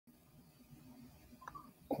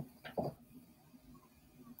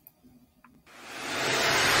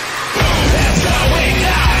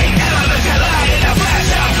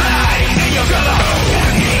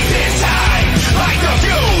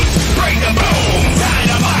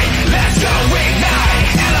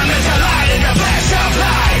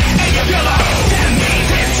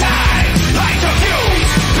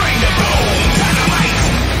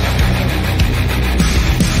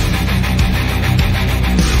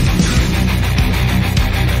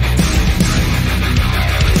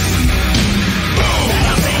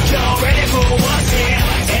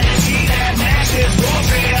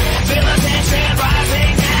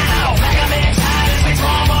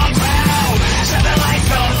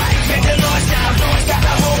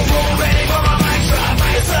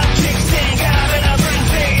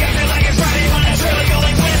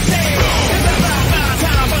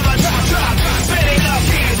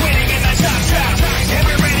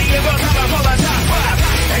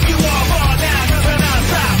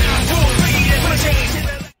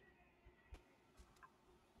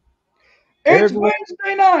It's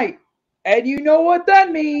Wednesday night, and you know what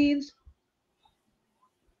that means.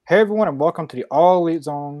 Hey everyone, and welcome to the All Elite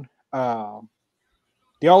Zone, podcast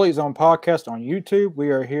on YouTube.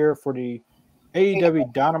 We are here for the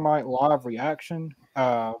AEW Dynamite live reaction.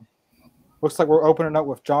 Looks like we're opening up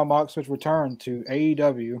with Jon Moxley's return to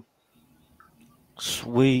AEW.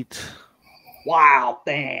 Sweet. Wow,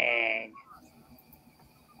 thing.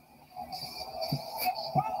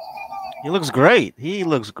 He looks great.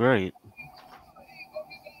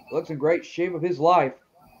 Looks in great shape of his life.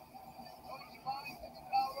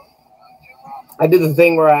 I did the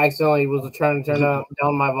thing where I accidentally was trying to turn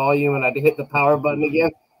down my volume and I hit the power button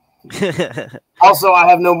again. Also, I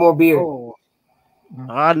have no more beard. Oh.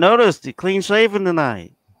 I noticed you clean shaven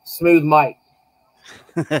tonight. Smooth Mike.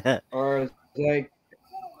 Or like,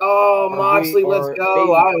 Moxley, let's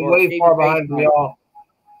go. I'm way far behind from y'all.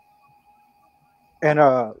 And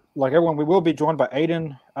like everyone, we will be joined by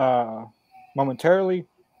Aiden momentarily.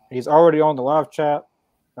 He's already on the live chat.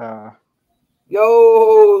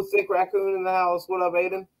 Yo, Thick Raccoon in the house. What up,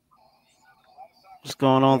 Aiden? What's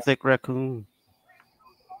going on, Thick Raccoon?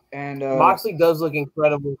 And Moxley does look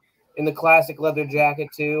incredible in the classic leather jacket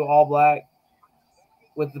too, all black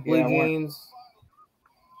with the blue jeans.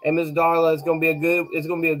 And Ms. Darla, it's gonna be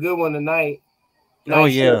a good one tonight.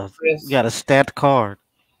 Nice shirt, you got a stat card.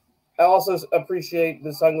 I also appreciate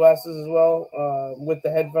the sunglasses as well, with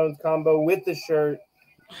the headphones combo with the shirt.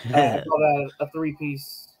 I call that a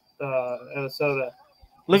three-piece and a soda.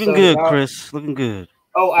 Looking good, Chris. Looking good.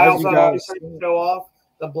 Oh, I also have to show off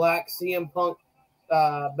the black CM Punk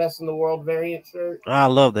Best in the World variant shirt. I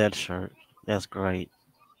love that shirt. That's great.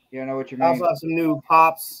 You know what you mean. I also have some new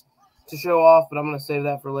pops to show off, but I'm going to save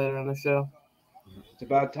that for later in the show. It's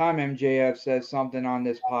about time MJF says something on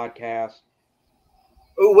this podcast.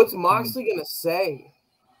 Oh, what's Moxley going to say?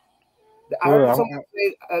 I heard someone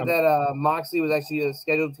say that Moxley was actually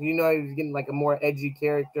scheduled to, he was getting like a more edgy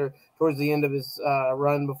character towards the end of his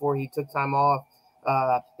run before he took time off.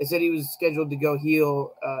 They said he was scheduled to go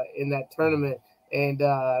heel in that tournament and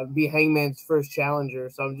be Hangman's first challenger.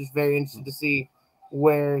 So I'm just very interested to see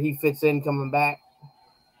where he fits in coming back.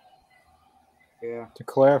 Yeah. To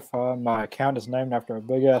clarify, my account is named after a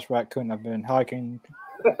big ass raccoon I've been hiking.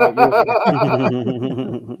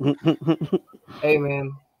 Hey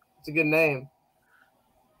man, it's a good name.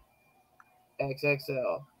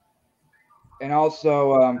 XXL. And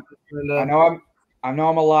also, I know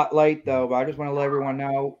I'm a lot late though, but I just want to let everyone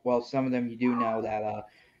know. Well, some of them you do know that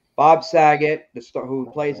Bob Saget,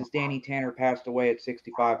 who plays as Danny Tanner, passed away at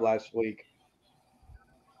 65 last week.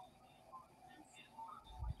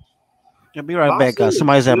 I'll be right back, guys.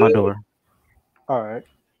 Somebody's at my door. All right.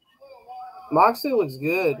 Moxley looks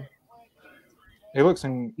good. He looks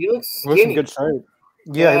in skinny. Good shape.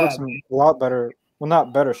 Yeah, he looks in a lot better. Well,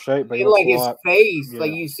 not better shape, but like his face.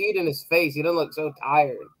 Like you see it in his face. He doesn't look so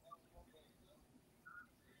tired.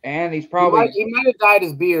 And he's probably he might have dyed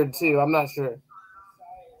his beard too. I'm not sure.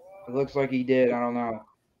 It looks like he did. I don't know.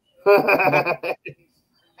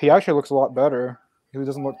 He actually looks a lot better. He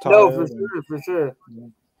doesn't look tired. No, for sure. Yeah.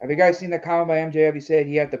 Have you guys seen the comment by MJF? He said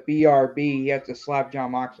he had to BRB. He has to slap Jon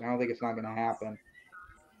Moxley. I don't think it's not going to happen.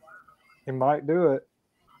 He might do it.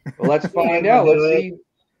 Well, let's find out. Let's see.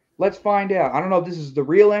 Let's find out. I don't know if this is the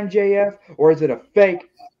real MJF or is it a fake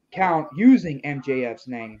count using MJF's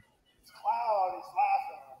name. It's Cloud. He's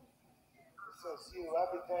laughing. He says, "You,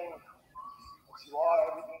 everything that you are,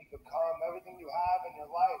 everything you become, everything you have in your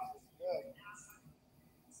life is good.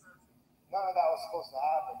 None of that was supposed to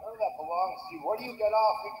happen. None of that belongs to you. Where do you get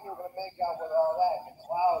off thinking you're going to make out with all that?" And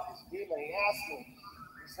Cloud, this demon, he asked me,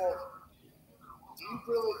 he said, "Do you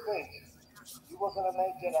really think you were going to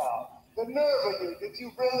make it out? The nerve of you, did you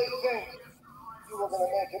really think you were going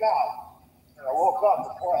to make it out?" And I woke up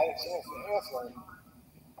before I had a chance to answer him.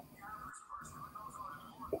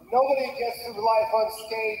 Nobody gets through life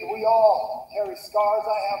unscathed. We all carry scars.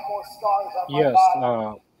 I have more scars on my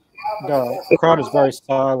body. The crowd is very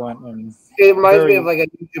silent and it reminds me of like a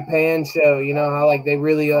New Japan show, you know, how like they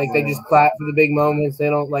really they just clap for the big moments, they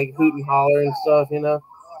don't like hoot and holler and stuff, you know.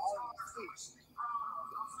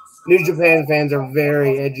 New Japan fans are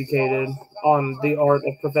very educated on the art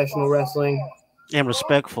of professional wrestling. And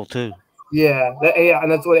respectful too. Yeah,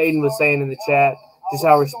 and that's what Aiden was saying in the chat, just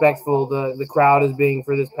how respectful the crowd is being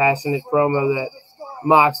for this passionate promo that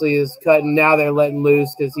Moxley is cutting. Now they're letting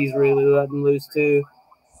loose because he's really letting loose too.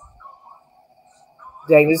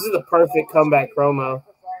 Dang, this is the perfect comeback promo.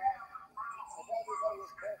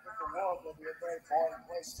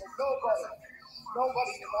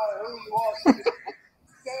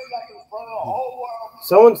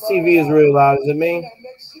 Someone's TV is really loud. Is it me?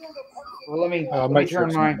 Well, let me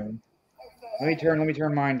turn mine. Let me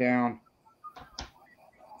turn mine down.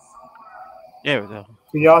 There we go.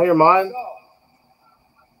 Can y'all hear mine?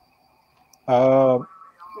 Well,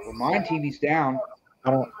 mine TV's down.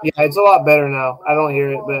 I don't. Yeah, it's a lot better now. I don't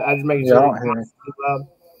hear it, but I just make Yeah, I sure don't it's hear not it. too loud.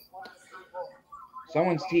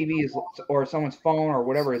 Someone's TV is, or someone's phone or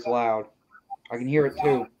whatever is loud. I can hear it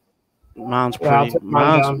too. Mine's Yeah, I'll pretty. turn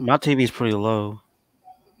mine down. My TV's pretty low.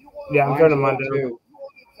 Yeah, I'm Mine's turning low mine down. too.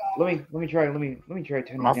 Let me try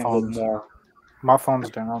turning My it down a little phone's more. My phone's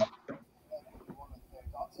down.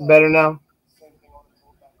 Better now?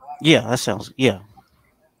 Yeah, that sounds. Yeah.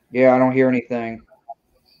 Yeah, I don't hear anything.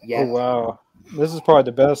 Yet. Oh wow, this is probably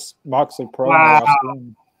the best Moxley promo Wow. I've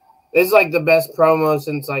seen. This is like the best promo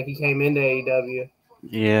since like he came into AEW.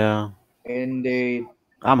 Yeah. Indeed.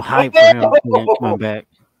 I'm hyped for him coming back.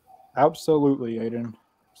 Absolutely, Aiden.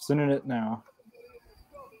 Sending it now.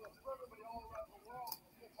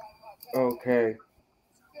 Okay.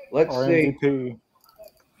 Let's Our see. MVP.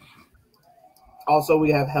 Also,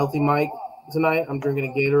 we have Healthy Mike tonight. I'm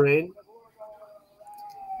drinking a Gatorade.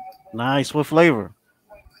 Nice. What flavor?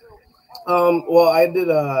 Well, I did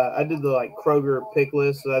the like Kroger pick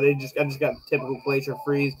list. So I just got typical Glacier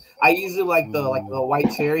Freeze. I usually like the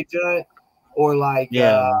white cherry giant, or like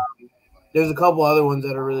there's a couple other ones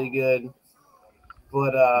that are really good.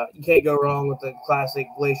 But you can't go wrong with the classic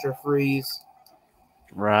Glacier Freeze.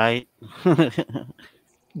 Right.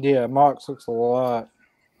 Yeah, Mox looks a lot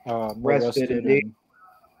more Rested rested. indeed. And,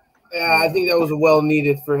 Yeah, I think that was well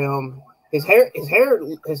needed for him. His bald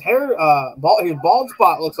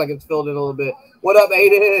spot looks like it's filled in a little bit. What up,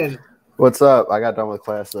 Aiden? What's up? I got done with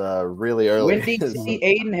class really early. Windy C.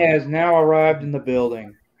 Aiden has now arrived in the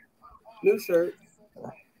building. New shirt.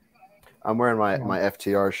 I'm wearing my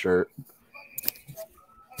FTR shirt.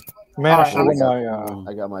 man, I All right, should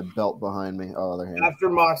I got my belt behind me. Oh, other hand. After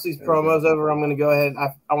Moxley's promo's over, I'm gonna go ahead.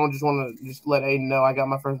 I want to let Aiden know I got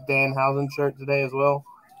my first Danhausen shirt today as well.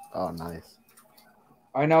 Oh, nice.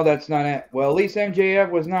 I know that's not it. Well, at least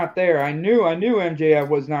MJF was not there. I knew MJF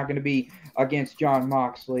was not going to be against John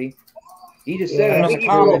Moxley. He just said it in the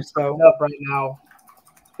comments, though. Up right now.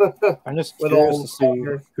 I'm just With curious old to see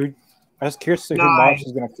Walker. who. I was curious to see who Nice. Mox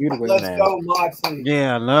is going to feud with. Let's Man. go, Moxley.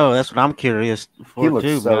 Yeah, no, that's what I'm curious for He looks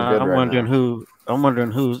too. so But good I'm right wondering now. who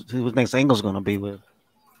his next angle's going to be with.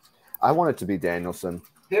 I want it to be Danielson.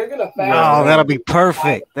 They're gonna Oh, that'll be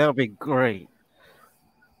perfect. That'll be great.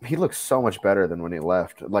 He looks so much better than when he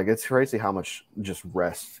left. Like, it's crazy how much just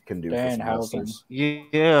rest can do for some Danhausen. wrestlers.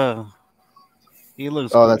 Yeah. He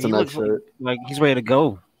looks. Oh, that's a he nice looks shirt. like he's ready to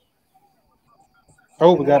go.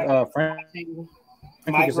 Oh, we got Frank. Micro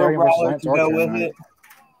Kazarian versus brawler Lance to go Archer with tonight. it.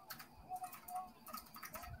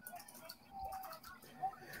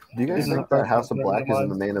 Do you guys This is think the that first House of one Black of is in mine.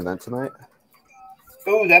 the main event tonight?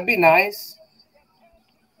 Ooh, that'd be nice.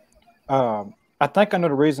 I think I know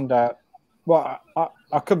the reason that. Well,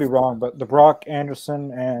 I could be wrong, but the Brock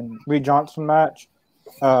Anderson and Lee Johnson match,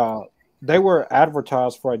 they were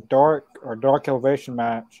advertised for a dark elevation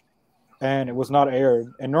match, and it was not aired.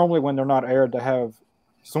 And normally, when they're not aired, they have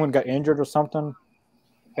someone got injured or something.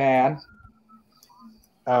 Bad.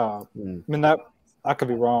 I mean that I could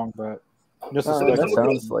be wrong, but just a That speculation.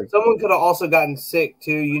 sounds like Someone could have also gotten sick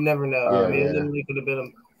too. You never know. Yeah, I mean, yeah. it literally could have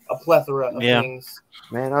been a plethora of Yeah. things.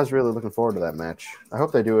 man. I was really looking forward to that match. I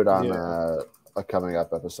hope they do it on Yeah. a coming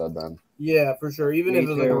up episode then. Yeah, for sure. Even Me if it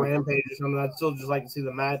was like a too. rampage or something, I'd still just like to see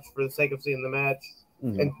the match for the sake of seeing the match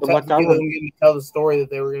Mhm. and But like them I getting to tell the story that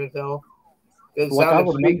they were going to tell. It Like I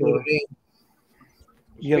sounded pretty cool to remember- me.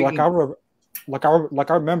 Yeah,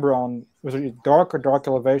 like I remember on was it Dark or Dark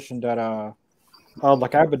Elevation that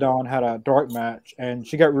like Abaddon had a dark match and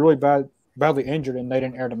she got really badly injured and they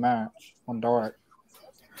didn't air the match on Dark.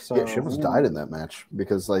 So Yeah, she almost died in that match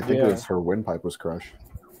because I think Yeah. it was her windpipe was crushed.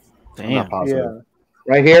 I'm Damn. not positive.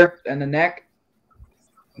 yeah, Right here in the neck.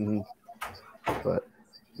 But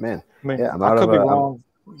man, I mean Yeah, I'm I out could of, be I'm- wrong,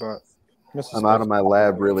 but this is I'm out of my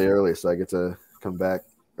lab really early, so I get to come back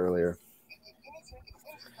earlier.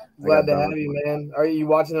 Glad to done have with you, man. Are you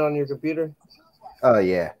watching it on your computer? Oh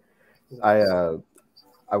yeah, I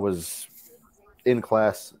was in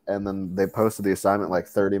class, and then they posted the assignment like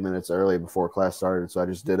 30 minutes early before class started, so I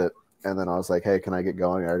just did it. And then I was like, "Hey, can I get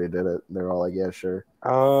going?" I already did it. They were all like, "Yeah, sure."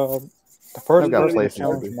 the first I've got person to places to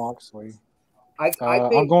challenge be. Moxley. I I'm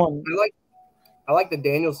think going. I like the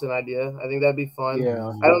Danielson idea. I think that'd be fun. Yeah,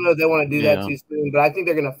 I don't know if they want to do Yeah. that too soon, but I think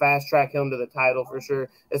they're going to fast track him to the title for sure.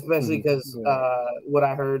 Especially because what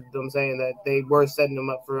I heard them saying that they were setting him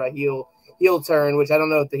up for a heel turn, which I don't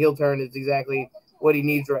know if the heel turn is exactly what he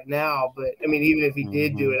needs right now. But I mean, even if he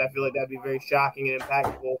did do it, I feel like that'd be very shocking and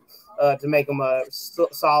impactful to make him a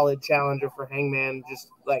solid challenger for Hangman, just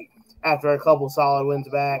like after a couple solid wins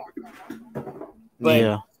back. But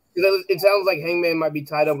Yeah. it sounds like Hangman might be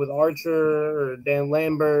tied up with Archer or Dan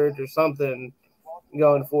Lambert or something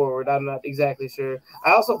going forward. I'm not exactly sure.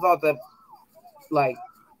 I also thought that like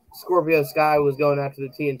Scorpio Sky was going after the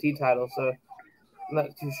TNT title, so I'm not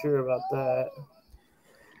too sure about that.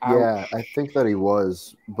 Yeah, I think that he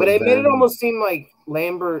was. But it made it almost seem like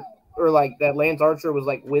Lambert or like that Lance Archer was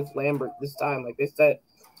like with Lambert this time. Like they set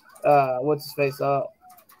what's his face up?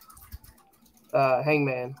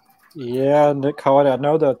 Hangman. Yeah, Nick Holiday. I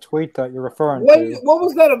know the tweet that you're referring to. What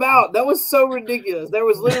was that about? That was so ridiculous. There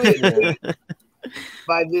was literally a tweet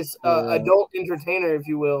by this adult entertainer, if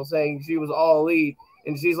you will, saying she was all elite,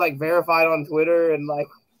 and she's like verified on Twitter, and like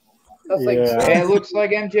that's like. And it looks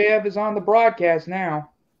like MJF is on the broadcast now.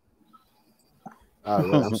 Oh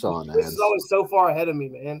yeah, I'm still on that. This is always so far ahead of me,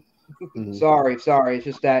 man. Mm-hmm. Sorry. It's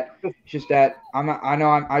just that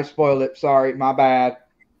I spoiled it. Sorry, my bad.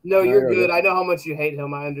 No, you're good. I know how much you hate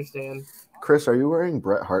him. I understand. Chris, are you wearing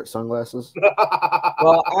Bret Hart sunglasses?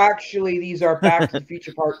 Well, actually, these are Back to the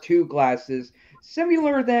Future Part 2 glasses,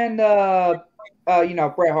 similar than Bret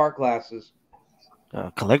Hart glasses.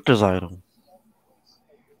 Collector's item.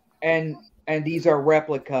 And these are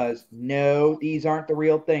replicas. No, these aren't the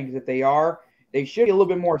real things. If they are, they should be a little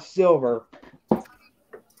bit more silver.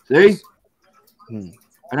 See?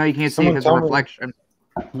 I know you can't see it because of reflection.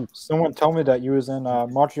 Someone told me that you was in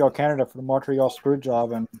Montreal, Canada for the Montreal screw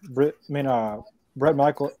job, and Bret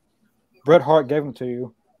Hart gave them to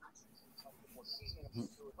you.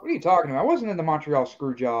 What are you talking about? I wasn't in the Montreal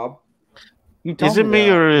screw job. Is it me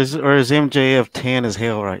or is MJF tan as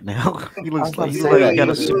hell right now? He looks like he's got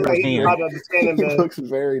a super tan. He looks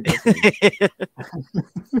very different.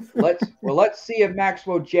 Let's see if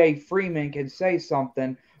Maxwell J. Freeman can say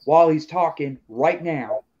something while he's talking right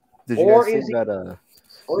now. Did you guys see that?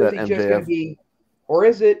 Or is he just going to be? Or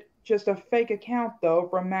is it just a fake account though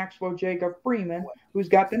from Maxwell Jacob Freeman, who's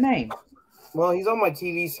got the name? Well, he's on my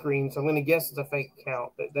TV screen, so I'm going to guess it's a fake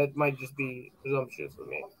account. That might just be presumptuous for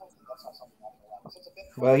me.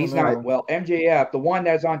 Well, he's not. Well, MJF, the one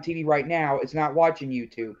that's on TV right now, is not watching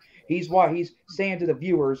YouTube. He's saying to the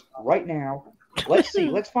viewers right now. Let's see.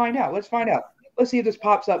 Let's find out. Let's see if this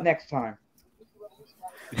pops up next time.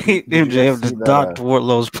 MJF just docked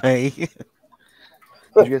Wardlow's pay.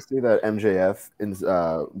 Did you guys see that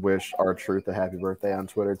MJF wished R-Truth a happy birthday on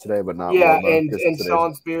Twitter today, but not Wardlow, and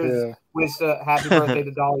Sean Spears wished a happy birthday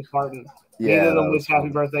to Dolly Parton. Neither of them wished happy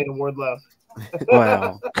birthday to Wardlow.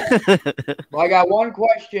 Wow. Well, I got one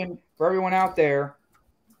question for everyone out there.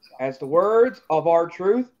 As the words of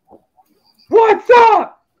R-Truth, what's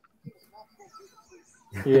up?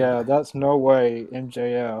 Yeah, that's no way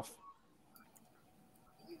MJF.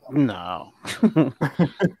 No.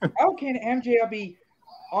 How can MJF be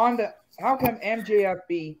how come MJF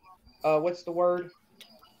be what's the word?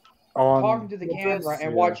 Talking to the camera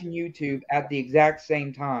and watching YouTube at the exact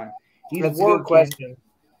same time. He's That's a good question.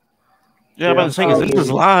 Yeah, but the thing is, this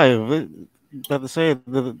is live. But to say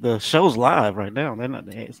the show's live right now.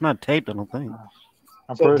 It's not taped, I don't think.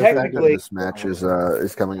 So technically, this match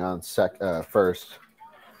is coming on first.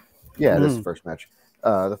 Yeah, this is the first match.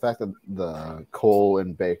 The fact that the Cole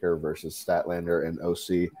and Baker versus Statlander and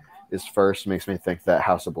OC is first makes me think that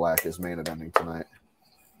House of Black is main eventing tonight.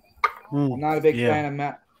 I'm not a big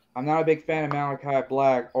fan of Malachi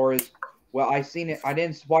Black, I seen it. I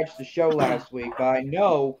didn't watch the show last week, but I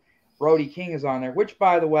know Brody King is on there. Which,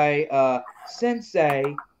 by the way,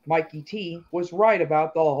 Sensei Mikey T was right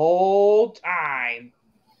about the whole time.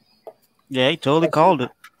 Yeah, he totally called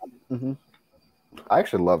it. Mm-hmm. I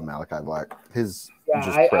actually love Malachi Black. I was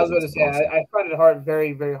going to say, I find it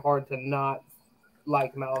very, very hard to not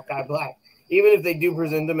like Malachi Black. Even if they do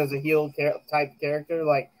present him as a heel type character,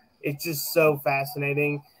 like, it's just so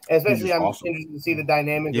fascinating. Especially, I'm interested to see the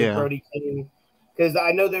dynamic with Brody King. Because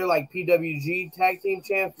I know they're like PWG tag team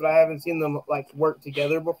champs, but I haven't seen them like work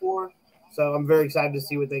together before. So I'm very excited to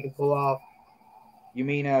see what they can pull off. You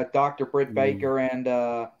mean Dr. Britt Baker and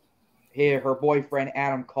her boyfriend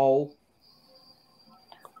Adam Cole?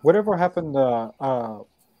 Whatever happened to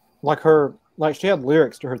she had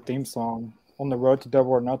lyrics to her theme song on the road to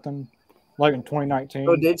Double or Nothing, like in 2019.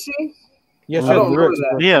 Oh, did she? Yes, she had lyrics to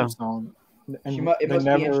her theme song. And it must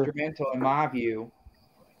be instrumental in my view.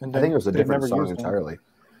 I think it was a different song entirely.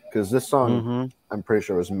 Because this song, I'm pretty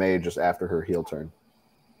sure, was made just after her heel turn.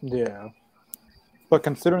 Yeah. But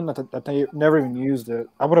considering that they never even used it,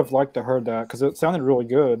 I would have liked to heard that because it sounded really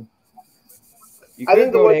good. I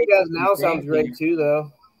think the one she has now sounds great too,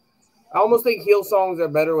 though. I almost think heel songs are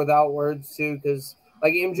better without words too, because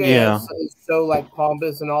like MJF is so like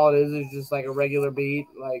pompous, and all it is just like a regular beat.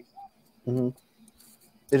 Like it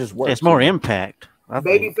just works. It's more impact.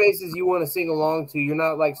 Baby faces you want to sing along to. You're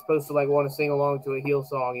not like supposed to like want to sing along to a heel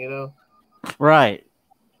song, you know? Right.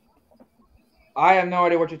 I have no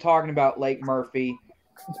idea what you're talking about, Lake Murphy.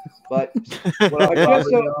 But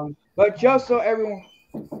just so everyone.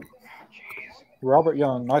 Robert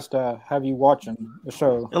Young, nice to have you watching the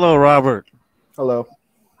show. Hello, Robert. Hello.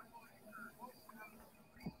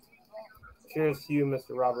 Cheers to you,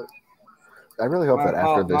 Mr. Robert. I really hope that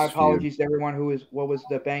after this my apologies to everyone who is what was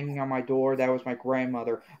the banging on my door. That was my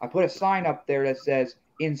grandmother. I put a sign up there that says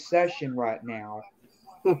 "In session right now."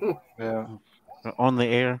 Yeah. On the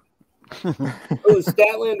air. Oh,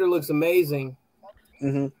 Statlander looks amazing.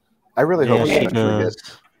 I really hope we get.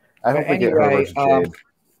 I hope we get her versus Jade.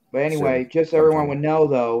 But anyway, just so everyone would know,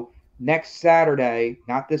 though, next Saturday,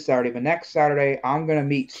 not this Saturday, but next Saturday, I'm going to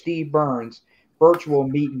meet Steve Burns, virtual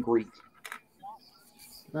meet and greet.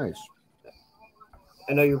 Nice.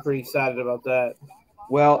 I know you're pretty excited about that.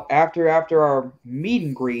 Well, after our meet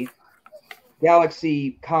and greet,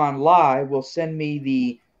 Galaxy Con Live will send me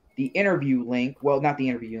the interview link. Well, not the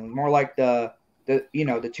interview link, more like the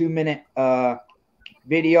 2-minute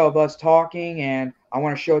video of us talking, and I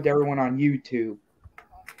want to show it to everyone on YouTube.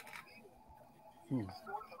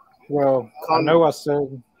 Well, I know I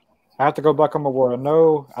said I have to go back on my word. I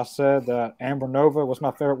know I said that Amber Nova was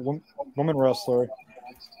my favorite woman wrestler,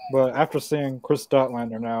 but after seeing Chris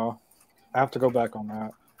Statlander now, I have to go back on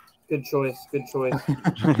that. Good choice. Good choice.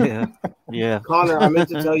 Yeah. Connor, I meant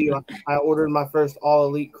to tell you, I ordered my first All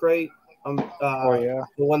Elite crate. The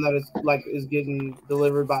one that is getting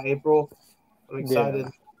delivered by April. I'm excited.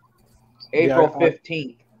 April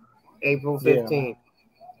 15th. April 15th.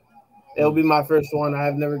 It'll be my first one. I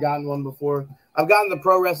have never gotten one before. I've gotten the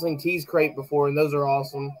Pro Wrestling Tees crate before, and those are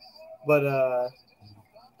awesome. But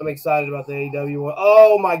I'm excited about the AEW one.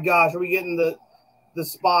 Oh my gosh, are we getting the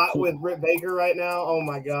spot with Britt Baker right now? Oh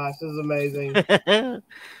my gosh, this is amazing.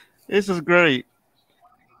 This is great.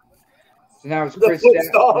 So now it's Chris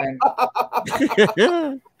Statlander.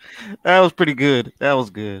 That was pretty good. That was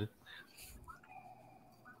good.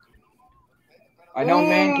 I know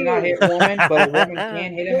man cannot hit woman, but a woman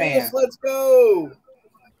can hit a man. Yes, let's go.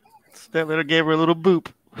 Statlander gave her a little boop.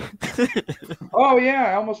 Oh yeah,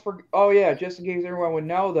 I almost forgot. Oh yeah, just in case everyone would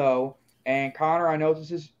know though, and Connor, I know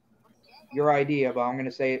this is your idea, but I'm going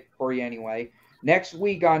to say it for you anyway. Next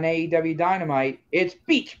week on AEW Dynamite, it's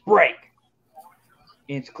Beach Break.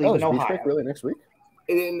 It's Cleveland, Ohio. Beach Break really next week?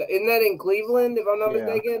 Isn't that in Cleveland, if I'm not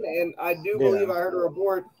mistaken? And I do believe I heard a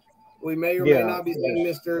report. We may or may not be seeing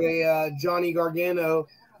Mr. Johnny Gargano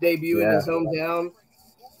debut in his hometown.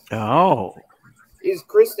 Oh. Is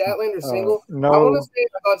Chris Statlander single? No. I want to say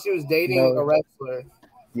I thought she was dating a wrestler.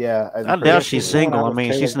 Yeah. I doubt she's single. I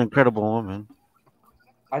mean, she's an incredible woman.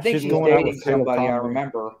 I think she's dating somebody, I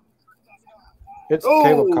remember. It's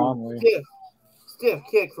Caleb Conley. Stiff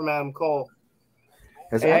kick from Adam Cole.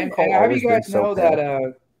 And have you guys know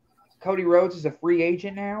that Cody Rhodes is a free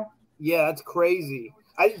agent now? Yeah, that's crazy.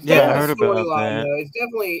 I heard about that.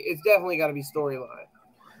 It's definitely got to be storyline.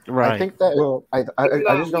 Right. I think that I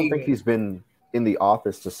just don't think he's been in the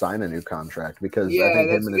office to sign a new contract because I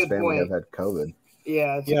think him and his family have had COVID.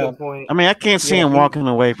 Yeah, that's a good point. I mean, I can't see him walking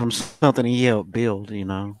away from something he helped build, you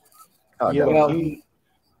know. Oh, well,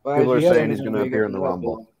 people are saying he's going to appear in the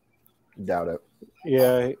Rumble. Doubt it.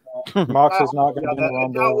 Yeah, Mox is not going to be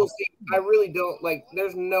in the Rumble. We'll see. I really don't like.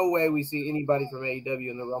 There's no way we see anybody from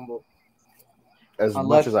AEW in the Rumble. As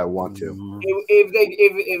much as I want to.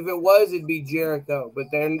 If it was, it'd be Jericho. But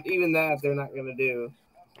even that they're not going to do.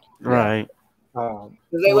 Right. Because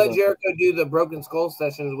they let Jericho do the Broken Skull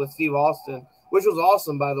sessions with Steve Austin, which was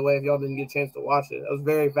awesome, by the way, if y'all didn't get a chance to watch it. It was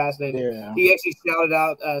very fascinating. Yeah. He actually shouted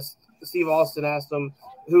out, Steve Austin asked him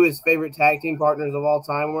who his favorite tag team partners of all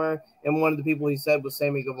time were, and one of the people he said was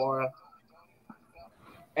Sammy Guevara.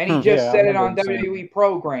 And he just said it on WWE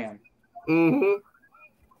program. Mm-hmm.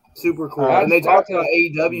 Super cool. And they talked about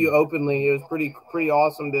AEW openly. It was pretty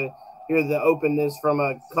awesome to hear the openness from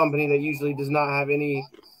a company that usually does not have any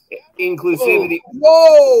inclusivity.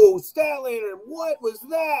 Whoa, Statlander, what was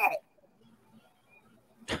that?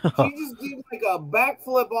 She just did like a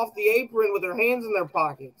backflip off the apron with her hands in their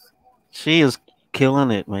pockets. She is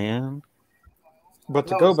killing it, man. But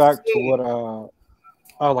to go back to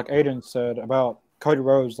what like Aiden said about Cody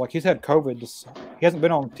Rhodes, like he's had COVID. He hasn't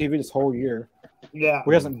been on TV this whole year. Yeah.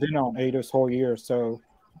 He hasn't been on AEW this whole year, so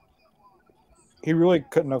he really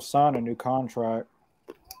couldn't have signed a new contract.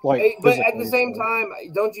 But at the same time,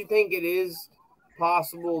 don't you think it is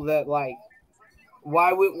possible that like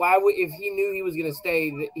Why would if he knew he was going to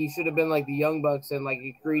stay, he should have been like the Young Bucks and like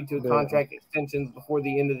agreed to a contract extension before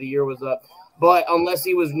the end of the year was up. But unless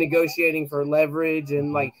he was negotiating for leverage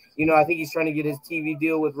and like, you know, I think he's trying to get his TV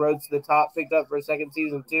deal with Roads to the Top picked up for a second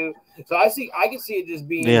season too. So I can see it just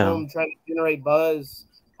being him trying to generate buzz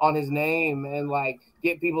on his name and like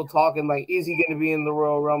get people talking. Like, is he going to be in the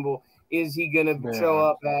Royal Rumble? Is he going to show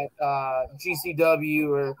up at GCW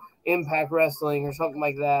or Impact Wrestling or something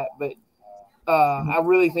like that? But I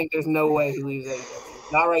really think there's no way he leaves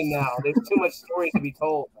AEW. Not right now. There's too much story to be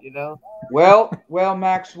told, you know? Well,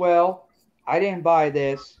 Maxwell, I didn't buy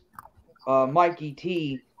this. Mikey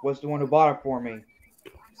T was the one who bought it for me.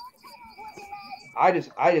 I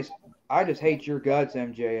just hate your guts,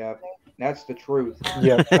 MJF. That's the truth.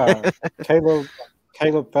 Yeah,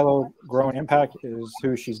 Caleb Fellow growing Impact is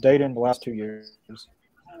who she's dating the last 2 years.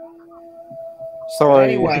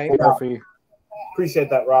 Sorry, anyway, Murphy. Appreciate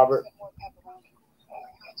that, Robert.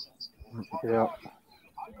 Yeah.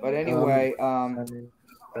 But anyway,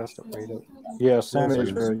 that's the way to. Yeah, Sammy is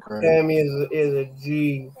very great. Sammy is a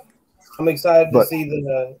G. I'm excited to see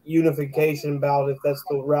the unification bout if that's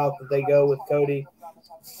the route that they go with Cody.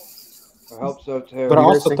 I hope so too. But I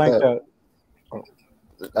also think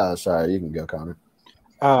that. Sorry, you can go, Connor.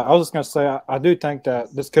 I was just going to say, I do think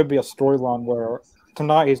that this could be a storyline where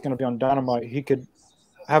tonight he's going to be on Dynamite. He could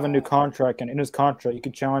have a new contract, and in his contract, he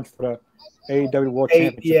could challenge for the AEW World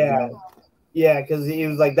Championship. Yeah, because he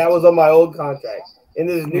was like, that was on my old contract. In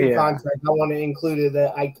this new contract, I want to include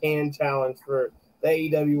that I can challenge for the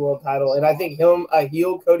AEW World title. And I think a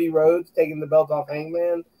heel Cody Rhodes taking the belt off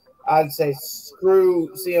Hangman, I'd say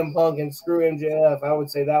screw CM Punk and screw MJF. I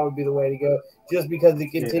would say that would be the way to go, just because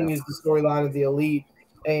it continues the storyline of the Elite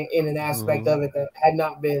in an aspect of it that had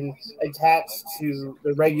not been attached to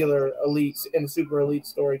the regular Elites and Super Elite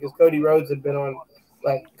story, because Cody Rhodes had been on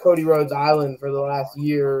like Cody Rhodes Island for the last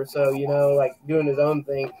year or so, you know, like doing his own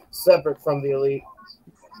thing separate from the Elite.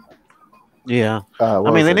 Yeah.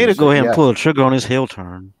 I mean, they need to go ahead and pull the trigger on his heel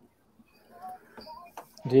turn.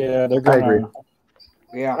 Yeah, they're going to.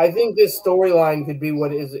 Yeah. I think this storyline could be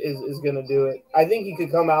what is going to do it. I think he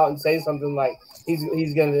could come out and say something like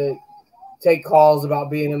he's going to take calls about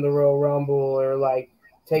being in the Royal Rumble or like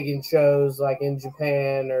taking shows like in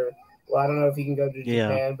Japan or, well, I don't know if he can go to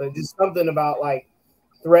Japan, but just something about like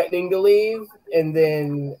threatening to leave and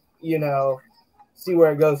then, you know, see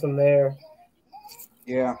where it goes from there.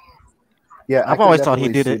 Yeah. Yeah, I've always thought he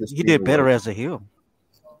did better as a heel.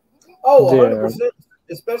 Oh, 100%.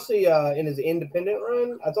 Especially in his independent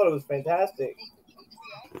run. I thought it was fantastic.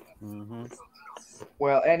 Mm-hmm.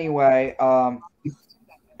 Well, anyway,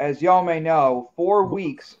 as y'all may know, 4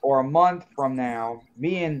 weeks or a month from now,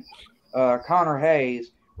 me and Connor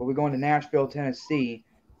Hayes will be going to Nashville, Tennessee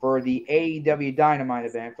for the AEW Dynamite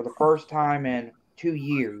event for the first time in 2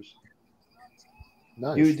 years.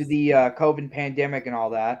 Nice. Due to the COVID pandemic and all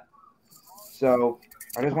that. So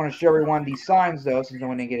I just want to show everyone these signs, though, since no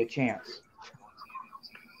one didn't get a chance.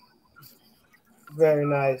 Very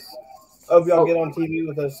nice. Hope y'all get on TV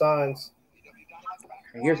with those signs.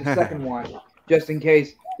 And here's the second one, just in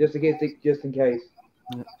case. I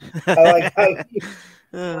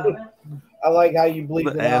like how you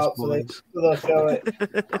bleep it out so they'll show it.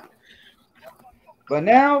 But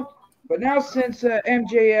now since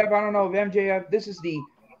MJF, I don't know if MJF, this is the.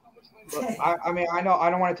 I mean, I know I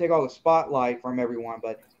don't want to take all the spotlight from everyone,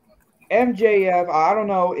 but MJF, I don't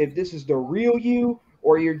know if this is the real you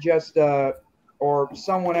or you're just or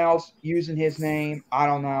someone else using his name. I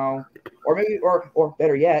don't know, or maybe or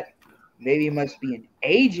better yet, maybe it must be an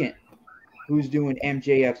agent who's doing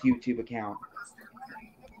MJF's YouTube account.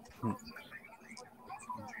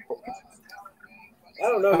 I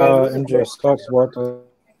don't know. MJF sucks.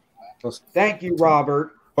 Thank you,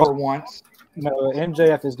 Robert, for once. No,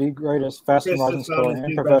 MJF is the greatest, fastest rising star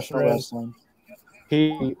in professional wrestling.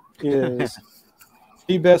 He is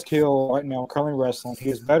the best heel right now in current wrestling. He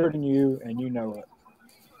is better than you, and you know it.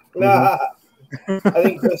 Nah, I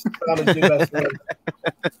think Chris Brown is the best friend.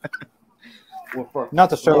 Not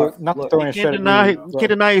to show, not to throw in shit. You can't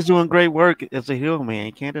deny he's doing great work as a heel, man.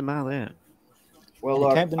 You can't deny that. Well,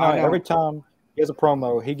 you can't deny every time he has a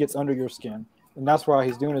promo, he gets under your skin, and that's why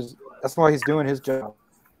he's doing his. That's why he's doing his job.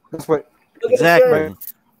 That's what. Exactly.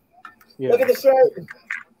 Yeah. Look at the shirt.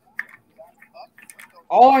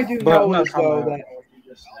 All I do know is though that.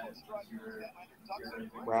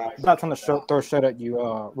 I'm not trying to throw shit at you,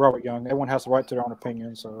 Robert Young. Everyone has the right to their own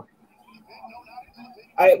opinion, so.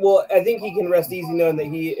 I think he can rest easy knowing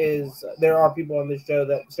that there are people on this show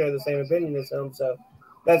that share the same opinion as him. So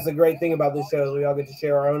that's the great thing about this show is we all get to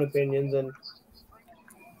share our own opinions. And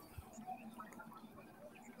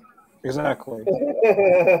Exactly.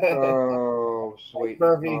 Oh, sweet.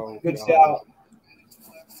 Murphy, Oh, good God. shout.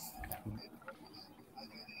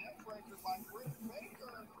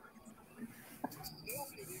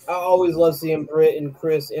 I always love seeing Britt and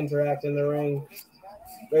Chris interact in the ring.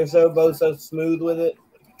 They're both so smooth with it.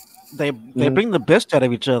 They bring the best out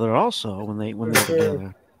of each other also when they're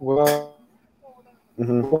together. Well,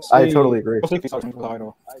 we'll see. I totally agree. We'll see if he's talking about the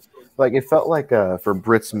title. Like it felt like for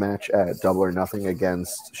Britt's match at Double or Nothing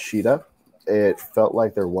against Sheeta, it felt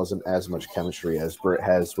like there wasn't as much chemistry as Britt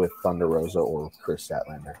has with Thunder Rosa or Chris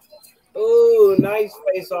Statlander. Ooh, nice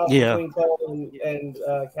face off Yeah. between Cole and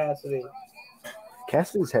Cassidy.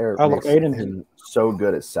 Cassidy's hair I makes look Aiden. him so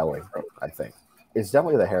good at selling, I think. It's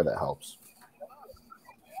definitely the hair that helps.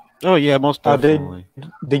 Oh yeah, most definitely.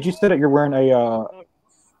 Did you say that you're wearing a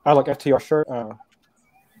I like FTR shirt?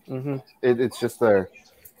 It's just the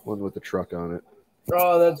one with the truck on it.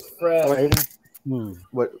 Oh, that's fresh. Oh, Aiden?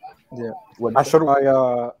 What? Yeah. What? I showed my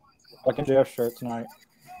like MJF shirt tonight.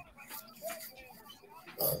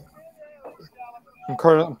 I'm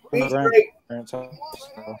currently grandparents' house.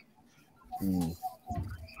 So.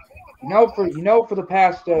 For the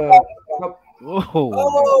past Whoa.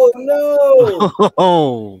 Oh no!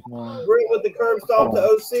 Oh. Britt with the curb stomp to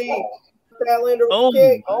OC. Statlander with the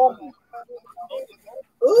kick.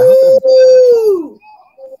 Ooh!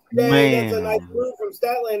 Dang, Man. that's a nice move from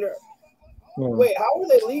Statlander. Yeah. Wait, how were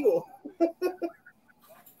they legal?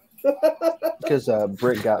 Because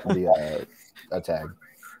Britt got the a tag.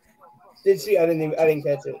 Did she? I didn't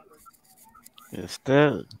catch it. It's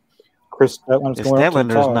that. Chris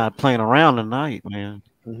Statlander's not playing around tonight, man.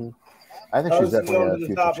 I think she's definitely going a to the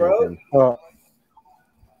future top rope? champion.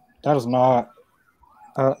 That is not.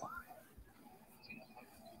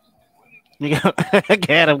 You got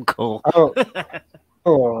Adam Cole.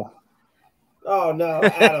 Oh, no,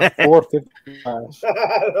 Adam. 455.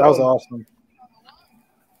 That was awesome.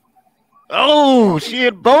 Oh, she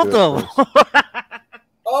hit both of them.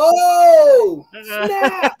 Oh,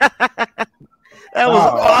 snap! That was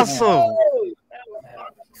awesome.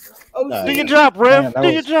 Oh, do your job, Ref. Man, do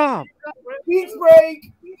your job. Beach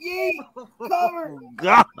break. Yeet. Cover.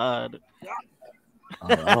 God. I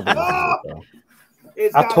don't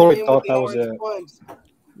think I totally thought that was it.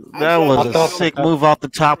 That was a sick move off the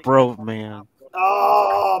top rope, man.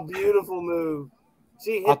 Oh, beautiful move.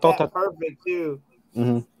 She hit that perfect, too.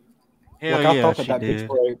 Hell I thought that beach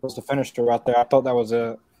break was the finisher right there. I thought that was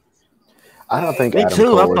it. I don't think Me Adam too.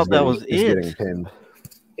 Cole I thought that was is it. getting pinned.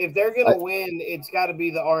 If they're gonna win, it's got to be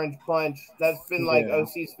the orange punch. That's been like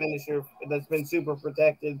OC's finisher. That's been super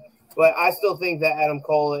protected. But I still think that Adam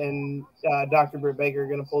Cole and Dr. Britt Baker are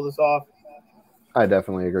gonna pull this off. I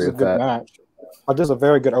definitely agree with This is a that. good match. This is a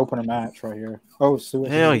very good opener match right here. Oh,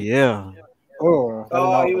 suicide. Hell yeah.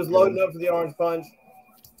 Oh, he was loading up for the orange punch.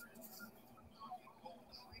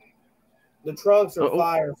 The trunks are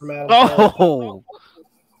fire from Adam Cole.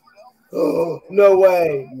 Oh, no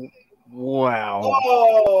way. Wow.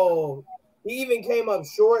 Oh, he even came up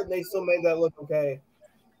short and they still made that look okay.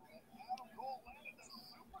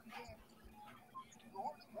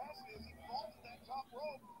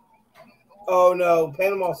 Oh no,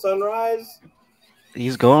 Panama Sunrise.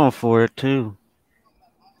 He's going for it too.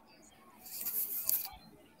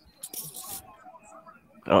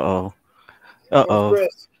 Uh-oh.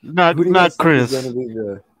 Chris. Not Chris.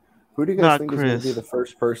 Who do you guys think is going to be the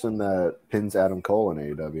first person that pins Adam Cole in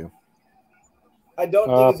AEW? I don't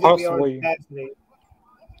think it's going to be Orange Cassidy.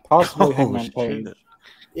 Possibly Hangman Page.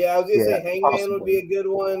 Yeah, I was going to say Hangman would be a good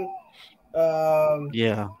one.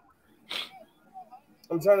 Yeah.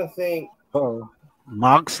 I'm trying to think.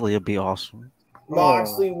 Moxley would be awesome.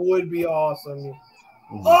 Moxley would be awesome.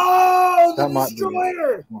 Oh, the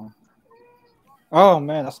Destroyer! Oh,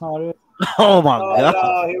 man, that's not it. Oh, my God.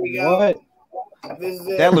 No, here we go. What? This is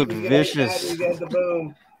it. That looked vicious. The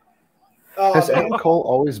boom. Has Adam Cole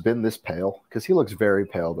always been this pale? Because he looks very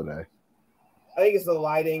pale today. I think it's the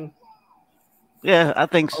lighting. Yeah, I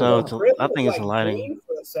think so. I think it's the lighting.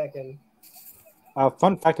 For a second.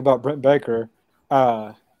 Fun fact about Britt Baker.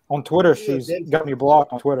 On Twitter, she's got me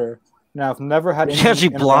blocked on Twitter. Now, I've never had any. Yeah, she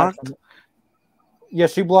blocked? Yeah,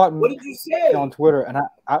 she blocked me. What did you say? On Twitter, and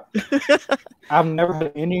I've never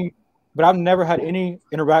had any. But I've never had any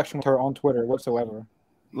interaction with her on Twitter whatsoever.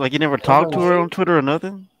 Like you never talked to her on Twitter or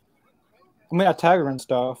nothing? I mean, I tag her and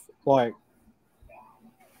stuff. Like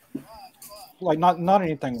not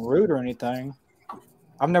anything rude or anything.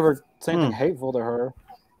 I've never said anything hateful to her.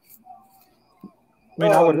 I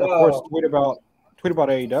mean, I would of course tweet about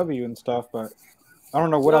AEW and stuff, but I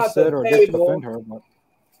don't know what I said or did to offend her. But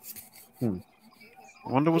I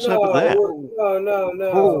wonder what's up with that.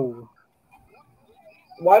 No.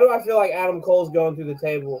 Why do I feel like Adam Cole's going through the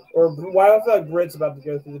table? Or why do I feel like Britt's about to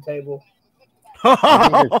go through the table?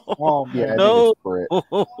 Oh Yeah, I man. think it's Britt.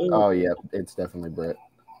 Oh yeah, it's definitely Britt.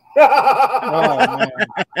 Oh man.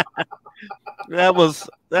 That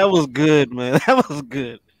was good, man. That was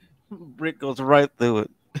good. Brick goes right through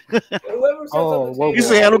it. Whoever sets Oh, up the whoa, table, You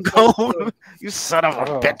say Adam always goes Cole? through it. You son of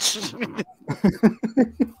a Oh. bitch.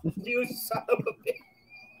 You son of a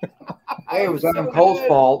bitch. Hey, it was So Adam Cole's good.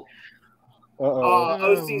 fault.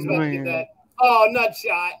 Uh-oh. OC's about to get man. that. Oh, nut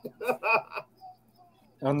shot.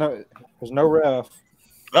 Oh, no, there's no ref.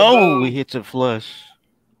 Oh, he hit you flush.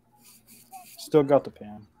 Still got the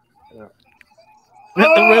pin. The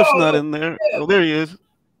ref's not Oh, in there. Oh, there he is.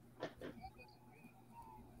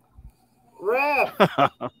 ref.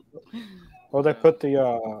 Well, they put the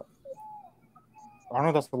I don't know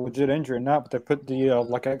if that's a legit injury or not, but they put the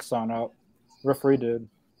like X on up. Referee did.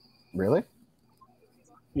 Really?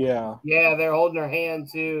 Yeah. Yeah, they're holding her hand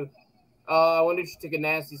too. I wonder if she took a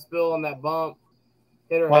nasty spill on that bump.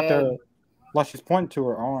 Hit her Like head. they're like she's pointing to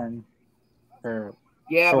her arm. Or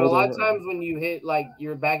Yeah, but a lot of shoulder. times when you hit like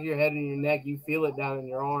your back of your head and your neck, you feel it down in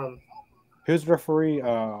your arm. who's the referee?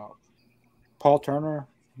 Paul Turner,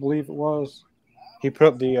 I believe it was. He put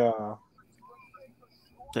up the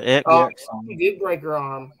The X. Oh, X on. she did break her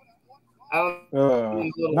arm. I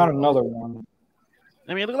don't. Not another one.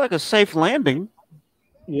 I mean, it looked like a safe landing.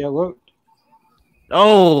 Yeah, look.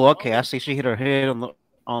 Oh, okay. I see. She hit her head on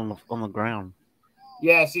the ground.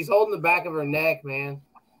 Yeah, she's holding the back of her neck, man.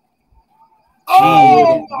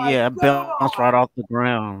 Jeez. my Yeah, it God. bounced right off the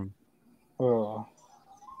ground. Uh,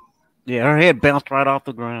 Yeah, her head bounced right off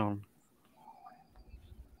the ground.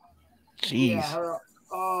 Jeez. Yeah, her.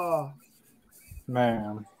 Oh,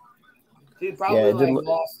 man. she probably Yeah, it did like look-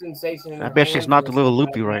 lost sensation. In I her bet she's hands knocked or a little something.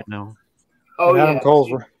 loopy right now. Oh And Adam yeah, Cole's.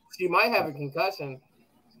 she might have a concussion.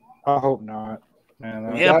 I hope not. Man,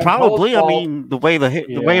 that- Yeah, Adam probably. Cole's I fault. mean, the way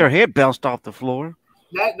her head bounced off the floor.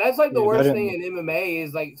 That's like the Yeah, worst that thing in MMA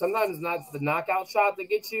is like sometimes it's not the knockout shot that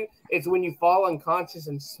gets you. It's when you fall unconscious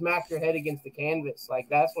and smack your head against the canvas. Like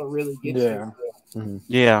that's what really gets Yeah. you.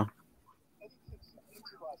 Yeah.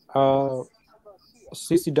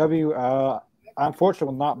 CCW. I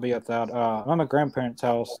unfortunately will not be at that. I'm at my grandparents'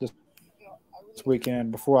 house this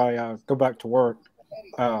weekend before I go back to work.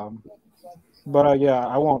 But yeah,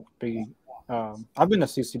 I won't be. I've been to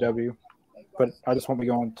CCW, but I just won't be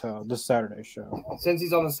going to this Saturday show. Since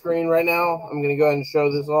he's on the screen right now, I'm gonna go ahead and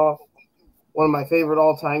show this off. One of my favorite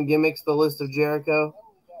all-time gimmicks, the List of Jericho.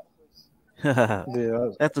 Yeah,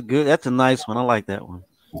 That's a nice one. I like that one.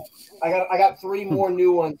 I got 3 more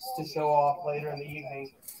new ones to show off later in the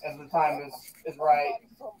evening as the time is right.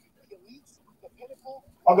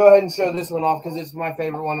 I'll go ahead and show this one off because it's my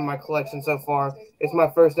favorite one in my collection so far. It's my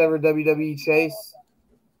first ever WWE chase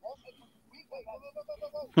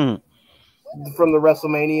from the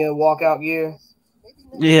WrestleMania walkout gear.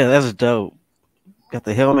 Yeah, that's dope. Got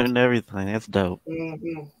the helmet and everything. That's dope.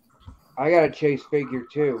 Mm-hmm. I got a Chase figure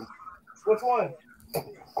too. Which one?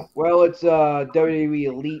 Well, it's a WWE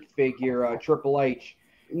Elite figure, Triple H.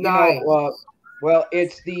 Nice. You know, well,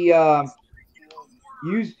 it's the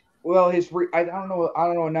used. Well, I don't know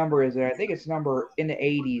what number is it. I think it's number in the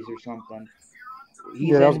 80s or something. He's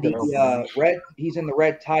Yeah, that was in good the opening. red. He's in the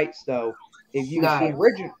red tights though. If you Nice.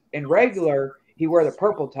 see in regular, he wear the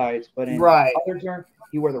purple tights, but in Right. other turn,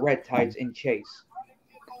 he wear the red tights in Chase.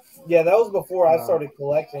 Yeah, that was before I started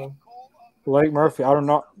collecting. Blake Murphy. I don't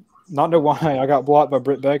know why I got blocked by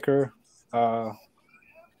Britt Baker. Have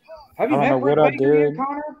I you don't met know Britt what I Baker yet, did.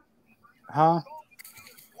 Connor? Huh?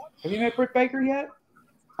 Have you met Britt Baker yet?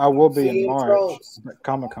 I will be See in you in March Trunks. at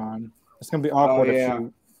Comic-Con. It's gonna be awkward yeah. if she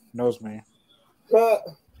knows me. Are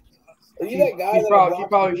you that guy She's that probably blocked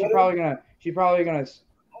gonna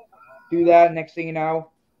do that. Next thing you know,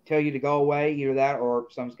 tell you to go away. Either that or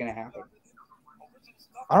something's gonna happen.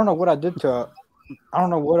 I don't know what I did to her. I don't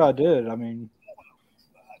know what I did. I mean,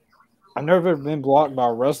 I've never been blocked by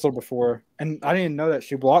a wrestler before, and I didn't know that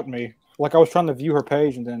she blocked me. Like I was trying to view her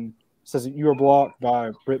page, and then it says you were blocked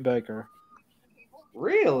by Britt Baker.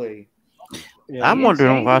 Really? Yeah, I'm You didn't say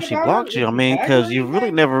wondering why anything she about blocked her? you. I Did you mean, tag her or because you really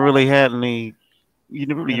anything? never really had any. You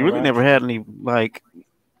really never had any like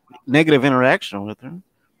negative interaction with her.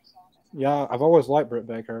 yeah, I've always liked Britt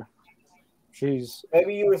Baker. She's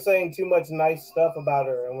Maybe you were saying too much nice stuff about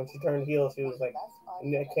her, and when she turned heel, she was like,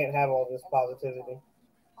 "I can't have all this positivity."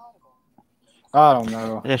 I don't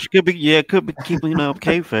know. Yeah, she could be. Yeah, could be keeping up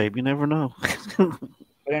kayfabe. You never know.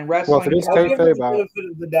 But in Well, if it wrestling, is I'll give her the kayfabe, benefit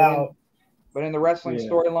of the doubt. but in the wrestling Yeah.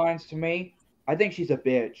 storylines, to me, I think she's a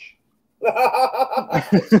bitch. She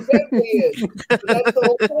definitely is. But that's the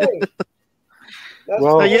whole point.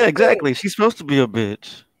 Well, yeah, exactly. She's supposed to be a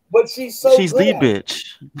bitch. But she's so She's good the at it. bitch.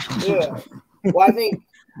 Yeah. Well, I think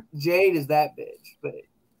Jade is that bitch, but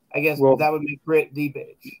I guess that would make Britt the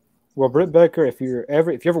bitch. Well, Britt Baker, if you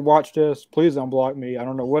ever watch this, please unblock me. I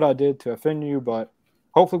don't know what I did to offend you, but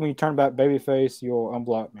hopefully when you turn back babyface, you'll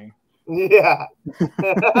unblock me. Yeah.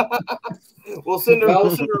 We'll send her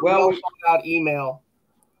out email.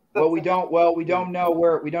 We don't know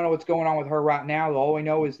what's going on with her right now. All we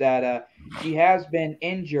know is that she has been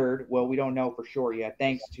injured. Well, we don't know for sure yet,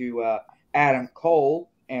 thanks to Adam Cole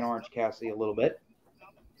and Orange Cassidy a little bit.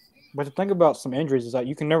 But the thing about some injuries is that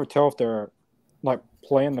you can never tell if they're like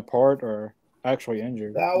playing the part or actually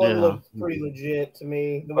injured. That one looked pretty legit to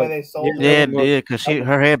me. The way they sold it. Yeah, it did, because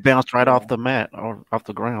her head bounced right off the mat or off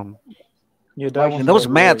the ground. Yeah, and those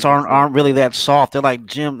mats aren't really that soft. They're like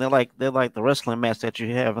gym. They're like the wrestling mats that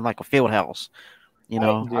you have in like a field house. You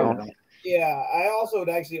know. I also would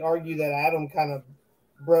actually argue that Adam kind of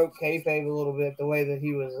broke kayfabe a little bit. The way that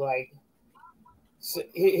he was like,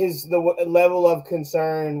 the level of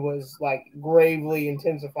concern was like gravely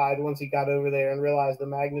intensified once he got over there and realized the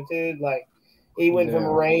magnitude. Like he went from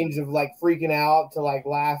a range of like freaking out to like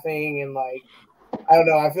laughing and like. I don't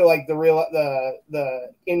know. I feel like the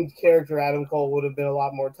in character Adam Cole would have been a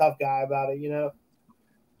lot more tough guy about it, you know.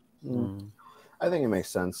 I think it makes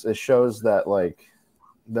sense. It shows that like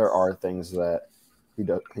there are things that he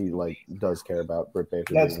does care about. Britt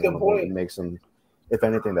Baker. That's a good point. It makes him, if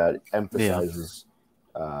anything, that emphasizes.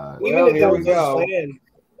 Even if that was unplanned,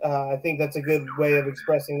 I think that's a good way of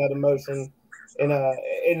expressing that emotion,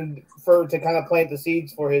 to kind of plant the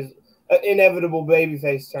seeds for his inevitable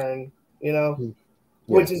babyface turn, you know.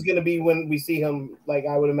 Which is going to be when we see him, like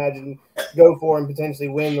I would imagine, go for and potentially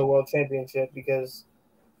win the world championship, because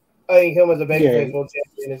I think him as a babyface world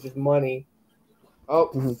champion is just money.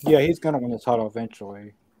 Yeah, he's going to win the title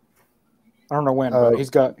eventually. I don't know when, but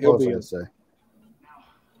he'll be.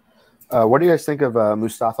 What do you guys think of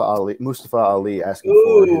Mustafa Ali asking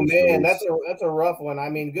for? Ooh, man, that's a rough one. I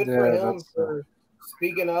mean, good for him for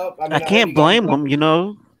speaking up. I mean, I can't blame him, you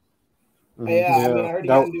know. Yeah, I mean, I heard he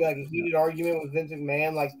got into like a heated argument with Vince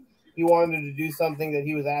McMahon. Like he wanted to do something that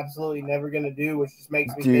he was absolutely never going to do, which just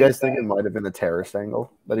makes me. Do you guys think it might have been a terrorist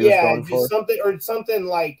angle that he was going for? something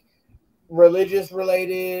like religious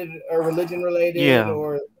related or religion related,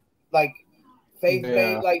 or like faith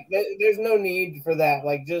based. Like there's no need for that.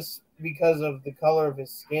 Like just because of the color of his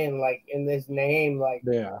skin, like in his name, like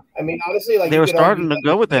I mean, honestly, like they were starting to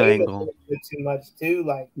go with that angle too much too,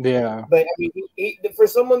 like But I mean, for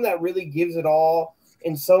someone that really gives it all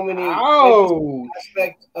in so many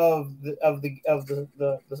aspects of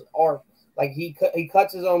the art, like he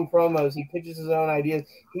cuts his own promos, he pitches his own ideas,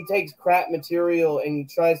 he takes crap material and he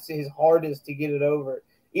tries his hardest to get it over.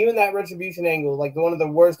 Even that Retribution angle, like one of the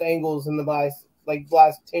worst angles in the last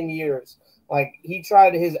 10 years. Like he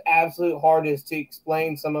tried his absolute hardest to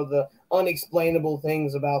explain some of the unexplainable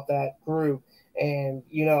things about that group. And,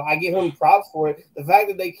 you know, I give him props for it. The fact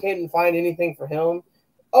that they couldn't find anything for him.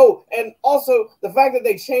 Oh, and also the fact that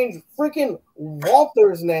they changed freaking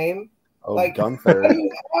Walter's name. Oh, like Gunther. How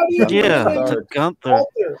do you Gunther.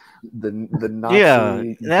 The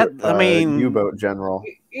Nazi U-boat general.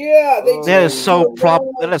 Yeah, that is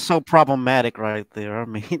so problematic right there. I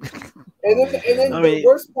mean, and then the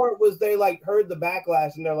worst part was they like heard the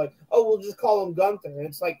backlash and they're like, "Oh, we'll just call him Gunther." And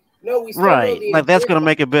it's like, no, we still know the like that's gonna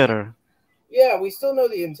make it better. Yeah, we still know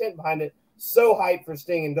the intent behind it. So hyped for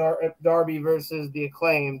Sting and Darby versus the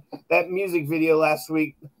Acclaimed. That music video last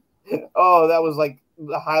week. Oh, that was like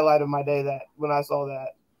the highlight of my day. That when I saw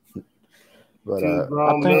that. But I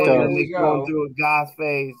think going through a goth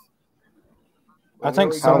phase. I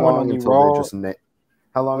think how long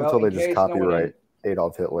until they just copyright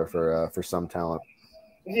Adolf Hitler for some talent?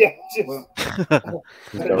 Yeah, well,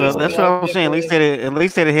 that's what I'm saying. At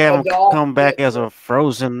least they have him come back as a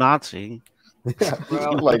frozen Nazi. Yeah,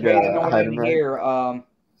 well, like Heidenreich.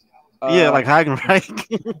 Like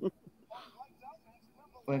Heidenreich.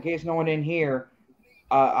 Well, in case no one in here,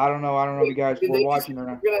 I don't know if you guys were watching or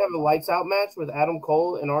not. We're gonna have a lights out match with Adam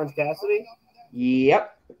Cole and Orange Cassidy.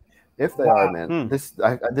 Yep. If they are, man, this feud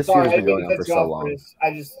has been going on for so long.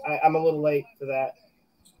 I'm a little late for that.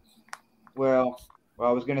 Well,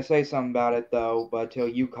 I was gonna say something about it though, but until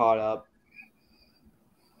you caught up,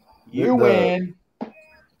 you win.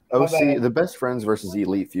 OC, the Best Friends versus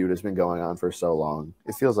Elite feud has been going on for so long.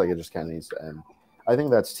 It feels like it just kind of needs to end. I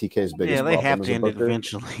think that's TK's biggest. Yeah, they have to end it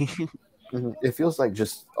eventually. It feels like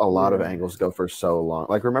just a lot of angles go for so long.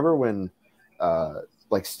 Like remember when,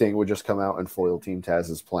 like Sting would just come out and foil Team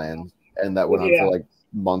Taz's plan, and that went on for like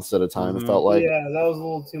months at a time. It felt like that was a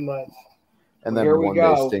little too much. And Well, then here we one day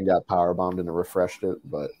go. Sting got powerbombed and it refreshed it.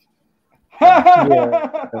 But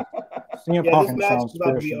CM Yeah, Punk this and match Shawn is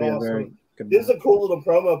about to Spears be should be a very awesome. good This is a match. cool little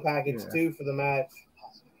promo package Yeah. too for the match.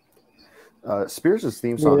 Spears'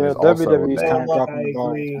 theme song Yeah, is also WWE's bad. kind of dropping I the ball.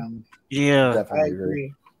 agree. Yeah. I Definitely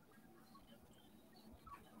agree.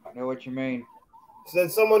 I know what you mean. So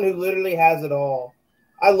that's someone who literally has it all.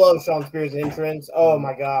 I love Shawn Spears' entrance. Oh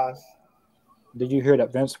my gosh. Did you hear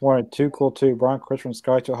that Vince wanted Too Cool 2, Brian Christian and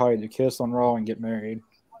Sky to Hide to kiss on Raw and get married?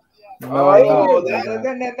 No, I didn't Oh, hear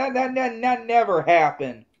that never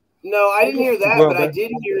happened. No, I didn't hear that, Well, but I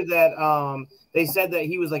did hear that they said that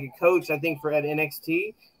he was like a coach, I think, at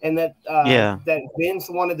NXT, and that that Vince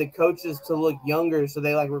wanted the coaches to look younger, so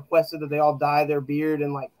they like requested that they all dye their beard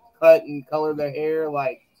and like cut and color their hair.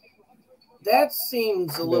 Like that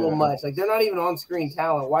seems a little much. Like they're not even on screen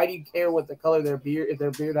talent. Why do you care what the color of their beard if their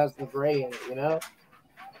beard has some gray in it? You know?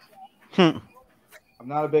 I'm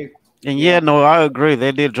not a big. And no, I agree.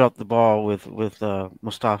 They did drop the ball with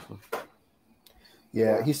Mustafa.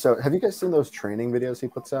 Yeah, he's so. Have you guys seen those training videos he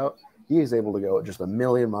puts out? He is able to go at just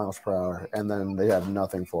 1,000,000 miles per hour, and then they have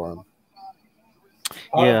nothing for him.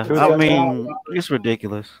 Yeah, I mean, it's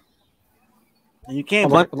ridiculous. You can't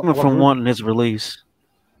blame him for wanting his release.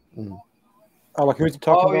 Oh, like who's he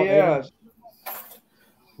talking about? Yeah.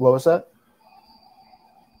 What was that?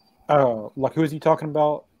 Like who's he talking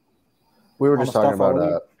about? We were just talking Mustafa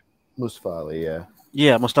about Ali? Mustafa Ali, yeah.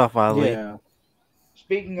 Yeah, Mustafa Ali. Yeah.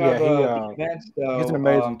 Speaking of he, events, though, he's an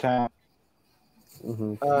amazing talent.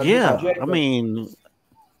 I mean,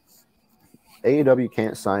 AEW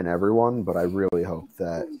can't sign everyone, but I really hope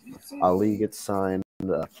that Ali gets signed,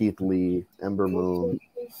 Keith Lee, Ember Moon,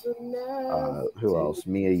 who else?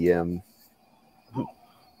 Mia Yim.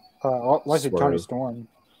 Like Tony Storm.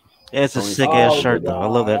 Yeah, it's a sick ass shirt though. I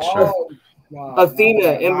love that shirt.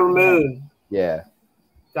 Athena, Ember Moon. Yeah.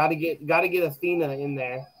 Gotta get Athena in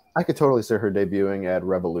there. I could totally see her debuting at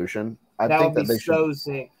Revolution. I That think would that be they should. so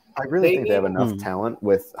sick. I really think they have enough talent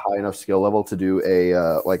with high enough skill level to do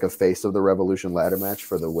a like a face of the Revolution ladder match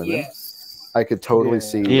for the women. Yes. I could totally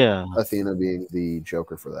see Yeah. Athena being the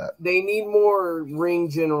Joker for that. They need more ring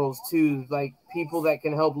generals too, like people that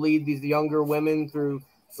can help lead these younger women through,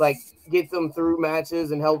 like get them through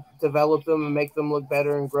matches and help develop them and make them look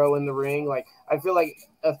better and grow in the ring. Like I feel like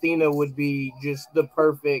Athena would be just the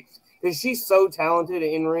perfect, because she's so talented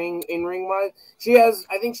in ring wise.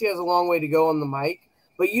 I think she has a long way to go on the mic.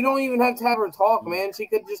 But you don't even have to have her talk, man. She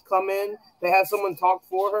could just come in. They have someone talk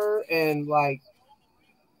for her, and like,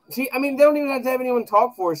 they don't even have to have anyone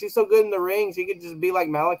talk for her. She's so good in the ring. She could just be like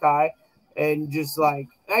Malachi, and just like,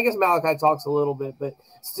 I guess Malachi talks a little bit, but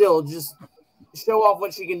still, just show off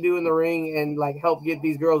what she can do in the ring and like help get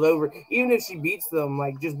these girls over. Even if she beats them,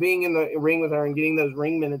 like just being in the ring with her and getting those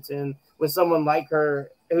ring minutes in with someone like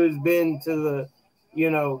her who's been to the,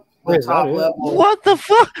 the top level. What the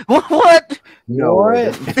fuck? What? No,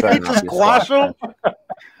 What? He just squashed him?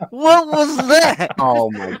 What was that? Oh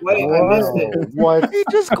my god! Wait, I missed it. What? He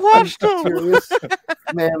just squashed him.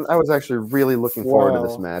 Man, I was actually really looking forward to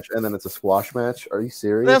this match, and then it's a squash match. Are you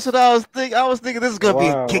serious? That's what I was thinking. I was thinking this is gonna be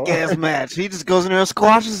a kick-ass match. He just goes in there and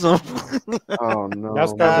squashes him. Oh no!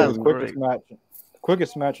 That's gotta be the great.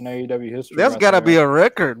 quickest match in AEW history. That's gotta be a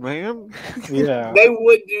record, man. Yeah. They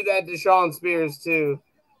would do that to Shawn Spears too.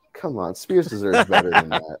 Come on, Spears deserves better than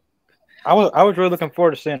that. I was really looking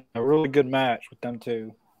forward to seeing a really good match with them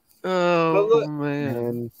two. Oh look,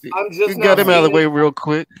 man! I'm just got him out of the way real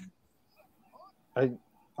quick.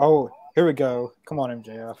 Here we go. Come on,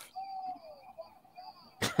 MJF.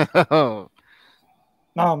 Oh.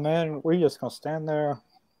 No, man, we're just gonna stand there.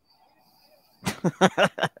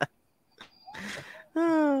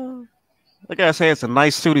 I gotta say, it's a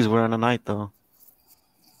nice suit he's wearing tonight, though.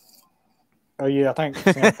 Oh yeah, I think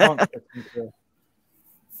CM Punk. I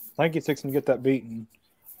think he's fixing to get that beaten.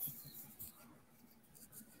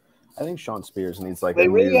 I think Shawn Spears needs like they a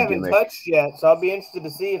really new haven't gimmick. touched yet, so I'll be interested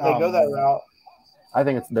to see if they go that route. I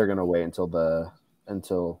think they're gonna wait until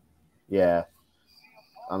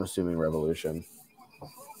I'm assuming Revolution.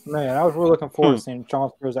 Man, I was really looking forward to seeing Shawn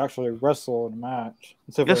Spears actually wrestle in a match.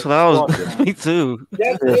 That's what I was. Me too.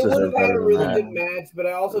 They would have had a really good match, but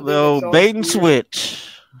I also think bait and switch.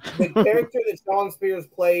 The character that Shawn Spears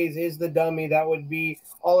plays is the dummy that would be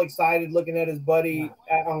all excited looking at his buddy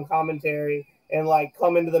on commentary and like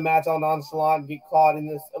come into the match all nonchalant, get caught in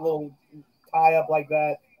this little tie up like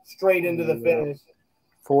that, straight into the finish.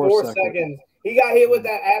 4 seconds. He got hit with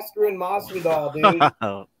that Askren Masvidal, dude.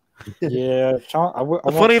 Yeah,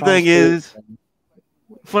 The funny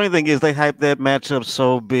thing is they hyped that matchup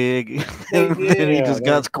so big, and then he just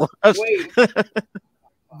got squashed. Wait.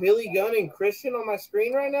 Billy Gunn and Christian on my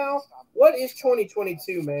screen right now. What is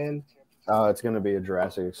 2022, man? Oh, it's going to be a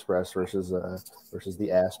Jurassic Express versus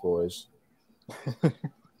the Ass Boys. There's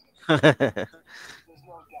no doubt the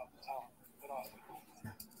talent. But I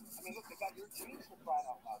mean, look, they got your dreams for crying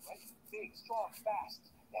out loud, right? Big, strong, fast.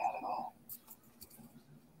 They had it all.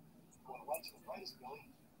 Going right to the brightest, Billy.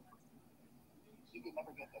 You could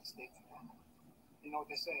never get that statement. You know what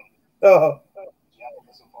they say? Oh. The apple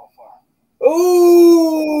doesn't fall far.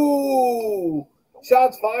 Ooh!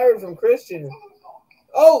 Shots fired from Christian.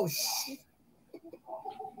 Oh, shit.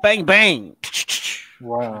 Bang, bang.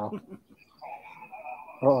 Wow.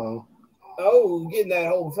 Uh-oh. Oh, getting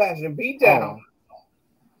that old-fashioned beatdown.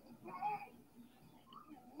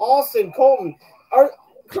 Austin, Colton.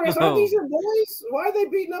 Chris, aren't these your boys? Why are they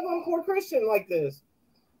beating up on poor Christian like this?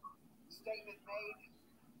 Statement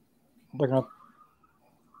made. Looking up.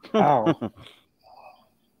 Ow.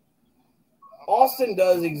 Austin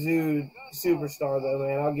does exude superstar, though,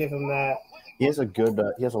 man. I'll give him that. He has a good.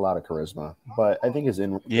 He has a lot of charisma, but I think his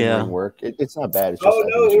Yeah. in-ring work. It's not bad. It's just, Oh,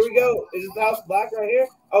 no, here we go. Is it House Black right here?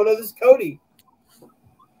 Oh, no, this is Cody.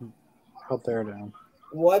 Out there down.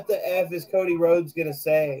 What the F is Cody Rhodes going to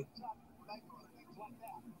say?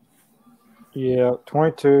 Yeah,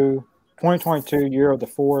 2022 year of the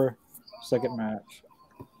 4-second match.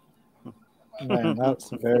 Man,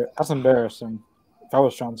 that's embarrassing. That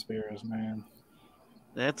was Sean Spears, man.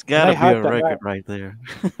 That's gotta They be a hyped that record back. right there.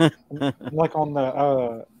 Like on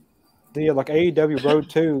the like AEW Road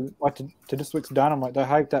 2, like to this week's Dynamite, they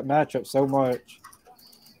hyped that match up so much.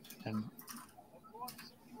 And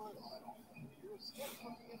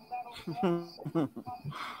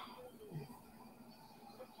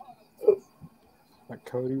like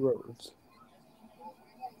Cody Rhodes.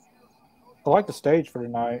 I like the stage for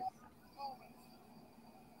tonight.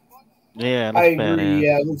 Yeah, I that's agree. badass.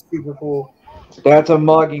 Yeah, it looks super cool. That's a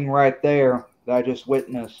mugging right there that I just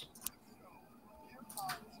witnessed.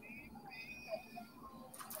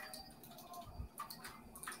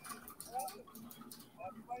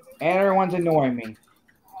 And everyone's annoying me.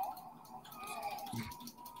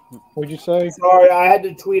 What'd you say? Sorry, I had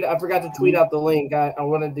to tweet. I forgot to tweet out the link. I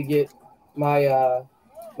wanted to get my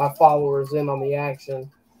my followers in on the action.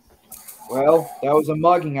 Well, that was a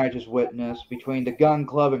mugging I just witnessed between the Gun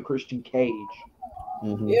Club and Christian Cage.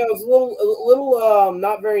 Mm-hmm. Yeah, it was a little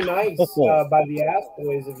not very nice by the Ass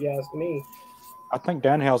Boys, if you ask me. I think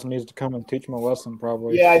Danhausen needs to come and teach him a lesson,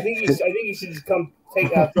 probably. Yeah, I think you should just come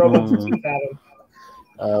throw a bunch of teeth at him.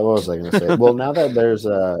 What was I going to say? Well, now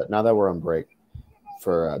that we're on break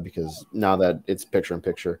for because now that it's picture in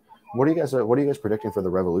picture, what are you guys predicting for the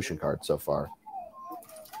Revolution card so far?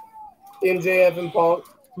 MJF and Punk.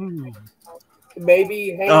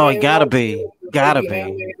 Maybe Hangman. Oh, it gotta be. Gotta be.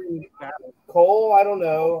 Hangman and Cole, I don't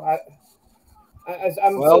know.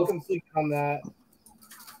 I'm so conflicted on that.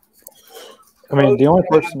 I mean, the only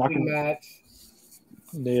person I Big can match.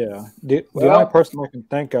 the only person I can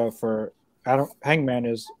think of for Hangman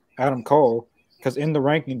is Adam Cole, because in the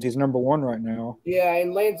rankings he's number 1 right now. Yeah,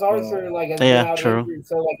 and Lance Archer has been out true. injured,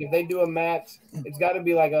 so like if they do a match, it's got to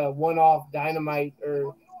be like a one-off Dynamite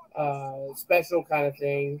or special kind of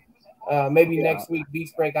thing. Maybe next week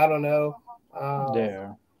Beach Break. I don't know.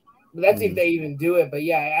 But that's if they even do it. But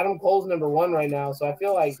yeah, Adam Cole's number 1 right now, so I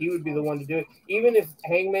feel like he would be the one to do it. Even if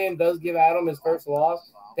Hangman does give Adam his first loss,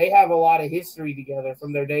 they have a lot of history together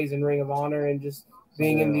from their days in Ring of Honor and just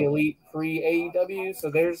being in the Elite pre-AEW. So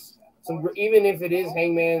there's some, even if it is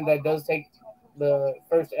Hangman that does take the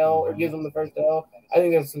first L or gives them the first L, I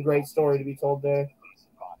think there's some great story to be told there.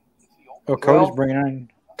 Oh, Cody's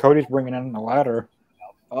bringing in a ladder.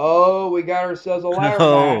 Oh, we got ourselves a ladder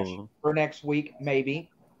match for next week, maybe.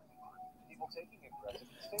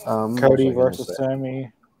 Cody versus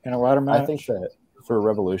Sammy in a ladder match. I think that for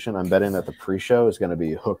Revolution, I'm betting that the pre-show is going to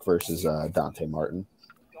be Hook versus Dante Martin.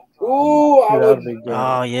 Ooh, that'd be good.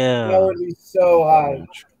 Oh yeah, that would be so high.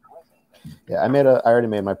 Yeah, I already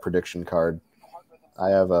made my prediction card. I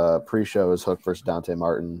have a pre-show is Hook versus Dante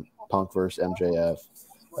Martin, Punk versus MJF,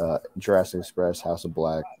 Jurassic Express, House of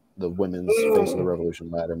Black, the women's Face of the Revolution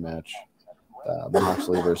ladder match,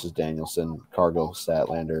 Moxley versus Danielson, Cargill,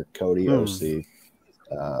 Statlander, Cody, OC,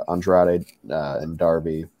 Andrade and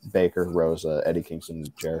Darby, Baker, Rosa, Eddie Kingston,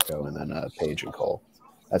 Jericho, and then Page and Cole.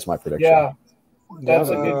 That's my prediction. Yeah, that's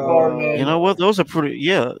a good card, man. You know what? Those are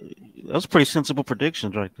pretty sensible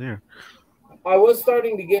predictions right there. I was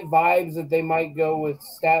starting to get vibes that they might go with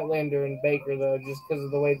Statlander and Baker, though, just because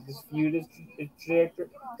of the way this feud is the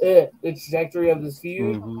trajectory of this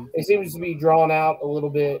feud. Mm-hmm. It seems to be drawn out a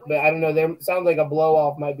little bit, but I don't know. There sounds like a blow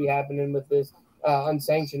off might be happening with this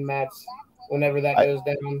unsanctioned match whenever that goes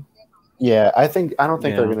down. Yeah, I don't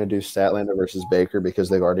think they're going to do Statlander versus Baker because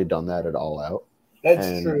they've already done that at All Out.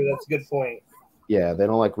 That's true. That's a good point. Yeah, they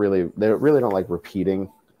really don't like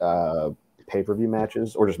repeating pay-per-view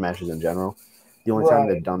matches or just matches in general. The only time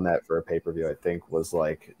they've done that for a pay-per-view, I think, was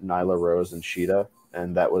like Nyla Rose and Sheeta,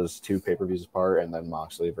 and that was 2 pay-per-views apart, and then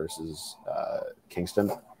Moxley versus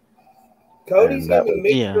Kingston. Cody's getting a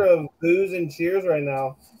mixture of boos and cheers right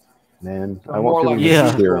now. Man, I want people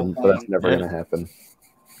to cheer him, but that's never going to happen.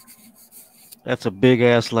 That's a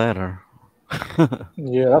big-ass ladder.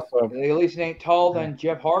 Yeah, at least it ain't tall than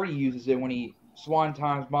Jeff Hardy uses it when he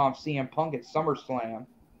Swanton's mom CM Punk at SummerSlam.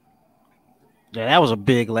 Yeah, that was a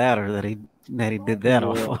big ladder that he did that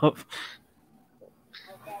off of.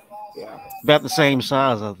 Yeah, about the same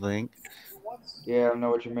size, I think. Yeah, I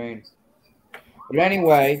know what you mean. But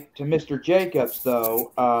anyway, to Mr. Jacobs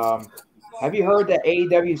though, have you heard that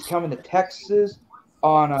AEW is coming to Texas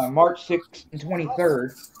on March 6th and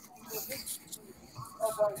 23rd?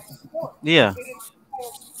 Yeah.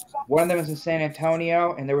 One of them is in San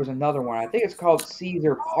Antonio, and there was another one. I think it's called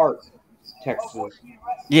Cedar Park, Texas.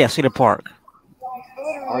 Yeah, Cedar Park.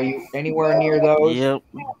 Are you anywhere near those? Yep.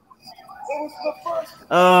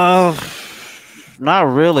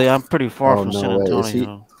 Not really. I'm pretty far from San Antonio. Is he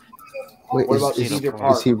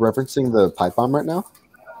referencing the pipe bomb right now?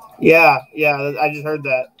 Yeah, I just heard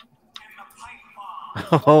that.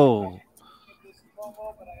 Oh.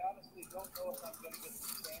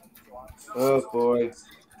 Oh boy.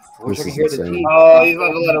 I wish I could hear the team. Oh, he's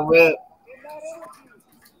about to let it rip.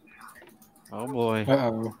 Oh boy.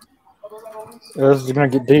 Uh-oh. This is gonna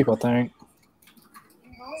get deep, I think.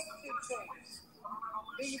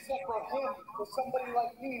 Things that for him, for somebody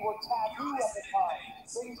like me, were taboo at the time.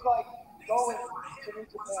 Things like going to New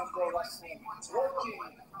Japan Pro Wrestling, working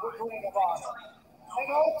with Ring of Honor. And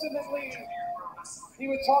ultimately, he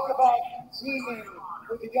would talk about teaming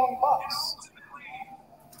with the Young Bucks.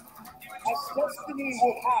 As destiny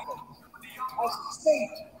would have it, as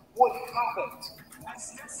fate would have it,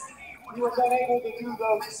 he was unable to do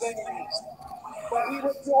those things. But he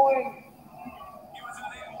was going.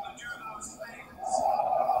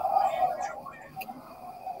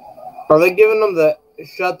 Are they giving them the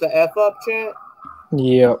shut the F up chant?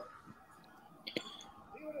 Yep.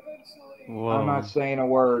 Whoa. I'm not saying a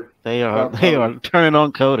word. They are turning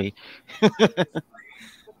on Cody.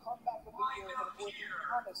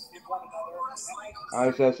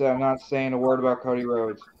 As I said, I'm not saying a word about Cody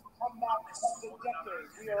Rhodes.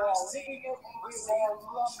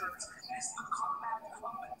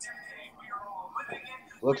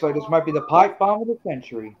 Looks like this might be the pipe bomb of the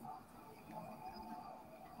century.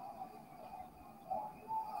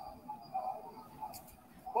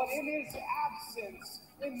 But in his absence,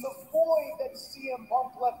 in the void that CM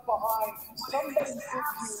Punk left behind, somebody did you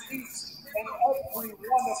each and every one of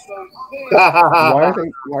those things.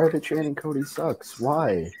 Why are they chanting Cody sucks?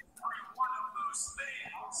 Why?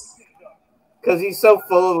 Because he's so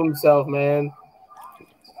full of himself, man.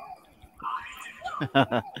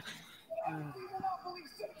 I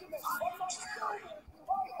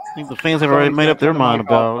think the fans have already made up their mind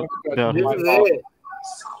about him. This is it.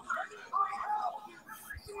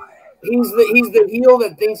 He's the heel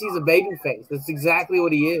that thinks he's a babyface. That's exactly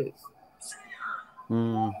what he is.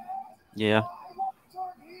 Yeah.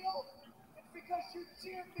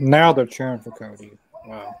 Now they're cheering for Cody.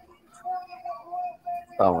 Wow.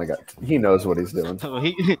 Oh my god, he knows what he's doing.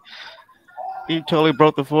 He totally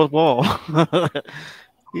broke the fourth wall.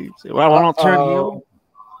 He said, "Well, I don't turn heel."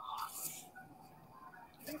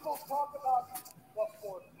 People talk about the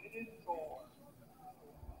forbidden door.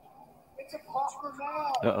 It's a proper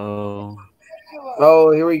noun.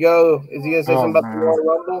 Oh, here we go. Is he gonna say something about the Royal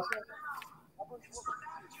Rumble?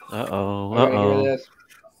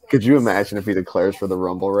 Could you imagine if he declares for the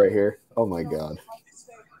Rumble right here? Oh my god.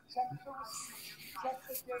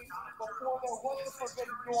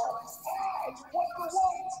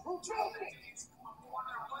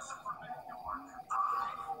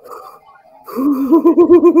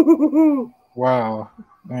 Wow.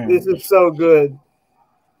 Man. This is so good.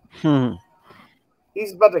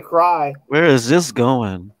 He's about to cry. Where is this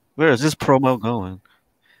going? Where is this promo going?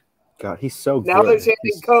 God, he's so good. Now they're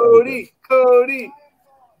chanting Cody, Cody.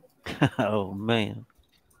 Oh man.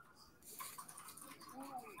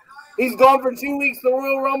 He's gone for 2 weeks. The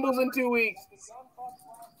Royal Rumble's in 2 weeks.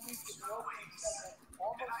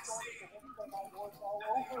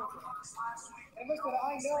 And listen,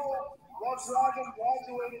 I know Red Dragon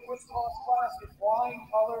graduated with toss class with flying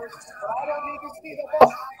colors, but I don't need to see the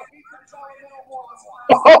bus.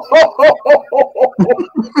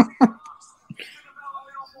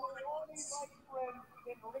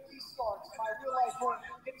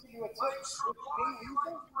 you a tip. With being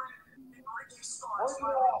lethal, work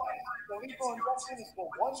your eyes. The lethal injection is the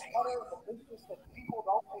one color of the business that people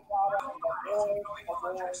don't think out of.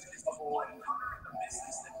 Avoid.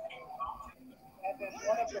 And then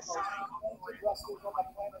one of the most talented wrestlers on the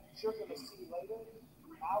planet you're going to see later,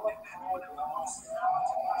 Malachi Black.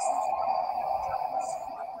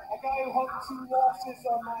 A guy who hung 2 losses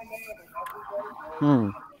on my name, and everybody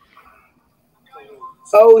knows.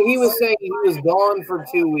 Oh, he was saying he was gone for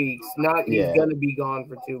 2 weeks, not he's going to be gone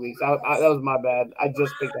for 2 weeks. That was my bad. I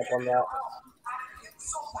just picked up on that.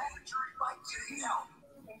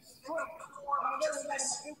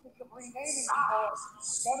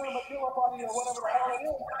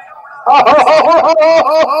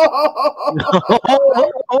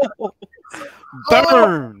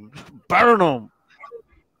 Burn them.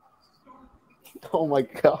 Oh my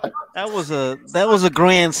God, that was a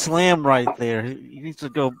grand slam right there. He needs to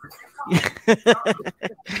go.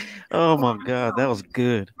 Oh my God, that was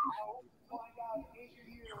good.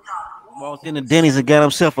 Walked into Denny's and got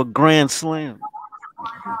himself a grand slam.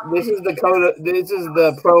 This is the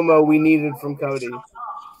promo we needed from Cody.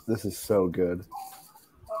 This is so good.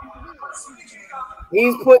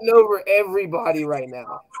 He's putting over everybody right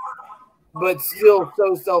now, but still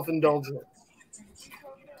so self-indulgent.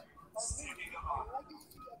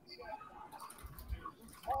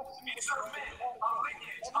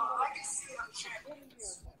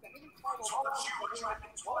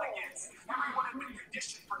 Everyone had been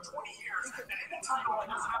conditioned for 20 years that any title that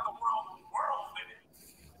doesn't have the world in it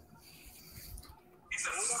is a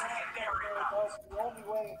secondary. The only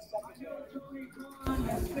way it's secondary.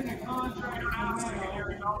 That's been a contract.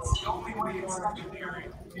 The only way it's secondary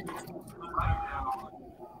right now.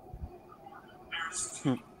 There's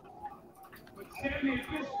but Sammy, at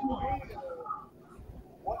this point,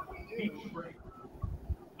 what we do,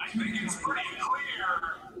 I think it's pretty clear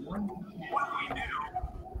what we do.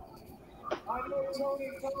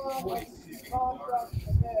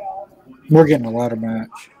 We're getting a ladder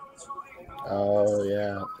match. Oh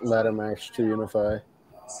yeah, ladder match to unify.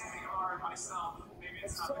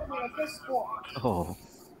 Oh.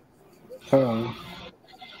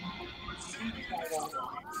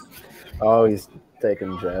 Oh, he's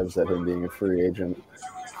taking jabs at him being a free agent.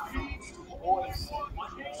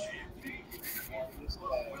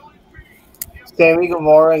 Sammy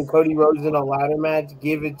Guevara and Cody Rhodes in a ladder match.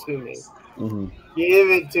 Give it to me. Mm-hmm. Give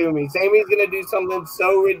it to me. Sammy's gonna do something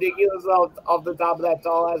so ridiculous off the top of that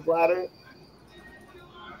tall ass ladder.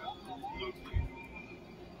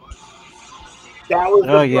 That was.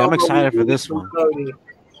 Oh yeah, I'm excited for this one.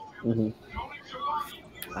 Mm-hmm.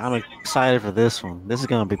 I'm excited for this one. This is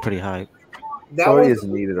gonna be pretty hype. Cody has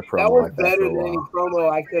needed a promo. That was like that better for a than any promo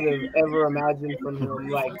I could have ever imagined from him.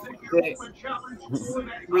 Like,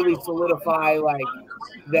 really solidify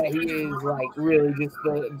that he is really just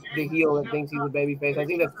the heel that thinks he's a babyface. I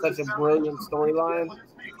think that's such a brilliant storyline.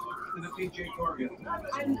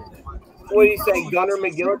 What do you say, Gunnar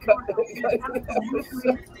McGillicuddy?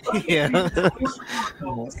 Yeah,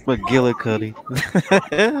 McGillicuddy.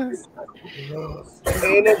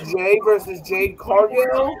 Anna Jay versus Jade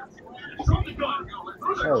Cargill.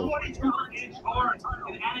 Oh.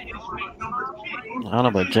 I don't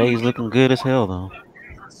know, but Jay's looking good as hell though.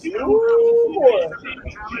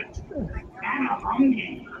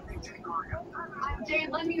 Jade,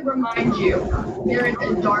 let me remind you, there is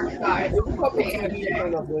a dark side to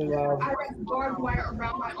AEW. I wrap barbed wire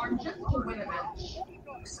around my arm just to win a match.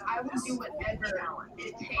 I will do whatever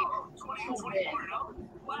it takes to win.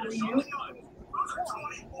 Will you?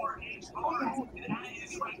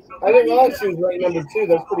 I didn't realize she was ranked number 2.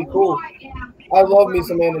 That's pretty cool. I love me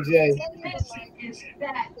some Anna Jay.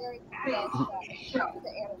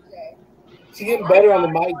 She's getting better on the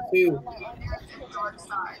mic too.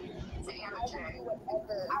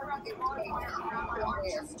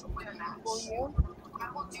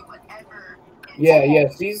 Yeah,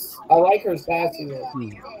 I like her sassiness.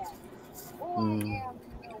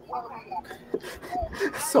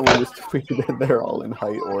 Someone just tweeted that they're all in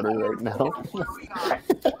height order right now.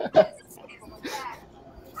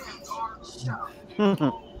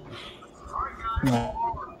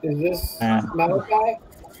 Is this Malachi?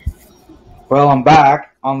 Well, I'm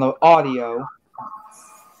back on the audio.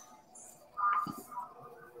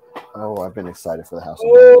 Oh, I've been excited for the House.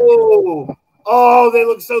 Oh, they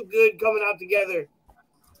look so good coming out together.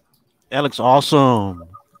 That looks awesome.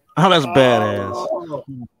 Oh, that's badass.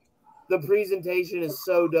 The presentation is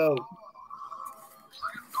so dope.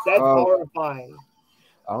 That's horrifying.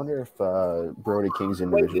 I wonder if Brody King's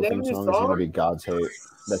individual theme song is going to be God's Hate.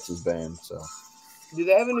 That's his band, so. Do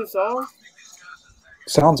they have a new song?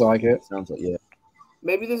 Sounds like it. Sounds like, yeah.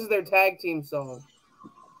 Maybe this is their tag team song.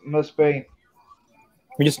 Must be.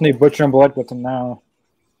 We just need Butcher and Blood with them now.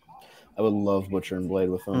 I would love Butcher and Blade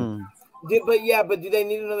with them. But do they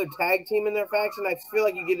need another tag team in their faction? I feel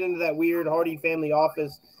like you get into that weird Hardy Family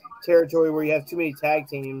Office territory where you have too many tag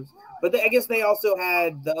teams. But I guess they also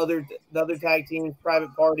had the other tag teams,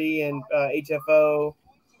 Private Party and HFO,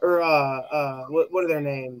 or what are their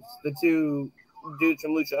names? The two dudes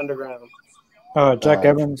from Lucha Underground. Jack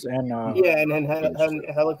Evans and and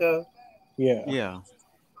Helico. Yeah.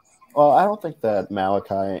 Well, I don't think that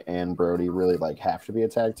Malachi and Brody really have to be a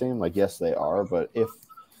tag team. Yes, they are, but if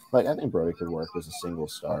I think Brody could work as a single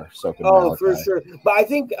star. So could Malachi. For sure. But I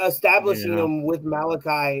think establishing him with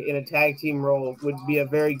Malachi in a tag team role would be a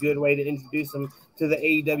very good way to introduce him to the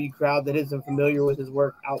AEW crowd that isn't familiar with his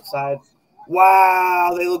work outside.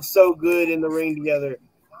 Wow, they look so good in the ring together.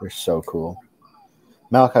 They're so cool.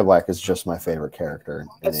 Malachi Black is just my favorite character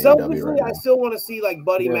in selfishly, AEW right now. I still want to see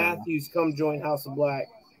Buddy Matthews come join House of Black.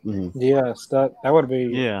 Mm-hmm. Yes, that would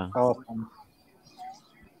be awesome.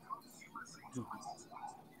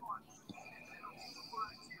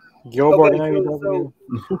 Gilbert so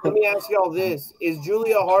let me ask y'all this: is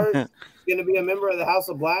Julia Hart going to be a member of the House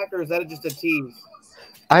of Black, or is that just a tease?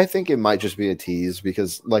 I think it might just be a tease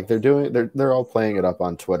because they're all playing it up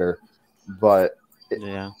on Twitter, but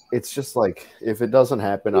it's just if it doesn't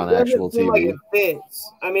happen on actual TV, it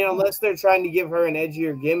fits. I mean, unless they're trying to give her an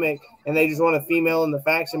edgier gimmick and they just want a female in the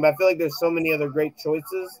faction. But I feel like there's so many other great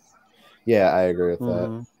choices. Yeah, I agree with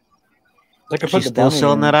that. They could put still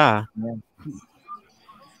selling that eye.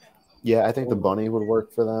 Yeah, I think the bunny would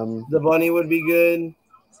work for them. The bunny would be good.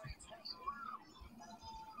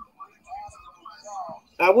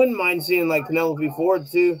 I wouldn't mind seeing Penelope Ford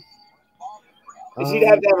too. She'd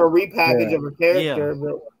have to have a repackage of her character,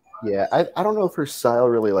 but I don't know if her style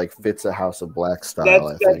really fits a House of Black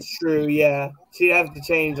style. That's true. Yeah, she'd have to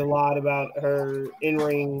change a lot about her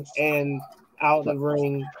in-ring and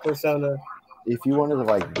out-of-ring persona. If you wanted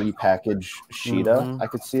to repackage Sheeta, I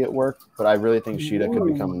could see it work, but I really think Sheeta could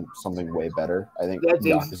become something way better. I think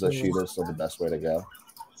Yakuza Sheeta is still the best way to go.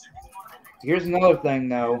 Here's another thing,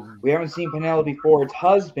 though. We haven't seen Penelope Ford's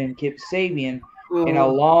husband, Kip Sabian, in a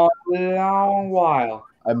long, long while.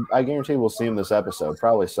 I guarantee we'll see him this episode,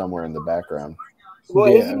 probably somewhere in the background.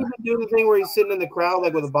 Well, isn't he doing the thing where he's sitting in the crowd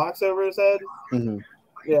with a box over his head? Mm-hmm.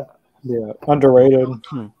 Yeah, underrated.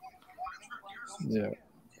 Yeah.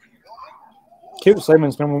 Kip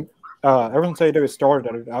Sabian's been ever since AEW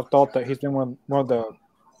started. I've thought that he's been one of the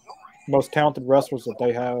most talented wrestlers that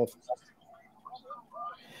they have.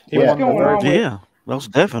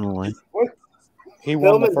 Most definitely. He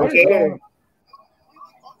won the first.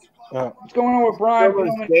 What's going on with Brian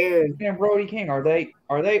Pillman and Brody King? Are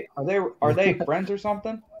they friends or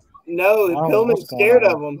something? No, Pillman's scared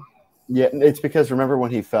of him. Yeah, it's because remember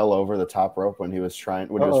when he fell over the top rope when he was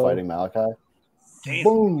fighting Malachi?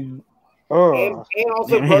 Boom. And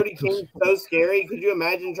also Brody King's so scary. Could you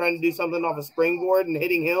imagine trying to do something off a springboard and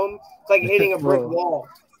hitting him? It's like hitting a brick wall.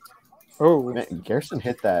 Oh, man, Garrison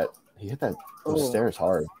hit that. He hit those stairs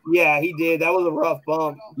hard. Yeah, he did. That was a rough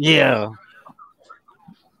bump. Yeah.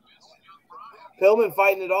 Pillman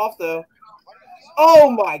fighting it off though. Oh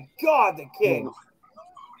my God, the King.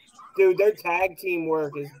 Dude, their tag team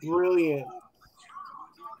work is brilliant.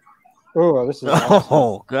 Oh, this is awesome.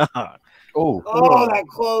 Oh God. Oh, that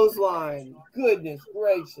clothesline. Goodness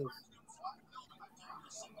gracious.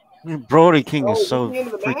 Brody King is so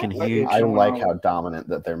freaking huge. I like how dominant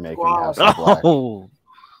that they're making House of Black.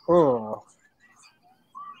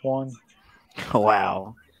 One.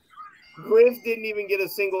 Wow. Griff didn't even get a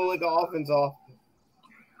single of offense off.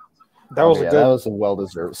 That was a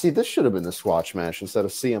well-deserved. See, this should have been the Swatch match instead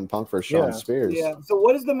of CM Punk versus Shawn Spears. Yeah. So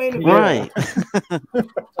what is the main event? Right.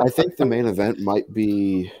 I think the main event might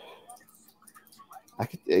be. I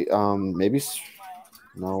could maybe.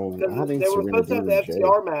 No, I don't think they were supposed to have the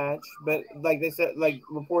FTR match, but they said,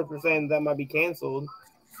 reports were saying that might be canceled.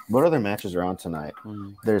 What other matches are on tonight?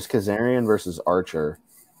 There's Kazarian versus Archer.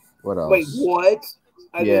 What else? Wait, what?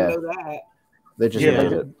 I didn't know that. They just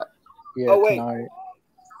played it. Yeah, wait. Tonight.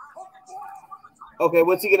 Okay,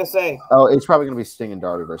 what's he gonna say? Oh, it's probably gonna be Sting and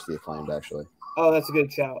Darby versus the Acclaimed, actually. Oh, that's a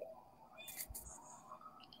good shout.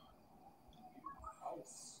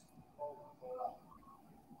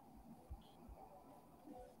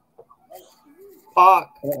 Pac.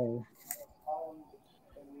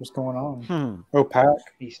 What's going on? Oh, Pac.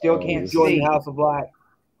 He still can't join see. the House of Black.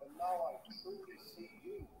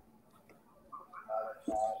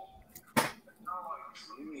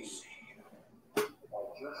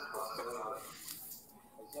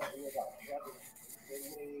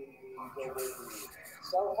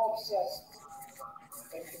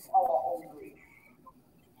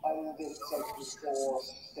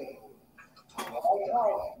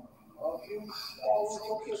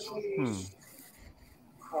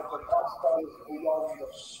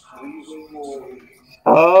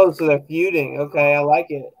 Oh, so they're feuding. Okay, I like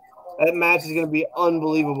it. That match is going to be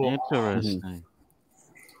unbelievable. Interesting.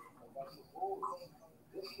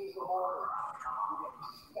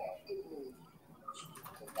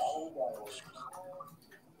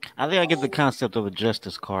 I think I get the concept of a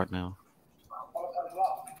Justice card now.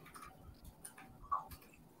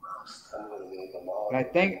 And I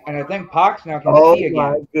think Pox now can Oh see again.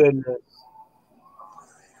 my goodness!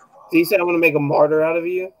 He said, "I'm going to make a martyr out of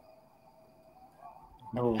you."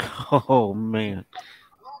 No. Oh man,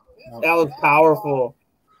 that was powerful.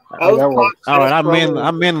 That was all right.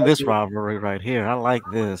 I'm in this rivalry right here. I like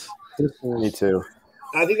this. Me too.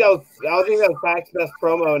 I think that was Pac's best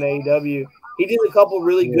promo in AEW. He did a couple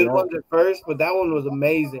really good ones at first, but that one was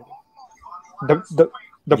amazing. The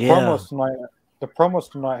promos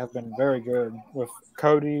tonight have been very good with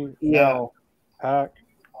Cody, now Pac.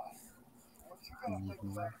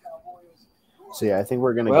 So yeah, I think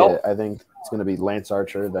we're gonna get. I think it's gonna be Lance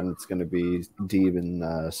Archer, then it's gonna be Deeb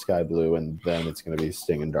and Sky Blue, and then it's gonna be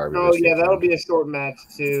Sting and Darby. Oh yeah, that'll be a short match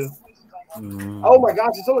too. Oh my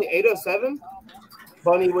gosh, it's only 8:07.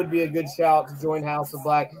 Bunny would be a good shout to join House of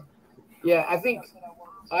Black. Yeah, I think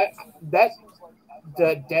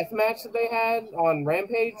the death match that they had on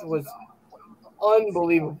Rampage was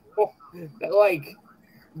unbelievable. That like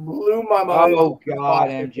blew my mind. Oh God,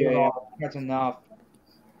 MJ, that's enough.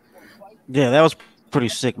 Yeah, that was a pretty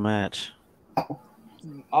sick match.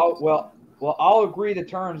 Well, I'll agree to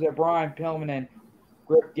terms that Brian Pillman and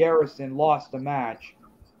Griff Garrison lost the match.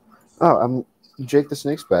 Oh, Jake the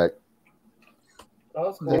Snake's back.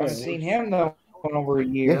 I haven't seen him though in over a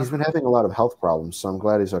year. Yeah, he's been having a lot of health problems, so I'm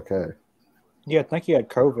glad he's okay. Yeah, I think he had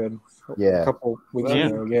COVID. Yeah, a couple weeks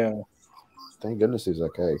ago. Yeah. Thank goodness he's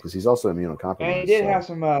okay because he's also immunocompromised. And he did have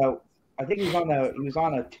some. I think he was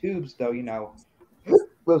on the tubes though. You know,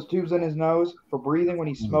 those tubes in his nose for breathing when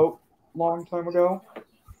he smoked a long time ago.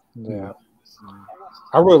 Yeah,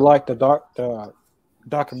 I really liked the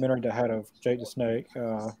documentary that had of Jake the Snake.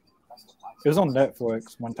 It was on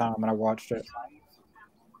Netflix one time, and I watched it.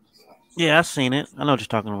 Yeah, I've seen it. I know what you're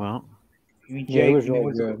talking about. You mean Jake? Yeah, it was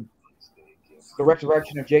really good. The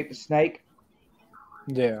resurrection of Jake the Snake.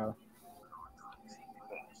 Yeah.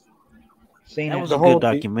 That was a good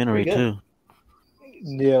documentary too.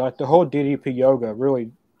 Yeah, like the whole DDP yoga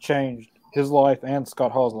really changed his life and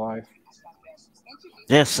Scott Hall's life.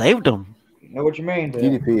 Yeah, saved him. You know what you mean?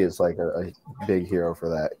 DDP is like a big hero for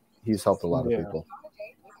that. He's helped a lot of people.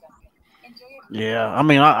 Yeah, I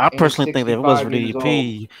mean, I personally think that if it was for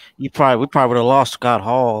DDP, we probably would have lost Scott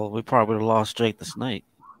Hall. We probably would have lost Jake the Snake.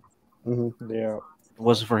 Mm-hmm. Yeah, it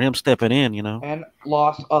wasn't for him stepping in, you know, and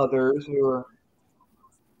lost others who were,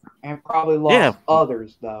 and probably lost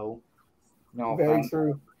others though. No, very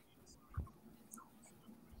true.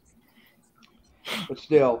 But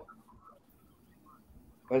still,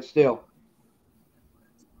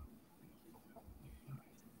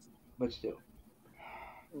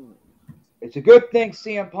 it's a good thing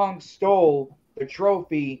CM Punk stole the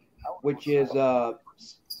trophy, which is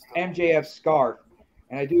MJF's scarf,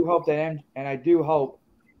 and I do hope that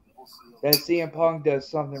CM Punk does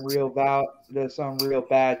something real bad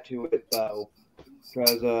to it though,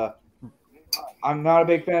 because I'm not a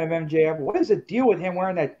big fan of MJF. What is the deal with him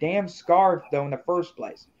wearing that damn scarf though in the first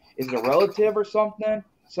place? Is it a relative or something?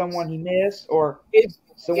 Someone he missed, or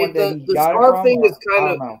someone that he got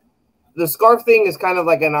it from? The scarf thing is kind of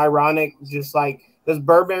like an ironic, just like because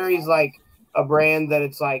Burberry's like a brand that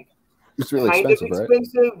it's like it's really kind expensive, of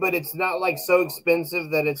expensive, but it's not like so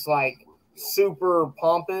expensive that it's like super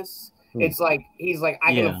pompous. It's like he's like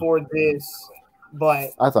I can afford this, but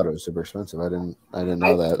I thought it was super expensive. I didn't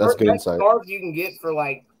know that. That's good insight. Scarf you can get for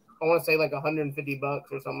like I want to say like $150 or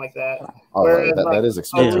something like that. Oh, that is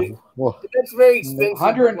expensive. That's very expensive.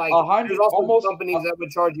 There's also companies that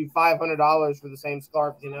would charge you $500 for the same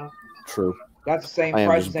scarf. You know. True. That's the same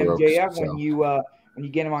price as MJF when you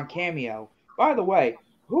get him on Cameo. By the way,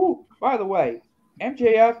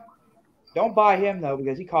 MJF, don't buy him though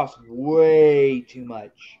because he costs way too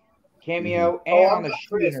much. Cameo and on the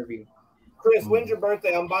street interview. Chris, when's your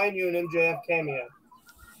birthday? I'm buying you an MJF cameo.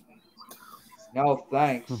 No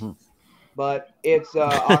thanks. But it's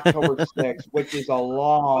October 6th, which is a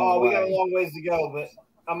long way. We got a long ways to go, but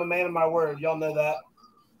I'm a man of my word. Y'all know that.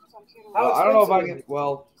 I don't know if I can.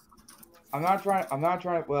 Well, I'm not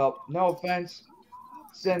trying. Well, no offense,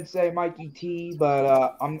 Sensei Mikey T,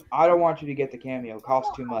 but I don't want you to get the cameo. It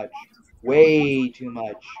costs too much, way too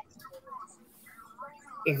much.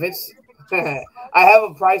 if it's, I have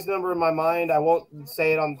a price number in my mind. I won't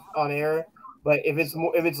say it on air, but if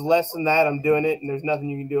it's less than that, I'm doing it, and there's nothing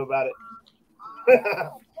you can do about it.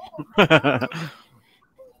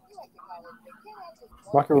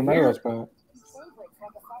 Rocky Romero's back.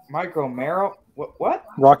 Mike Romero? What?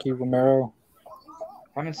 Rocky Romero.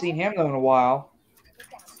 Haven't seen him though in a while.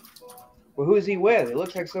 Well, who is he with? It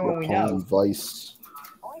looks like someone we know. Vice.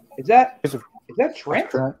 Is that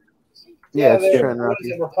Trent? Yeah, it's Trent.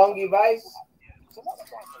 Roppongi Vice.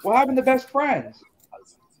 What happened to Best Friends?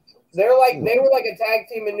 They were like a tag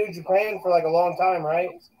team in New Japan for like a long time, right?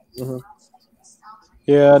 Mm-hmm.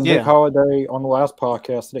 Yeah, Nick Holiday on the last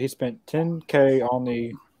podcast he spent $10K on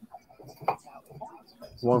the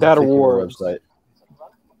that award website.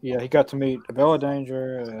 Yeah, he got to meet Bella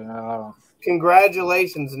Danger. And,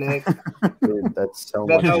 congratulations, Nick. Dude, that's so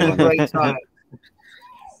that much was a great time.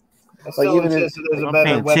 Like even if I'm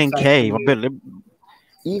paying $10K,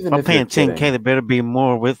 even if I'm paying $10K, there better be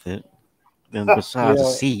more with it than besides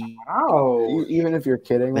a seat. Oh, even if you're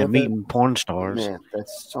kidding, than meeting porn stars. Man,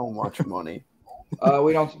 that's so much money.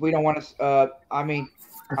 We don't want to. I mean,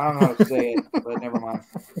 I don't know how to say it, but never mind.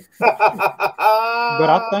 But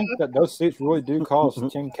I think that those seats really do cost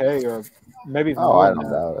 $10K or maybe more. I don't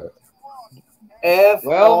doubt it.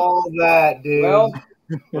 All that, dude. Well,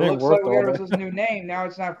 it looks like we got his new name. Now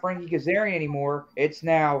it's not Frankie Kazarian anymore. It's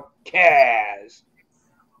now Kaz.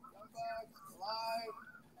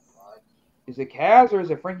 Is it Kaz or is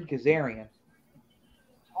it Frankie Kazarian?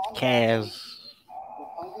 Kaz.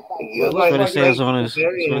 That's what it says on his. That's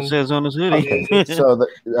what it says on his hoodie. Okay. So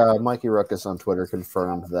Mikey Ruckus on Twitter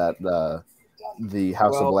confirmed that the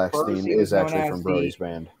House of Blackstein is actually from Brody's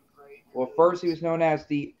band. Well, first he was known as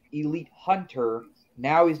the Elite Hunter.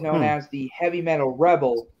 Now he's known as the Heavy Metal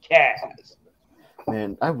Rebel Kaz.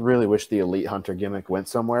 Man, I really wish the Elite Hunter gimmick went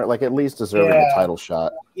somewhere. Like at least deserving a title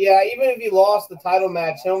shot. Yeah, even if he lost the title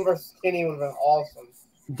match, him versus Kenny would have been awesome.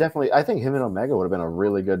 Definitely, I think him and Omega would have been a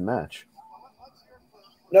really good match.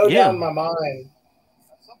 No doubt in my mind.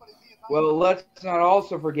 Well, let's not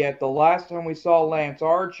also forget the last time we saw Lance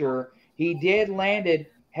Archer, he did landed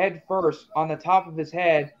head first on the top of his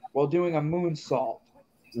head while doing a moonsault.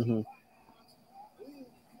 Mm-hmm.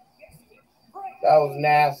 That was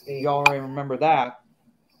nasty. Y'all remember that?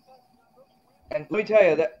 And let me tell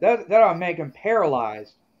you that'll make him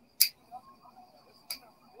paralyzed.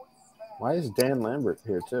 Why is Dan Lambert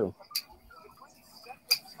here too?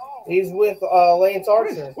 He's with Lance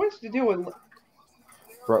Archer. What's to do with?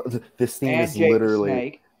 Bro, this theme is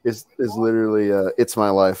literally literally "It's My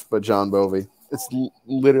Life" by John Bovey. It's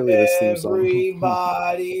literally this theme song.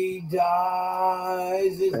 Everybody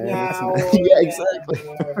dies is now. Yeah, exactly.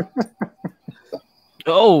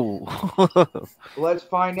 Oh, let's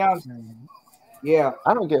find out. Yeah,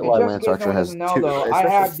 I don't get why Lance Archer has no, two. Though I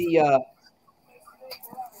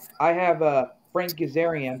have Frank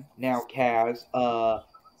Kazarian now Kaz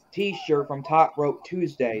T-shirt from Top Rope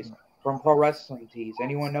Tuesdays from Pro Wrestling Tees.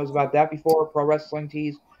 Anyone knows about that before? Pro Wrestling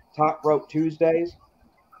Tees Top Rope Tuesdays.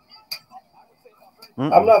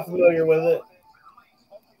 I'm not familiar with it.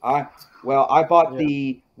 I bought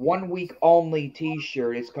the 1 week only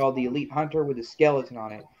T-shirt. It's called the Elite Hunter with a skeleton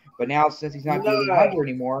on it. But now, since he's not the Elite Hunter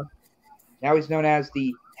anymore, now he's known as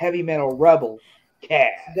the Heavy Metal Rebel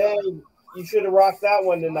Kaz. Dang, you should have rocked that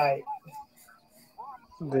one tonight.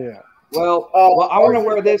 Yeah. Well, I want to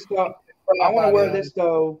wear this though. I want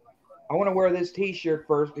to wear this T-shirt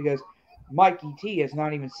first because Mikey T has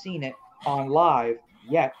not even seen it on live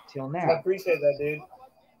yet till now. I appreciate that, dude.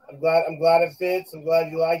 I'm glad it fits. I'm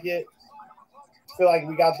glad you like it. I feel like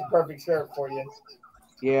we got the perfect shirt for you.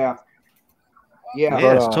 Yeah. Yeah,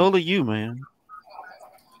 it's totally you, man.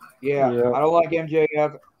 Yeah, I don't like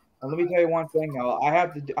MJF. And let me tell you one thing though. I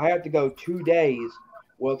have to go 2 days.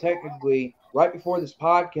 Well, technically, right before this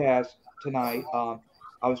podcast tonight, I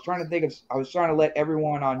was trying to let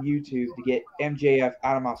everyone on YouTube to get MJF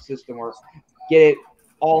out of my system or get it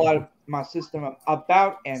all out of my system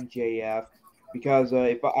about MJF because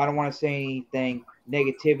if I don't want to say anything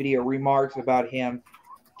negativity or remarks about him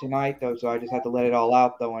tonight though, so I just had to let it all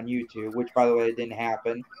out though on YouTube, which by the way it didn't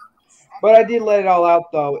happen. But I did let it all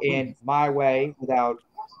out though in my way without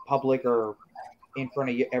public or in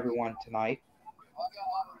front of everyone tonight.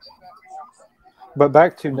 But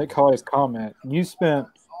back to Nick Holly's comment, you spent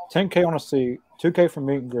 $10K on a seat, $2K for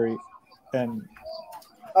meet and greet, and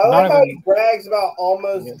I like how he brags about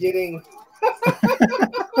almost getting.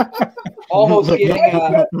 Almost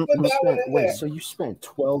getting. Wait, so you spent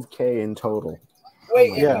 $12K in total?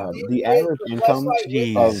 Wait, the average income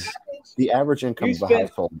of a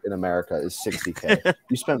household in America is $60K.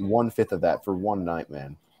 You spent 1/5 of that for one night,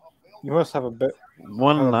 man. You must have a bit.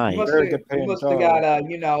 One night. You must have got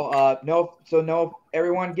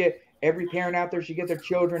every parent out there should get their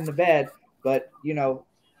children to bed, but you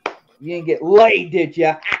didn't get laid, did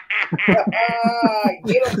you?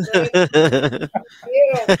 Get him,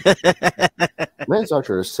 Lance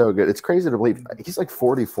Archer is so good. It's crazy to believe he's like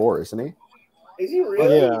 44, isn't he? Is he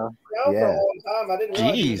really? Yeah. For a long time. I didn't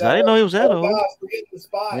Jeez, I didn't know he was that old. Gosh, we're getting the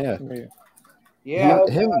spot. Yeah.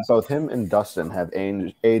 Both him and Dustin have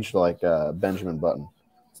aged like Benjamin Button.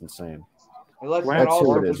 It's insane. That's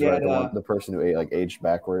who it is, right? The person who aged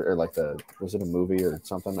backward, or was it a movie or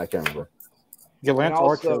something? I can't remember. Yeah, Lance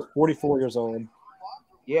Archer is 44 years old.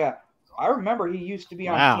 Yeah, I remember he used to be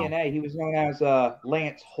on TNA. He was known as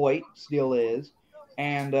Lance Hoyt, still is,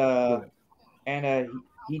 and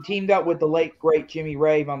he teamed up with the late great Jimmy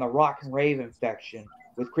Rave on the Rock and Rave Infection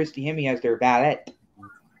with Christy Hemme as their valet.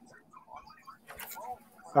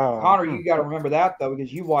 Connor, you got to remember that though,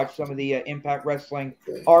 because you watched some of the Impact Wrestling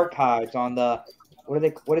archives on the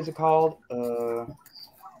what is it called?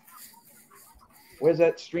 What is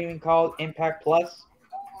that streaming called? Impact Plus?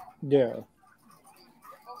 Yeah.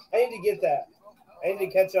 I need to get that. I need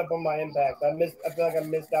to catch up on my Impact. I feel like I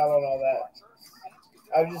missed out on all that.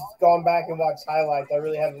 I've just gone back and watched highlights. I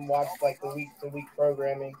really haven't watched like the week-to-week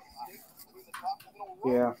programming.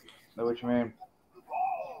 Yeah, know what you mean.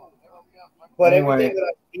 But everything that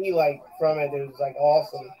I see from it is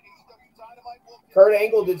awesome. Kurt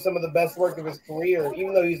Angle did some of the best work of his career,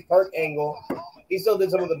 even though he's Kurt Angle. He still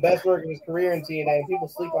did some of the best work of his career in TNA. And people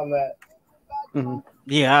sleep on that. Mm-hmm.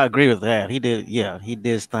 Yeah, I agree with that. He did. Yeah, he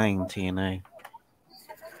did his thing in TNA.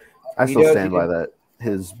 I still stand by that.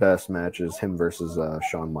 His best match is him versus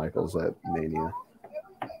Shawn Michaels at Mania.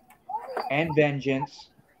 And Vengeance.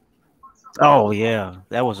 Oh yeah,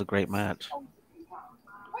 that was a great match.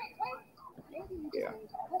 Yeah,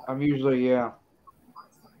 I'm usually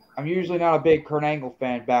not a big Kurt Angle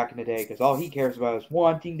fan back in the day, because all he cares about is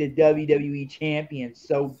wanting the WWE champion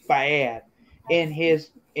so bad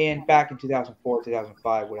back in 2004,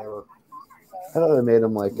 2005, whatever. I thought they made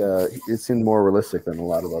him it seemed more realistic than a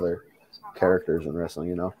lot of other characters in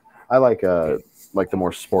wrestling. I like the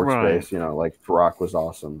more sports based. Like Brock was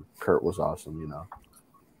awesome, Kurt was awesome.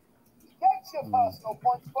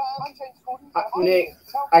 Nick,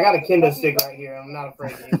 I got a kendo stick right here. I'm not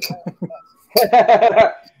afraid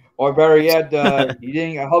to Or better yet, I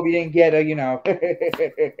hope you didn't get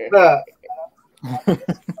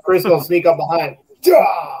Chris gonna sneak up behind.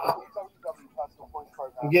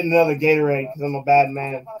 I'm getting another Gatorade because I'm a bad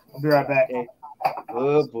man. I'll be right back.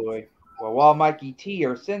 Oh boy. Well, while Mikey T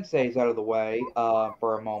or Sensei's out of the way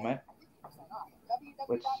for a moment,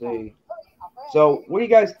 let's see. So, what do you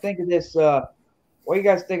guys think of this? What do you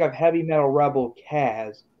guys think of Heavy Metal Rebel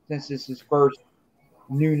Kaz, since this is his first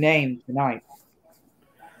new name tonight?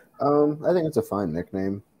 I think it's a fine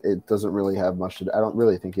nickname. It doesn't really have much to do. I don't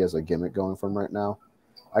really think he has a gimmick going for him right now.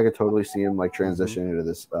 I could totally see him transitioning into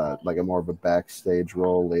this a more of a backstage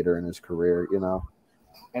role later in his career, And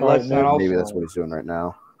maybe that's what he's doing right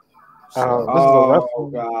now.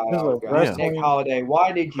 So. God. Nick Holiday,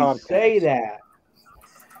 why did you say that?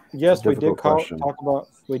 Yes, we did talk about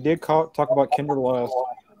Kendra last,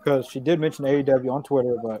 because she did mention AEW on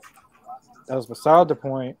Twitter, but that was beside the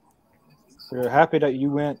point. We're happy that you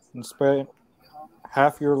went and spent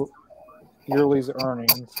half your yearly's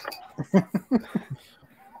earnings.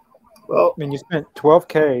 Well, you spent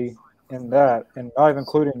 $12,000 in that, and not even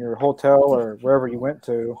including your hotel or wherever you went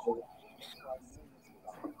to.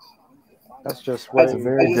 That's just a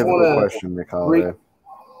very difficult question, Nick Holiday.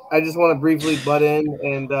 I just want to briefly butt in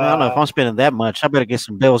and I don't know if I'm spending that much. I better get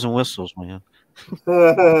some bells and whistles, man.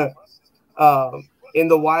 In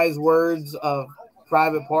the wise words of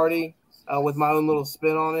Private Party, with my own little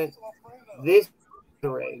spin on it, this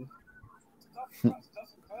raid.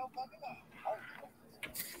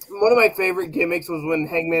 One of my favorite gimmicks was when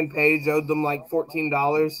Hangman Page owed them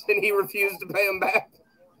 $14 and he refused to pay him back.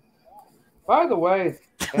 By the way,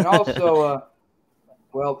 and also,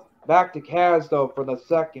 back to Kaz though for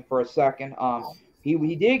a second.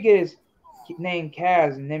 He did get his name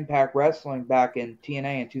Kaz in Impact Wrestling back in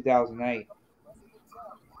TNA in 2008.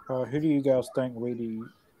 Who do you guys think will be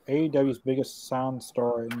AEW's biggest sign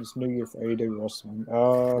star in this new year for AEW Wrestling?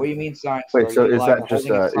 What do you mean sign star? Wait, so is that just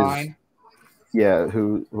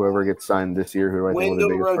whoever gets signed this year? Who I think will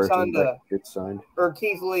be the biggest person that gets signed? Or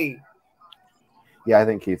Keith Lee? Yeah, I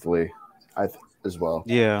think Keith Lee. As well.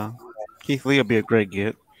 Yeah, Keith Lee will be a great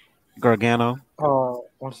get. Gargano. I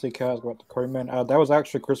want to see Kaz about the Curry Man. That was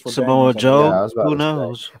actually Christopher Samoa Joe. Who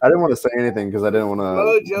knows? I didn't want to say anything because I didn't want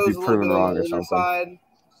to be proven wrong or something.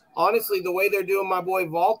 Honestly, the way they're doing my boy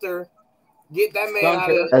Walter, Get that man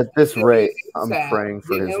out of at this rate. I'm praying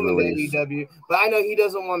for his release. AEW, but I know he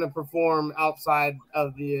doesn't want to perform outside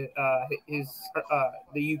of the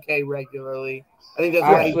UK regularly. I think that's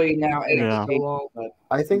actually now.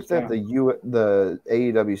 I think that the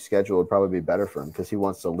AEW schedule would probably be better for him because he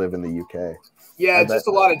wants to live in the UK. Yeah, it's just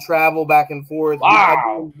a lot of travel back and forth.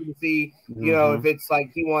 Wow. You can see, you know, if it's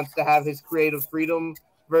like he wants to have his creative freedom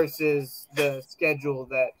versus the schedule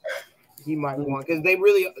that he might want, because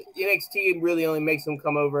NXT really only makes him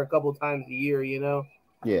come over a couple times a year, you know.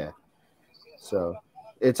 Yeah. So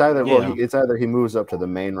it's either he moves up to the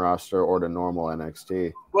main roster or to normal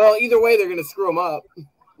NXT. Well, either way, they're gonna screw him up.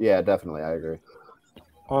 Yeah, definitely, I agree.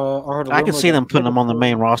 I can see them putting him on the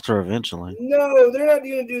main roster eventually. No, they're not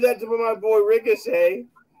gonna do that to my boy Ricochet.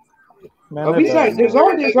 Besides, there's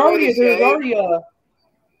already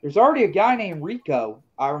a guy named Rico.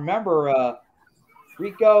 I remember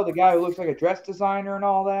Rico, the guy who looks like a dress designer and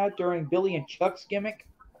all that during Billy and Chuck's gimmick.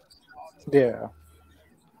 Yeah,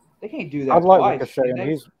 they can't do that. I like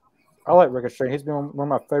Ricochet. I like Ricochet. He's been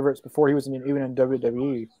one of my favorites before he was even in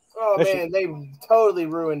WWE. Oh man, they totally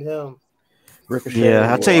ruined him. Ricochet,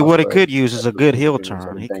 yeah, I tell you what, he could use is a good heel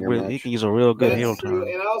turn. He can use a real good heel turn.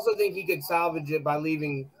 And I also think he could salvage it by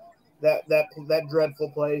leaving that dreadful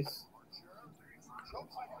place.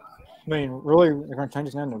 I mean, really, they're going to change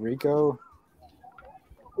his name to Rico.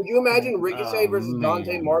 Would you imagine Ricochet versus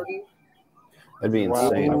Dante Martin? That'd be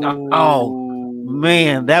insane. Oh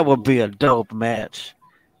man, that would be a dope match.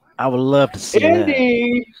 I would love to see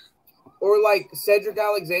that. Or like Cedric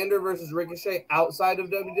Alexander versus Ricochet outside of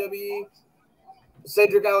WWE.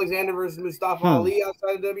 Cedric Alexander versus Mustafa Ali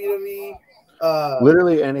outside of WWE.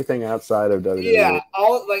 Literally anything outside of WWE. Yeah,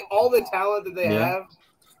 all the talent that they have.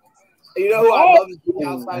 You know who I love is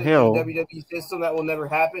outside of the WWE system that will never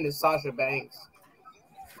happen is Sasha Banks.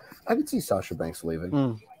 I could see Sasha Banks leaving.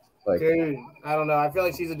 Dude, I don't know. I feel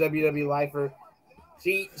like she's a WWE lifer.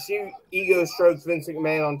 She ego strokes Vince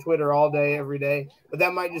McMahon on Twitter all day, every day. But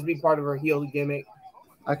that might just be part of her heel gimmick.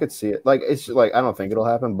 I could see it. Like, it's like, I don't think it'll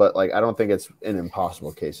happen, but like, I don't think it's an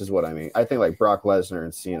impossible case is what I mean. I think like Brock Lesnar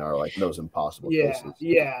and Cena are like those impossible cases.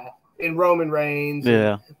 Yeah. And Roman Reigns.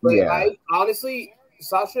 Yeah. But I honestly,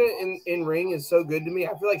 Sasha in ring is so good to me.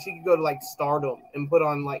 I feel like she could go to like Stardom and put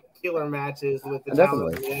on like killer matches with the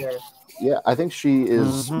talent there. Yeah, I think she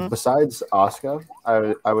is, besides Asuka,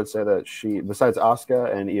 I would say that besides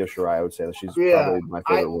Asuka and Io Shirai, I would say that she's probably my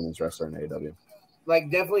favorite women's wrestler in AEW.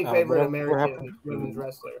 Like, definitely favorite American women's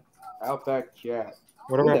wrestler. Outback Chat.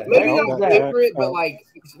 Maybe not favorite, but like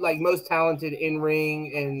most talented in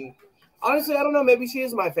ring. And honestly, I don't know. Maybe she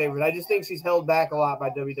is my favorite. I just think she's held back a lot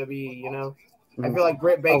by WWE. You know, I feel like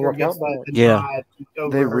Britt Baker gets the nod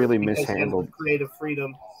over they really her mishandled creative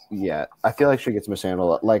freedom. Yeah, I feel like she gets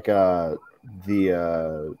mishandled. Like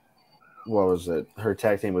what was it? Her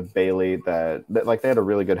tag team with Bayley. That like they had a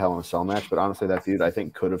really good Hell in a Cell match, but honestly, that feud I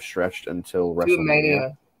think could have stretched until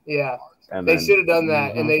WrestleMania. Yeah, and they should have done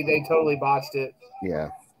that, and they totally botched it. Yeah,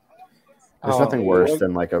 there's nothing worse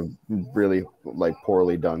than like a really like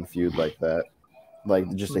poorly done feud like that.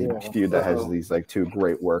 Like just a feud that has these like two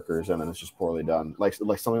great workers, and then it's just poorly done. Like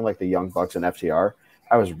something like the Young Bucks and FTR.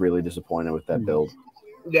 I was really disappointed with that build.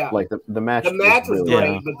 Yeah, like the match. The match was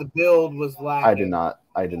really great, but the build was lacking.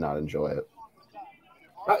 I did not enjoy it.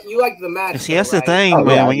 You like the match? See, that's the thing,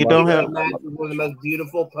 man. When you don't have the match was one of the most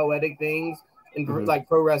beautiful, poetic things in like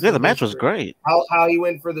pro wrestling. Yeah, the match was great. How he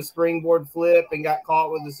went for the springboard flip and got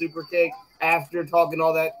caught with the super kick after talking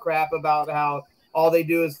all that crap about how all they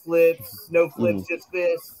do is flips, no flips, just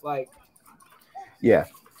fists. Like, yeah,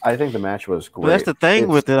 I think the match was great. But that's the thing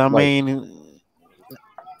with it. I mean.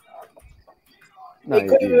 It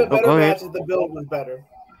could have been a better match if the build was better.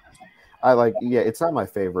 It's not my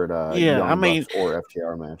favorite Young Bucks or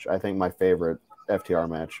FTR match. I think my favorite FTR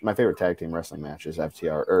match, my favorite tag team wrestling match is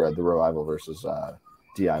FTR or the Revival versus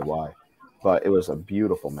DIY. But it was a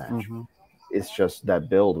beautiful match. It's just that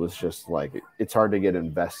build was just like it's hard to get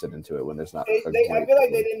invested into it when there's not. I feel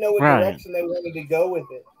like they didn't know what direction they wanted to go with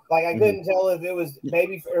it. Like I couldn't tell if it was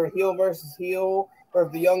baby or heel versus heel, or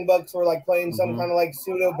if the Young Bucks were like playing some kind of like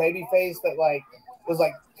pseudo baby face that like was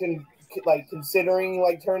like considering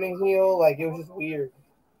like turning heel. Like it was just weird.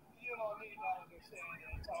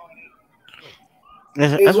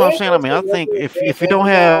 That's what I'm saying. I mean, I think if you don't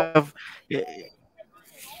have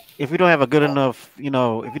a good enough, if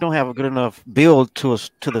you don't have a good enough build to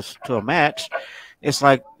a match, it's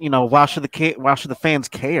like, why should the fans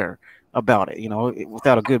care about it?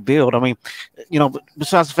 Without a good build. I mean,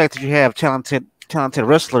 besides the fact that you have talented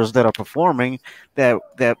wrestlers that are performing that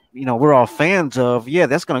we're all fans of,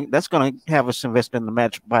 that's gonna have us invested in the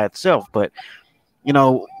match by itself. But you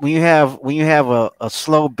know, when you have a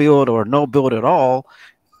slow build or no build at all,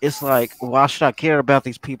 it's like, why should I care about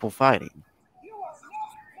these people fighting?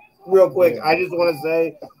 Real quick, I just want to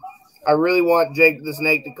say, I really want Jake the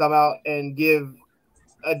Snake to come out and give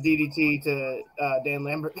a DDT to Dan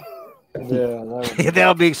Lambert. Yeah,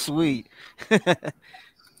 That'll be sweet.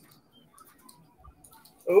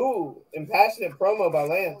 Ooh, impassionate promo by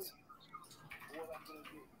Lance.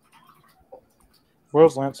 What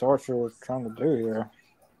was Lance Archer trying to do here?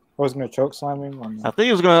 Was he going to choke slam him? I think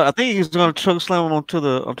he was gonna choke slam him onto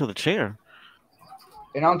the chair.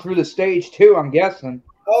 And on through the stage too, I'm guessing.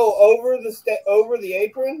 Oh, over the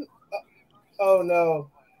apron? Oh no.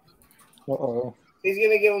 Uh-oh. He's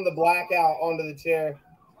gonna give him the blackout onto the chair.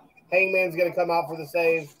 Hangman's gonna come out for the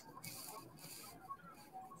save.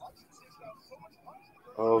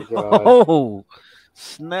 Oh god. Oh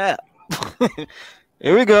snap.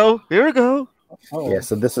 Here we go. Uh-oh. Yeah,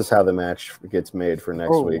 so this is how the match gets made for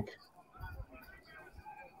next week.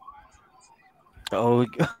 Oh,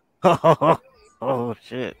 oh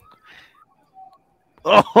shit.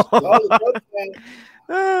 Oh,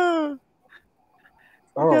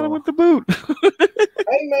 got him with the boot.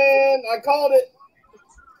 Hey man, I called it.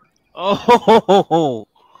 Oh.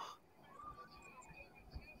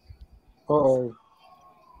 Uh-oh.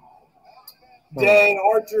 Dang,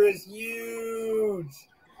 Archer is huge.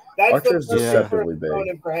 That's Archer's the first deceptively big.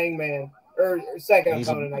 opponent for Hangman. Or second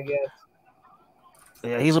opponent, I guess.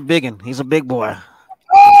 Yeah, he's a big one. He's a big boy.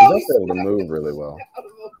 Oh, He's also able to move really well.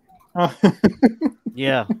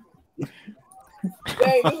 Yeah.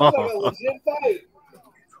 Dang, this is like a legit fight.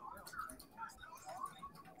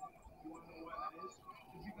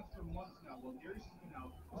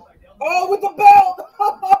 Oh, with the belt!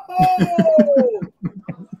 Oh!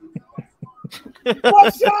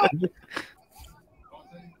 What shot?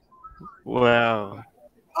 Wow.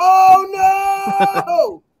 Oh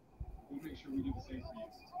no!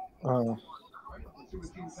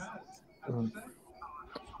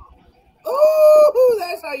 Oh,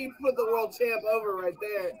 that's how you put the world champ over right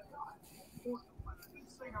there.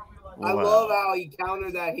 Wow. I love how he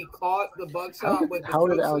countered that. He caught the buckshot with the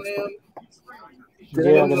choke slam.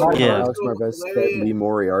 Did Alex Marvez say Lee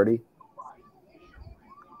Moriarty?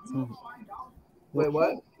 Wait,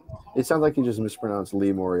 what? It sounds like you just mispronounced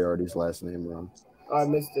Lee Moriarty's last name wrong. Oh, I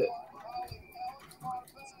missed it.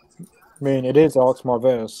 I mean, it is Alex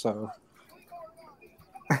Marvez, so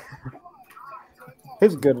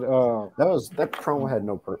he's good. That promo had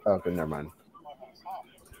no. Okay, never mind.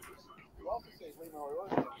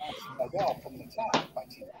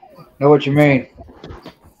 Know what you mean?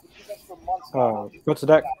 But to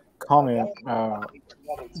that comment,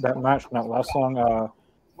 that match not last long.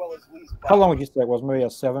 How long would you say it was? Maybe a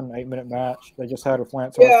 7-8 minute match they just had with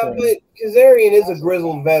Lance Archer. Yeah, but Kazarian is a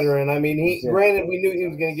grizzled veteran. I mean, granted, we knew he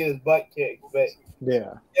was going to get his butt kicked, but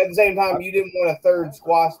yeah, at the same time, you didn't want a third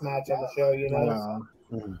squash match on the show, you know?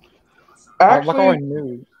 Actually, I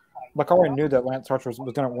already knew that Lance Archer was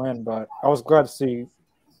going to win, but I was glad to see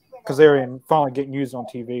Kazarian finally getting used on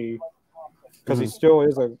TV because he still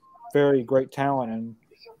is a very great talent and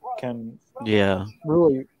can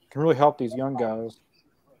really help these young guys.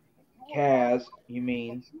 Kaz, you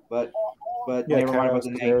mean? But Yeah, never mind about the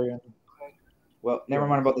Kazarian. name. Well, never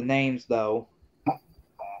mind about the names though.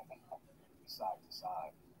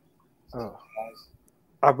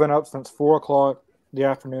 I've been up since 4 o'clock the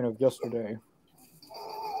afternoon of yesterday.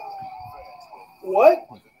 What?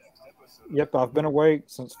 Yep, I've been awake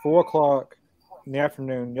since 4 o'clock in the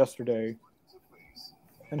afternoon yesterday,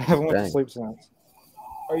 and haven't went to sleep since.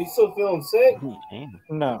 Are you still feeling sick?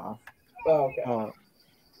 No. Oh, okay.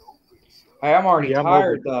 I'm already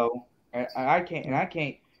tired though. I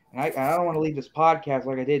don't want to leave this podcast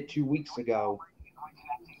like I did 2 weeks ago.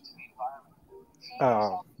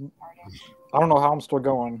 I don't know how I'm still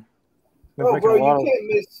going. Oh, bro, you can't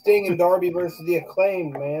miss Sting and Darby versus the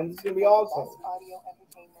Acclaimed, man. This is gonna be awesome.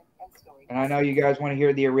 And I know you guys want to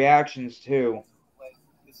hear the reactions too.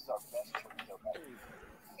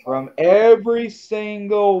 From every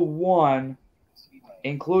single one,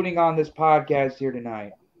 including on this podcast here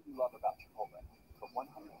tonight.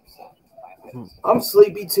 I'm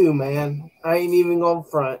sleepy too, man. I ain't even going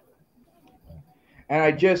front. And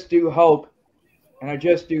I just do hope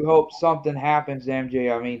something happens to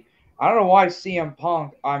MJ. I mean, I don't know why CM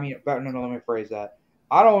Punk. No, let me phrase that.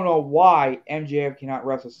 I don't know why MJF cannot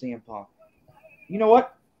wrestle CM Punk. You know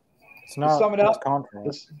what? It's not to sum it up.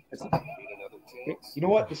 Contract. You know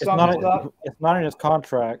what? To sum it up. It's not in his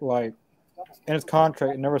contract. Like in his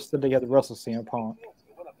contract, it never said they had to wrestle CM Punk.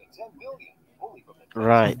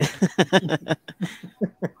 Right.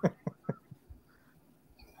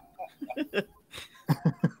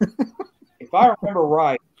 If I remember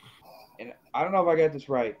right, and I don't know if I got this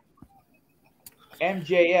right,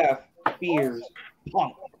 MJF fears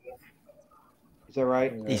Punk. Is that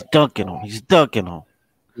right? Yeah. He's dunking on. He's dunking on.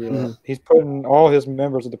 Yeah. He's putting all his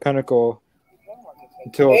members of the Pinnacle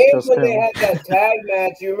until And it's just when they him. had that tag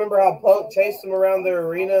match, you remember how Punk chased them around the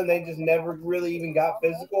arena and they just never really even got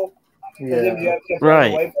physical? Yeah. MJF kept Right.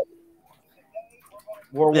 running away from them.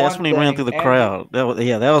 Well, Yeah, that's when he ran through the crowd. That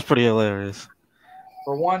was pretty hilarious.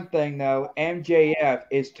 For one thing, though, MJF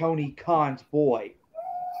is Tony Khan's boy.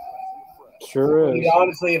 Sure I mean, is.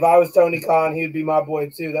 honestly, if I was Tony Khan, he would be my boy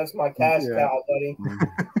too. That's my cash cow, buddy.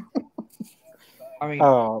 I mean,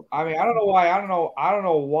 I don't know why. I don't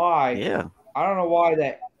know why. Yeah. I don't know why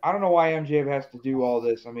MJF has to do all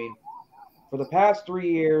this. I mean, for the past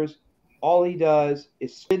 3 years, all he does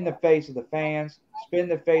is spit in the face of the fans, spit in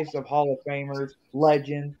the face of Hall of Famers,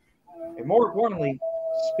 legends, and more importantly,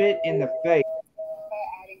 spit in the face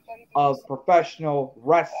of professional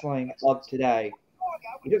wrestling of today.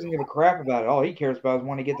 He doesn't give a crap about it. All he cares about is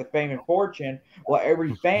wanting to get the fame and fortune, while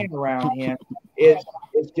every fan around him is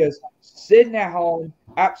just sitting at home,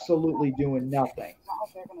 absolutely doing nothing.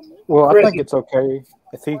 Well, I think it's okay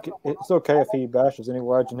if he bashes any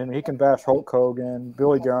legend. I mean, he can bash Hulk Hogan,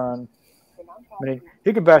 Billy Gunn. I mean,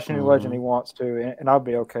 he can bash any legend he wants to, and I'll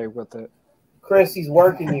be okay with it. Chris, he's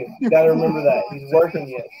working you. You got to remember that. He's working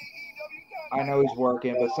you. I know he's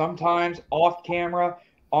working, but sometimes off camera,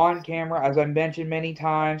 on camera, as I mentioned many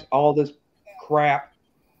times, all this crap,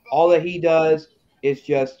 all that he does is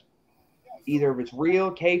just either if it's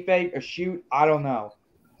real, kayfabe, a shoot, I don't know.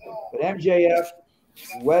 But MJF,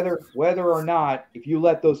 whether or not, if you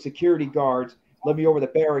let those security guards let me over the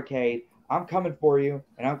barricade, I'm coming for you,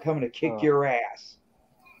 and I'm coming to kick your ass.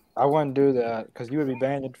 I wouldn't do that because you would be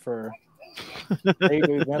banned for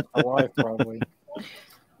AEW events for life, probably.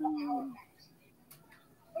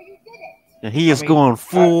 And he is going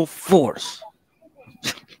full force.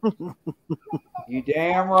 You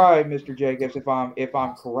damn right, Mr. Jacobs. If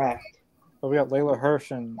I'm correct. So we got Layla Hirsch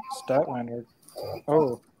and Statlander.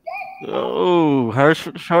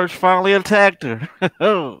 Hirsch finally attacked her.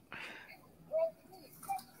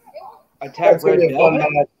 Attack Red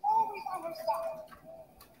Velvet.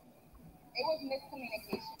 It was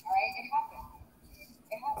miscommunication, all right?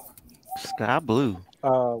 It happened. Sky Blue.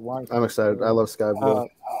 I'm excited. I love Sky Blue.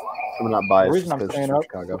 I'm not biased reason I'm because staying she's from up-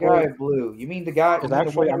 Chicago. Sky Blue. You mean the guy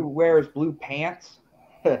who wears blue pants?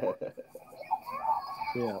 Yeah.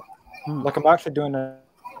 Like I'm actually doing an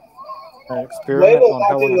experiment Layla's on not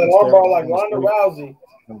Hell in doing a an armbar Cell like this Ronda week. Rousey.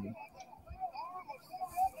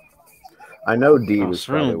 I know Dee was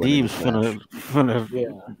probably Serena winning Deeb's this match.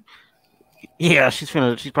 finna. Yeah, she's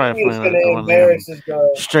probably He's finna gonna go in embarrass there this girl.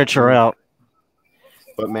 and stretch her out.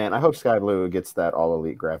 But man, I hope Sky Blue gets that All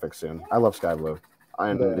Elite graphic soon. I love Sky Blue.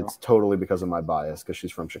 It's totally because of my bias because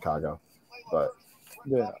she's from Chicago. But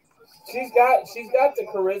Yeah. She's got the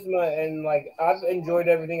charisma, and like I've enjoyed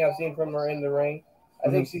everything I've seen from her in the ring. I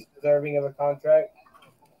think she's deserving of a contract.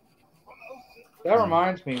 That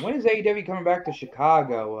reminds me. When is AEW coming back to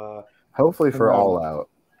Chicago? hopefully for All Out.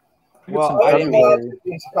 Well, I didn't mean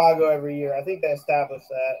in Chicago every year. I think they established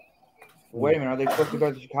that. Wait a minute. Are they supposed to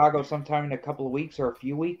go to Chicago sometime in a couple of weeks or a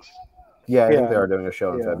few weeks? Yeah, I think they are doing a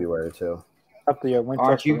show in Yeah. February too. Up the Winchester.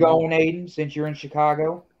 Aren't you going, Aiden, since you're in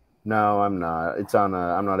Chicago? No, I'm not. It's on.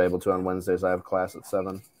 I'm not able to on Wednesdays. I have class at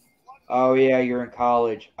 7. Oh, yeah, you're in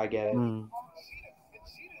college. I get it.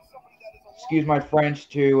 Excuse my French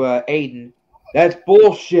to Aiden. That's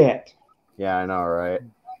bullshit. Yeah, I know, right?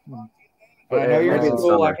 But I know you're maybe in in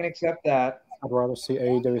school. I summer. can accept that. I'd rather see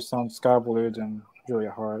AEW sign Sky Blue than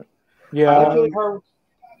Julia Hart. I Yeah. really heard.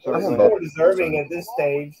 They're Sorry, more deserving at this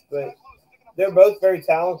stage, but they're both very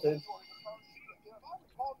talented.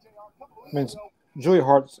 I mean, Julia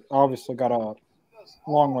Hart's obviously got a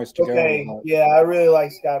long ways to Okay, go. yeah, I really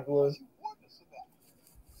like Sky Blue. It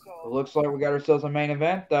looks like we got ourselves a main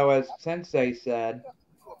event, though, as Sensei said.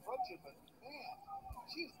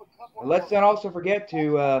 Let's not also forget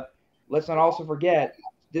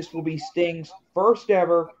this will be Sting's first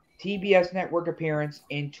ever TBS Network appearance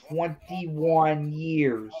in 21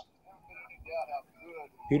 years.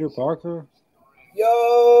 Peter Parker?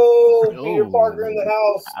 Yo, Peter Parker in the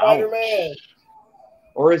house, Spider-Man.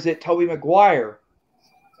 Or is it Tobey Maguire?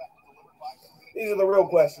 These are the real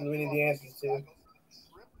questions we need the answers to.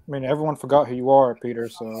 I mean, everyone forgot who you are, Peter,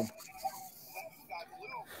 so.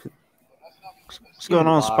 What's going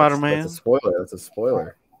on, Spider-Man? That's a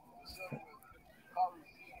spoiler.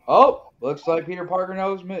 Oh, looks like Peter Parker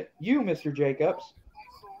knows you, Mr. Jacobs.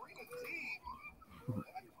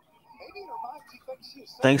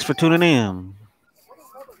 Thanks for tuning in.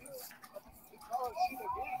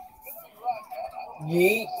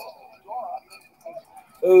 Yeet.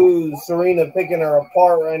 Ooh, Serena picking her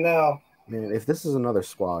apart right now. Man, if this is another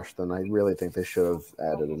squash, then I really think they should have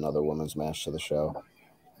added another women's match to the show.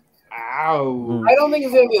 Ow. I don't think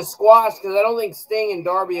it's going to be a squash because I don't think Sting and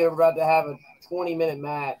Darby are about to have a 20-minute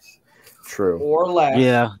match. True. Or less.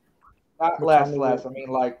 Yeah. Not less. I mean,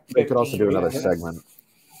 like 15 They could also do another minutes. segment.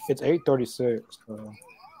 It's 8:36. So.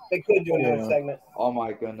 They could do another segment. Oh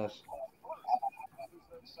my goodness.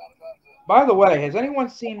 By the way, has anyone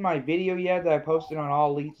seen my video yet that I posted on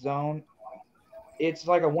All Elite Zone? It's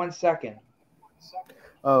like a 1 second.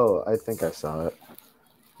 Oh, I think I saw it.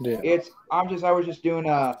 Yeah. I was just doing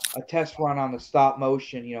a test run on the stop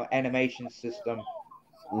motion, animation system.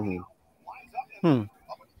 Mm-hmm.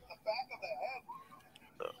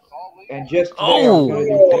 And just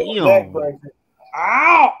today,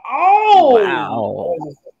 Ow! Oh! Wow.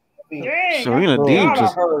 Dang, Serena Deeb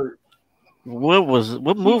just hurt.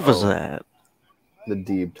 what move was that? The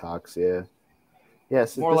Deeb talks, yeah.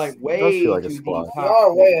 Yes, More like way does feel like too a squash. deep. Y'all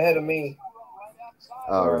are way ahead of me.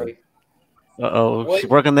 All right. Uh-oh, she's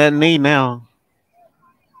working that knee now.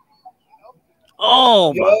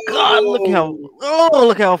 Oh my God!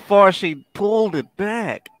 Look how far she pulled it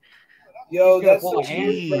back. Yo, that's pull a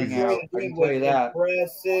hamstring out. I can tell you that.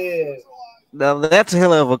 Impressive. Now that's a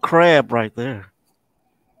hell of a crab right there.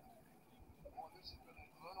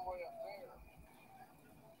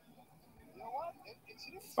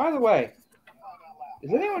 By the way,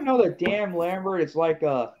 does anyone know that Dan Lambert is like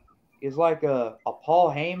a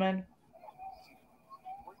Paul Heyman?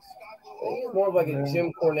 He's more of like a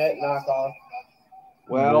Jim Cornette knockoff.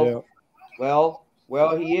 Well,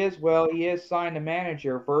 he is signed to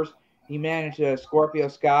manager. First, he managed Scorpio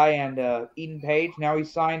Sky and Eden Page. Now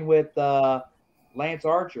he's signed with Lance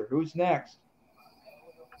Archer. Who's next?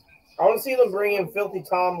 I want to see them bring in Filthy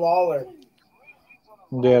Tom Lawler.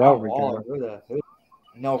 Yeah, that would be Lawler. good.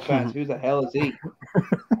 No offense. Who the hell is he?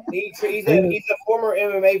 He's a former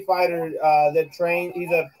MMA fighter that trained.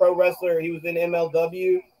 He's a pro wrestler. He was in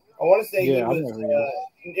MLW. I want to say he was,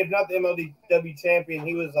 if not the MLW champion,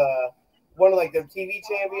 he was one of like their TV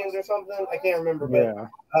champions or something. I can't remember, but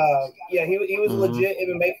he was a legit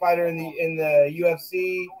MMA fighter in the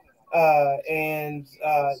UFC and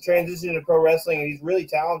transitioned to pro wrestling. And he's really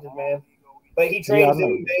talented, man. But he trains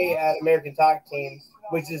MMA at American Top Team,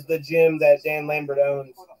 which is the gym that Dan Lambert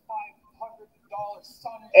owns.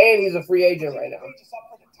 And he's a free agent right now.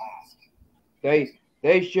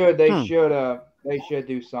 They should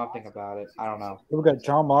do something about it. I don't know. We got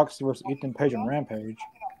John Moxley versus Ethan Page and Rampage.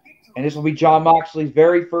 And this will be John Moxley's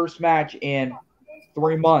very first match in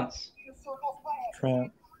 3 months.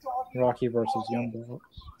 Trent, Rocky versus Young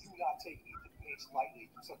Bucks.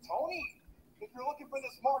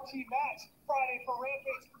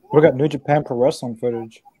 We got New Japan Pro Wrestling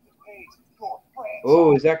footage.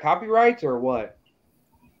 Oh, is that copyrights or what?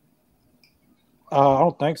 I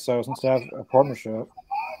don't think so, since they have a partnership.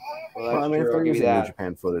 Well, I mean, if they're using New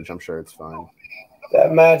Japan footage, I'm sure it's fine.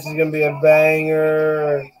 That match is gonna be a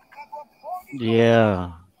banger.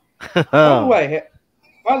 Yeah. By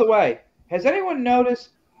the way, has anyone noticed?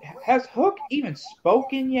 Has Hook even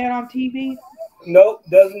spoken yet on TV? Nope,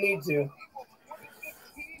 doesn't need to.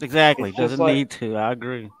 Exactly, doesn't need to. I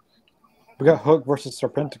agree. We got Hook versus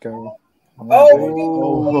Serpentico. We're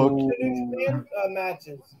getting New Japan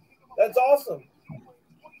matches. That's awesome.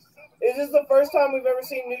 Is this the first time we've ever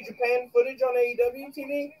seen New Japan footage on AEW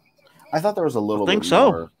TV? I thought there was a little bit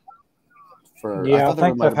more. I thought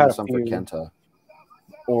there might have been some for Kenta.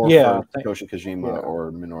 Or for Toshi Kojima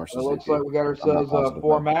or Minoru Suzuki. It looks like we got ourselves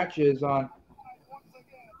 4 matches on.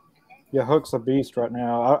 Yeah, Hook's a beast right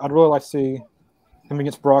now. I'd really like to see him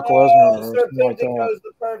against Brock Lesnar. Serpentico's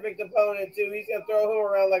the perfect opponent, too. He's going to throw him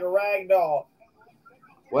around like a rag doll.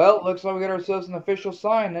 Well, it looks like we got ourselves an official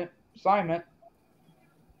assignment.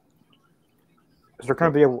 Is there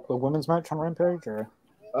going to be a women's match on Rampage? Or?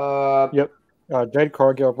 Yep. Jade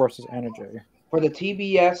Cargill versus Anna Jay. For the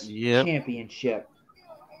TBS Championship.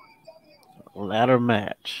 Ladder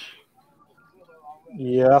match.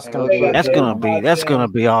 Yeah, that's gonna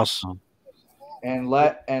be awesome. And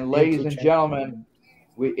ladies and gentlemen,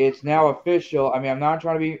 it's now official. I mean, I'm not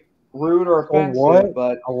trying to be rude or offensive,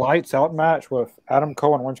 but a lights out match with Adam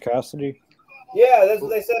Cole and Orange Cassidy. Yeah, that's what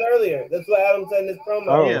they said earlier. That's what Adam said in his promo.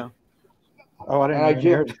 Oh yeah. Oh, I didn't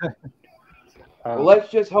hear that. Well, let's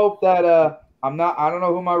just hope that I don't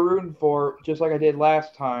know who I'm rooting for, just like I did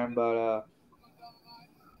last time, but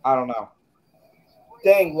I don't know.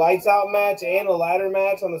 Dang, lights out match and a ladder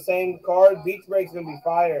match on the same card. Beach Break's gonna be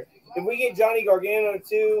fire. If we get Johnny Gargano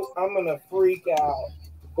too, I'm gonna freak out.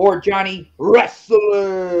 Or Johnny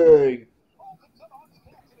Wrestling.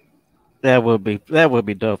 That would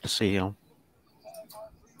be dope to see him.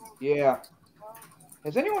 Yeah.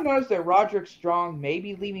 Has anyone noticed that Roderick Strong may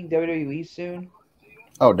be leaving WWE soon?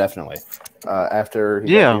 Oh, definitely. After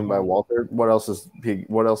he got beaten by Walter, what else is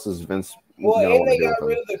Vince? Well, and they got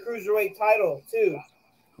rid of the cruiserweight title too.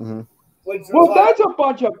 Mm-hmm. Well, that's a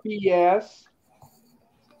bunch of BS.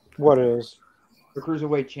 What is? The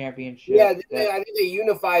Cruiserweight Championship. Yeah, I think they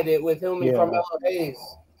unified it with him and Carmelo Hayes.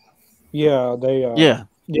 Yeah, they. Yeah,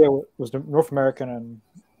 it was the North American and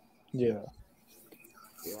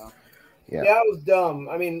that was dumb.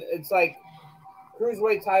 I mean, it's like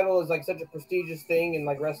Cruiserweight title is like such a prestigious thing in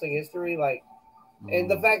like wrestling history, like, and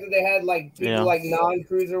the fact that they had like people like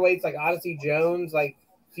non-cruiserweights like Odyssey Jones like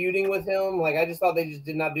feuding with him, like I just thought they just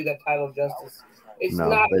did not do that title justice. It's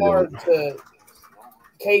not hard to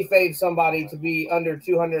kayfabe somebody to be under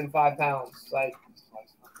 205 pounds. Like,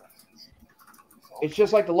 it's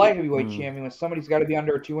just like the light heavyweight champion when somebody's got to be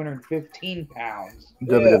under 215 pounds.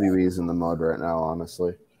 WWE's in the mud right now,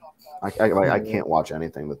 honestly. I can't watch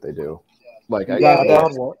anything that they do. Like, I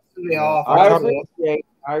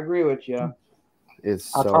agree with you. It's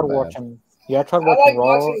so bad. I tried watching like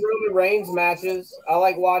Raw. watching Roman Reigns matches. I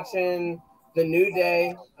like watching the New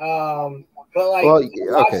Day. But like,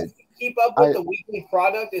 keep up with the weekly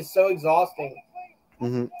product is so exhausting.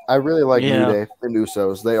 Mm-hmm. I really like New Day and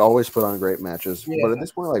Usos. They always put on great matches. Yeah. But at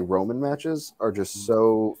this point, like Roman matches are just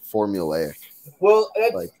so formulaic. Well,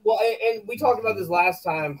 and we talked about this last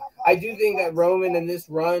time. I do think that Roman in this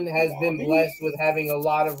run has been blessed with having a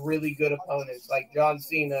lot of really good opponents, like John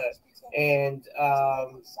Cena and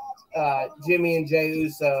Jimmy and Jey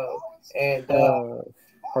Uso, and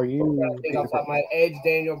are you? I think off my Edge,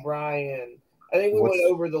 Daniel Bryan. I think we went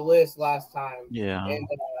over the list last time. Yeah, and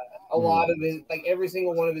a lot of his, like every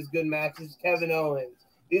single one of his good matches, Kevin Owens.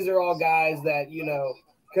 These are all guys that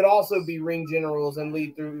could also be ring generals and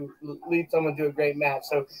lead someone to a great match.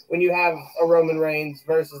 So when you have a Roman Reigns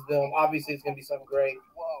versus them, obviously it's going to be something great.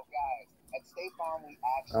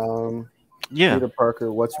 Peter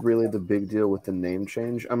Parker, what's really the big deal with the name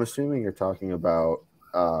change? I'm assuming you're talking about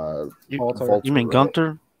you mean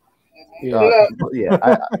Gunther?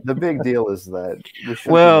 The big deal is that we should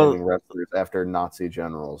be naming wrestlers after Nazi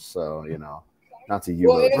generals. So Nazi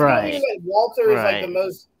U-boats. Right. Walter is like the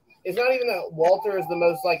most. It's not even that Walter is the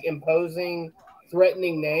most like imposing,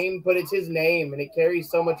 threatening name, but it's his name and it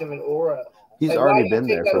carries so much of an aura. He's already been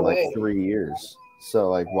there for like 3 years.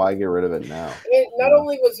 So like, why get rid of it now? And not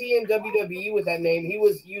only was he in WWE with that name, he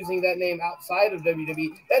was using that name outside of WWE.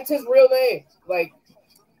 That's his real name. Like,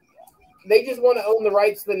 they just want to own the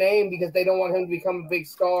rights to the name because they don't want him to become a big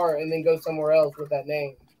star and then go somewhere else with that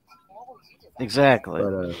name. Exactly.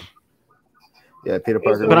 But, Peter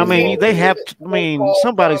Parker. But I mean, they have.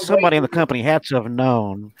 Somebody in the company had to have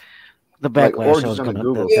known the backlash that was going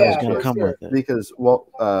to come with it. Because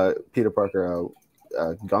Peter Parker,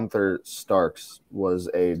 Gunther Starks was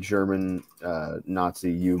a German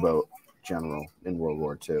Nazi U-boat general in World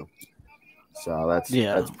War II. So that's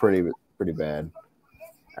pretty bad.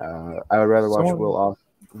 I would rather watch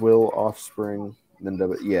Will Offspring than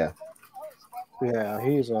Yeah,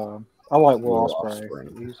 he's I like Will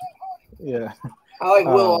Ospreay. I like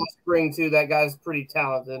Will Offspring too. That guy's pretty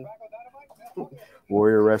talented.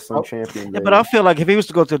 Warrior Wrestling Champion. Yeah, but I feel like if he was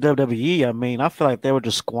to go to WWE, I feel like they would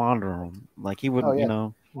just squander him. Like he wouldn't,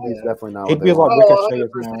 He's definitely not. He'd be like Ricochet.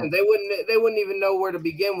 They wouldn't even know where to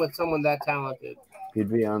begin with someone that talented. He'd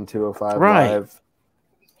be on 205 right. Live.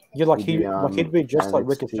 He'd be just like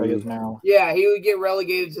Ricochet is now. Yeah, he would get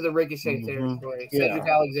relegated to the Ricochet territory. Cedric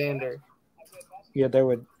Alexander. Yeah, they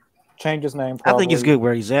would change his name. Probably. I think he's good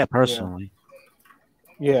where he's at personally.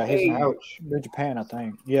 Yeah, he's in New Japan, I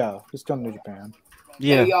think. Yeah, he's still in New Japan.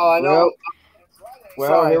 Yeah. Hey, y'all, I know.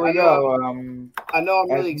 Well, here we go. I know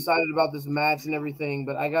I'm really excited about this match and everything,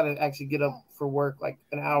 but I got to actually get up for work like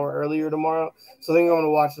an hour earlier tomorrow. So I think I'm going to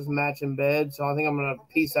watch this match in bed. So I think I'm going to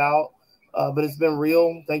peace out. But it's been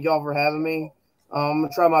real. Thank y'all for having me. I'm going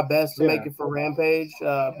to try my best to make it for Rampage.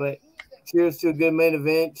 But cheers to a good main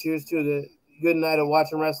event. Cheers to the good night of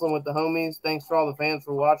watching wrestling with the homies. Thanks for all the fans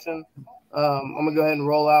for watching. I'm going to go ahead and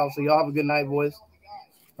roll out. So y'all have a good night, boys.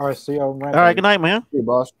 All right, see y'all. All right, good night, man. See you,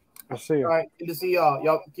 boss. I'll see you. All right, good to see y'all.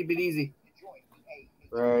 Y'all keep it easy.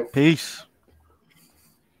 Right. Peace.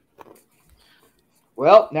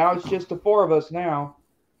 Well, now it's just the four of us now.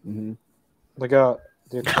 Mm-hmm. They got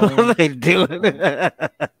what are they doing? It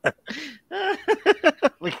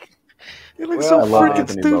looks so freaking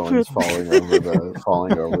stupid.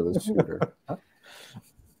 Falling over the scooter.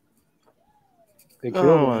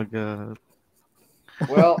 Oh my god.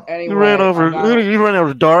 Well, anyway, he ran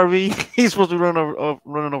over Darby. He's supposed to be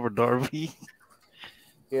running over Darby.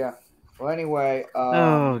 Yeah. Well, anyway,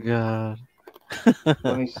 Oh God.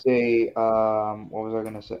 let me see. What was I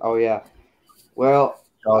gonna say? Oh yeah. Well,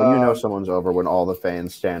 Oh, you know someone's over when all the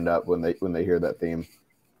fans stand up when they hear that theme.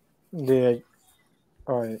 Yeah.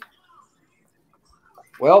 All right.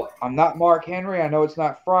 well, I'm not Mark Henry. I know it's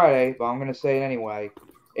not Friday, but I'm gonna say it anyway.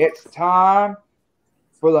 It's time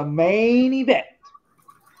for the main event.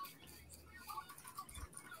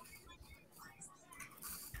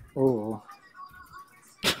 Ooh.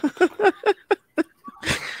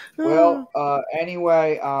 Well,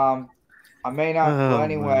 anyway, I may not. Oh, Well,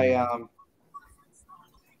 anyway, man.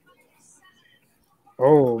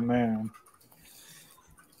 Oh man.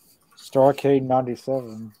 Starcade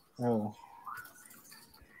 97. Oh.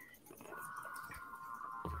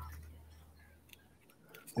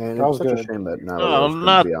 And That it's was such a good. shame that Nyla Oh, Rose couldn't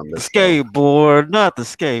not be on the this show. skateboard. Not the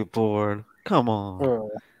skateboard. Come on.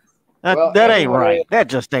 Oh. well, That ain't anyway, right. That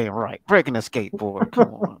just ain't right. Breaking a skateboard.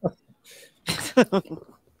 Come on.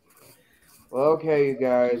 well, okay, you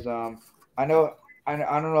guys. I know. I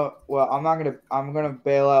don't know. Well, I'm gonna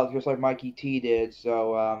bail out just like Mikey T did.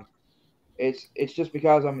 So it's just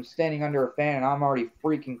because I'm standing under a fan and I'm already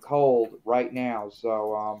freaking cold right now.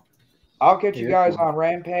 So I'll catch you Yeah. guys on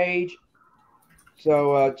Rampage.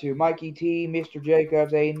 So to Mikey T, Mr.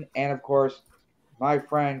 Jacobs, Aiden, and of course my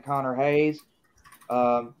friend Connor Hayes.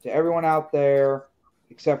 To everyone out there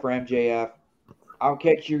except for MJF, I'll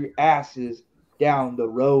catch your asses down the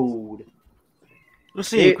road. We'll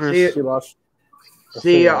see you, Chris. See you, boss.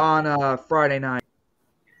 See you on Friday night.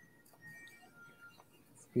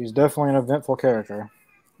 He's definitely an eventful character.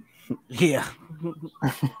 Yeah.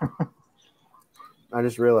 I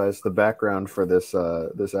just realized the background for this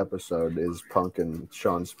episode is Punk and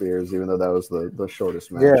Shawn Spears, even though that was the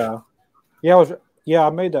shortest match. Yeah. I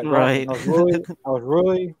made that graphic. Right. I was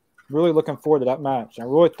really looking forward to that match. I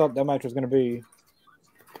really thought that match was going to be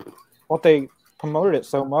what they promoted it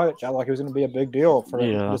so much. I like it was going to be a big deal for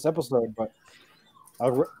this episode, but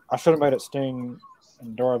I should have made it Sting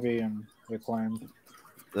and Darby and the Acclaimed.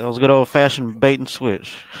 That was good old fashioned bait and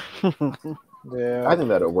switch. Yeah, I think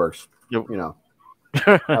that it works. Yep. You know,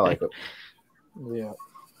 I like it. Yeah.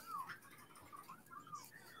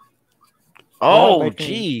 Oh,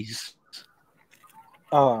 jeez.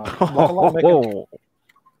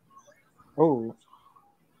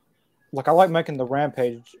 Like I like making the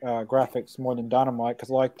Rampage graphics more than Dynamite because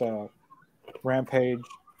I like the Rampage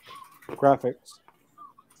graphics.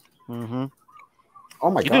 Mm-hmm. Oh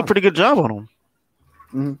my god, you god, did a pretty good job on them.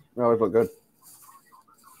 Mm-hmm. They always look good.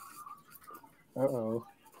 Uh-oh.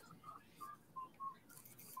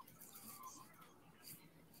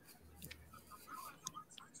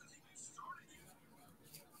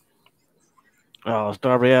 Oh, is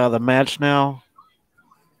Darby out of the match now?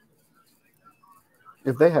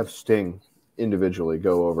 If they have Sting individually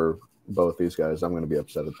go over both these guys, I'm going to be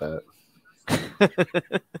upset at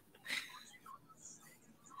that.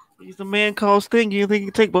 He's the man called Sting. You think he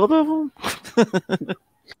can take both of them?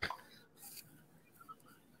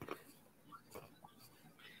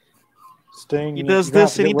 Sting. He does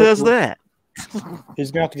this and he does that.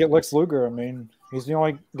 He's gonna have to get Lex Luger. I mean, he's the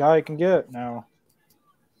only guy he can get now.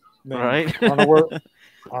 I mean, Right. I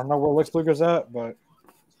don't know where Lex Luger's at, but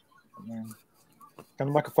I mean,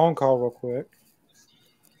 gonna make a phone call real quick.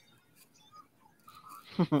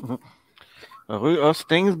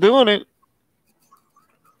 Sting's doing it.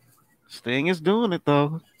 Sting is doing it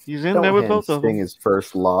though. He's in there with both of them. Sting his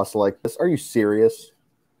first loss like this. Are you serious?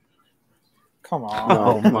 Come on.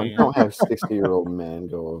 No, come on. Don't have 60-year-old man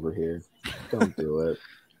go over here. Don't do it.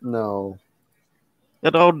 No.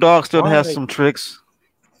 That old dog still has some tricks.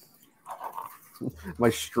 My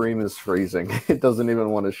stream is freezing. It doesn't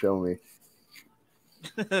even want to show me.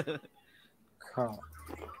 I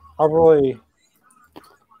really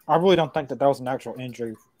don't think that was an actual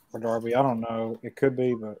injury for Darby. I don't know. It could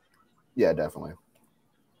be, but yeah, definitely.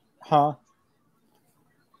 Huh?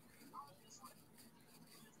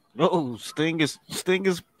 Oh, Sting is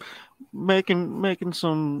making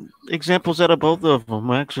some examples out of both of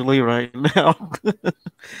them actually right now.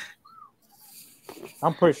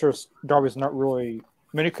 I'm pretty sure Darby's not really.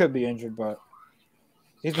 I mean, he could be injured, but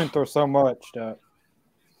he's been through so much that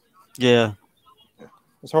yeah,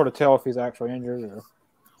 it's hard to tell if he's actually injured or.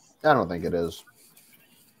 I don't think it is.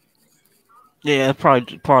 Yeah,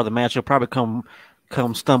 probably part of the match. He'll probably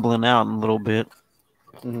come stumbling out in a little bit.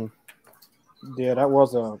 Mm-hmm. Yeah, that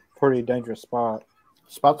was a pretty dangerous spot.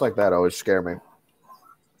 Spots like that always scare me.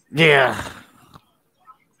 Yeah,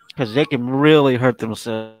 because they can really hurt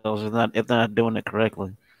themselves if they're not doing it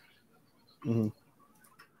correctly.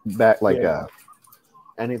 Mm-hmm. Back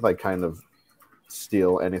any like kind of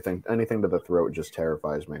steel, anything to the throat just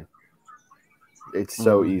terrifies me. It's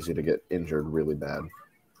so easy to get injured really bad.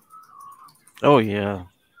 Oh yeah,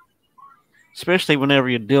 especially whenever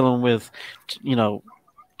you're dealing with,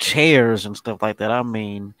 chairs and stuff like that. I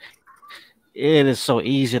mean, it is so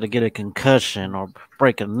easy to get a concussion or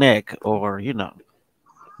break a neck or.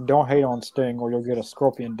 Don't hate on Sting or you'll get a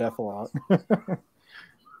scorpion deathlock.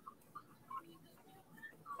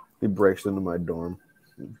 He breaks into my dorm,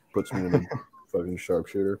 and puts me in a fucking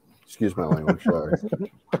sharpshooter. Excuse my language, sorry.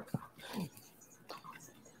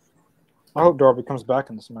 I hope Darby comes back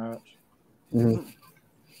in this match. Mm-hmm.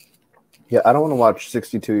 Yeah, I don't want to watch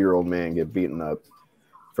 62-year-old man get beaten up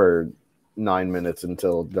for 9 minutes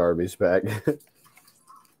until Darby's back.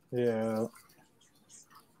 Yeah.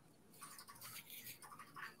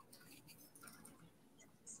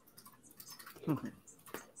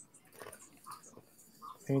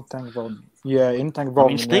 Anything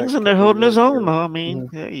involving Sting's in there holding his own. I mean,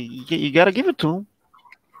 you got to give it to him.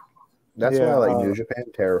 That's why I like New Japan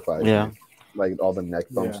terrifies me. Like all the neck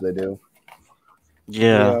bumps they do.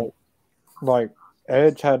 Yeah. Like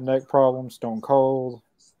Edge had neck problems. Stone Cold.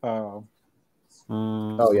 Oh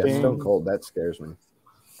yeah, Sting. Stone Cold. That scares me.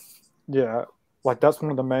 Yeah, like that's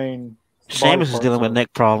one of the main. Sheamus is dealing with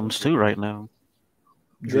neck problems too right now.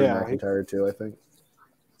 Drew McIntyre too, I think.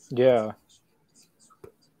 Yeah.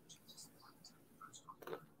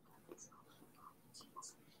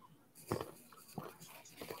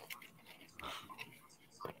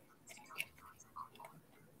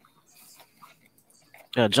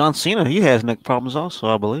 Yeah, John Cena, he has neck problems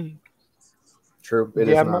also, I believe. True. It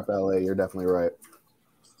is not ballet. You're definitely right.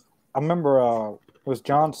 I remember it was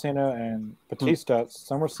John Cena and Batista at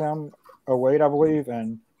SummerSlam 08, I believe,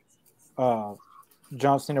 and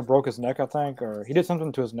John Cena broke his neck, I think, or he did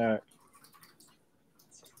something to his neck.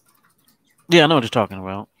 Yeah, I know what you're talking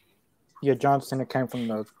about. Yeah, John Cena came from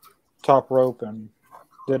the top rope and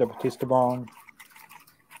did a Batista bomb.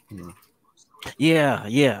 Yeah,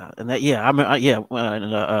 and that I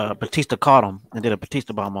mean, Batista caught him and did a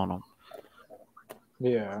Batista bomb on him.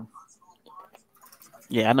 Yeah.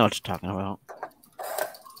 Yeah, I know what you're talking about.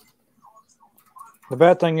 The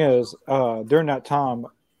bad thing is, during that time,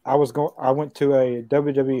 I went to a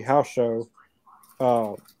WWE house show,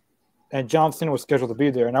 and John Cena was scheduled to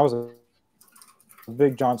be there, and I was a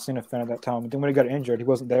big John Cena fan at that time. But then when he got injured, he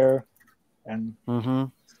wasn't there, and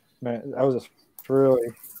man, that was just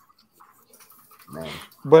really. Man.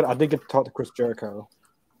 But I did get to talk to Chris Jericho.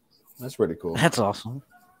 That's pretty cool. That's awesome.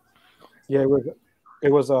 Yeah, it was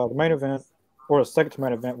the main event, or the second to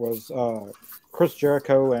main event was Chris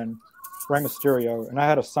Jericho and Rey Mysterio, and I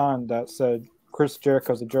had a sign that said Chris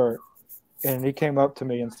Jericho's a jerk, and he came up to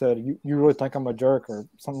me and said, "You really think I'm a jerk?" or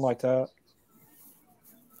something like that.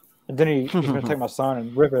 And then he's going to take my sign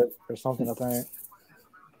and rip it or something, I think.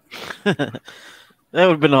 That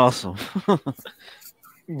would have been awesome.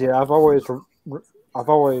 Yeah, I've always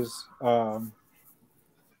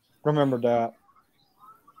remembered that.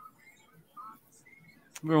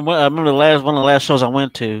 I remember one of the last shows I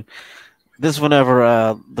went to. This is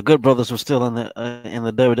whenever the Good Brothers were still in the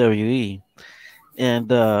WWE, and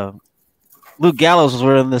Luke Gallows was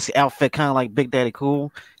wearing this outfit, kind of like Big Daddy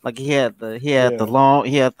Cool. Like he had the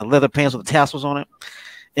leather pants with the tassels on it,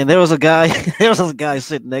 and there was a guy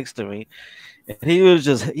sitting next to me, and he was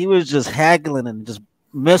just haggling and just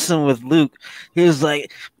messing with Luke. He was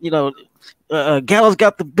like, Gallows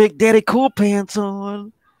got the Big Daddy Cool pants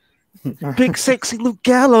on. Big sexy Luke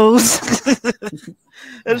Gallows.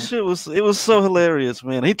 That shit was so hilarious,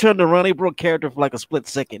 man. He turned around, he broke character for like a split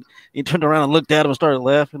second. He turned around and looked at him and started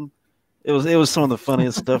laughing. It was some of the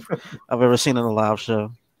funniest stuff I've ever seen in a live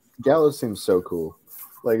show. Gallows seems so cool.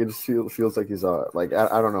 Like it just feels like he's like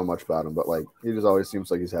I don't know much about him, but like he just always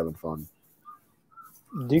seems like he's having fun.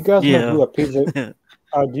 Do you guys know who PJ?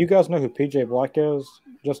 Do you guys know who PJ Black is?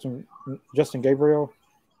 Justin Gabriel.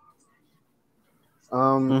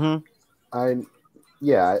 I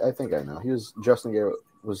think I know. He was Justin Gabriel.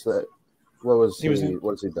 Was that? What was he?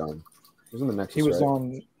 What has he done? He was in the Nexus. He was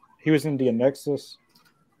on. He was in the Nexus.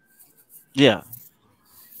 Yeah.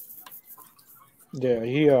 Yeah.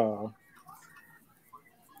 He. Yeah.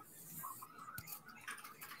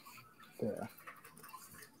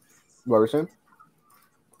 What were you saying?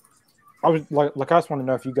 I was like I just want to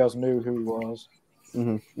know if you guys knew who he was.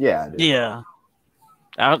 Mm-hmm. Yeah. I did. Yeah.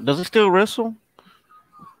 Does he still wrestle?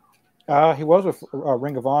 He was with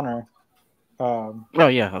Ring of Honor. Oh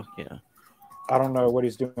yeah. I don't know what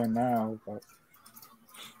he's doing now, but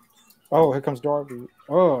here comes Darby.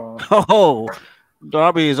 Oh,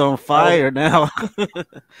 Darby is on fire now.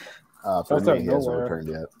 For me, he hasn't returned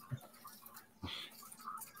yet.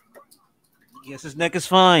 Guess his neck is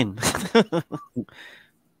fine.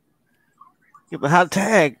 Get the hot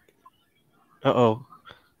tag. Uh-oh.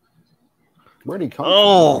 Where'd he come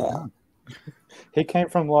from? He came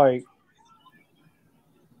from like.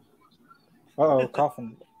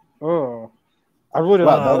 Coffin. Oh, I really don't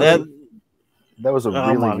know. That was a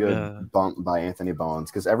really good bump by Anthony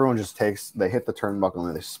Bowens because everyone just they hit the turnbuckle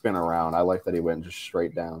and they spin around. I like that he went just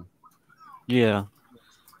straight down. Yeah.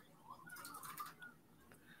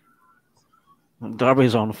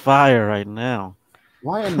 Darby's on fire right now.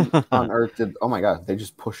 Why on earth did? Oh my God! They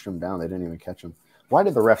just pushed him down. They didn't even catch him. Why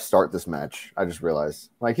did the ref start this match? I just realized.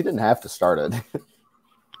 Like he didn't have to start it.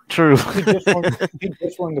 True. He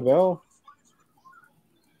just rang the bell.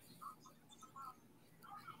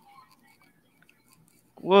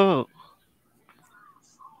 Whoa.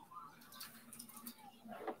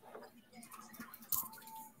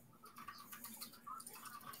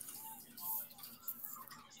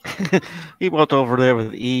 He walked over there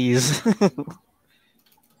with ease.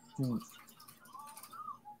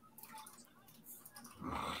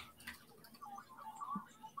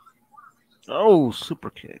 Oh,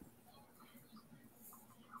 super kick.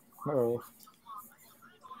 Oh.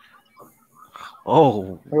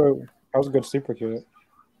 Oh. That was a good super kick.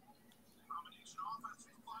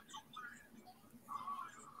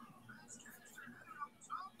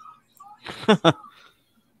 Come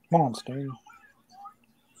on, Sting.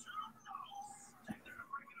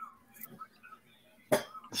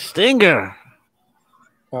 Stinger.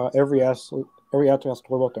 Every athlete has to worry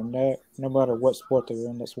about their neck, no matter what sport they're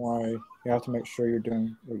in. That's why you have to make sure you're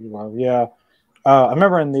doing what you love. Yeah, I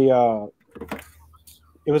remember in the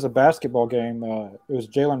it was a basketball game. It was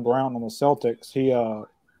Jaylen Brown on the Celtics. He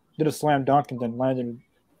did a slam dunk and then landed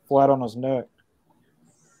flat on his neck.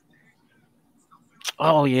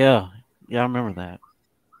 Oh yeah, I remember that.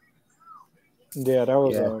 Yeah, that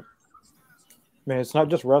was man, it's not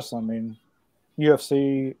just wrestling. I mean,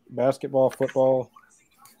 UFC, basketball, football.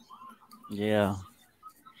 Yeah.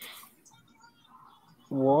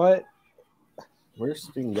 What? Where's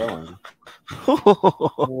Sting going?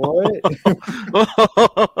 What?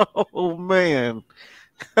 Oh man.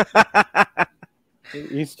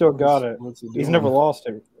 He still got it. He's never lost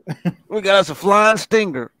it. We got us a flying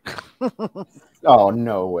stinger. Oh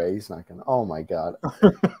no way! He's not gonna. Oh my God.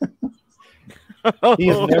 He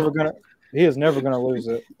is never gonna lose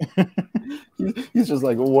it. He's just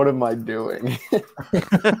like, what am I doing?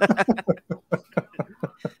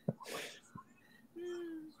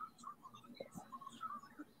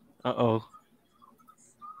 Uh-oh.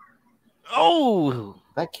 Oh,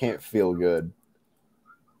 that can't feel good.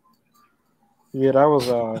 Yeah, that was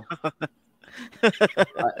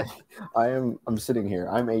I'm sitting here.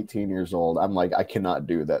 I'm 18 years old. I'm like, I cannot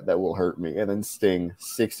do that. That will hurt me. And then Sting,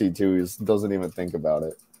 62, doesn't even think about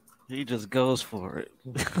it. He just goes for it.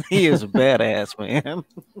 He is a badass, man.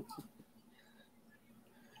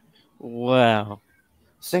 Wow.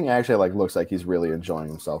 Sting actually looks like he's really enjoying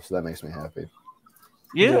himself, so that makes me happy.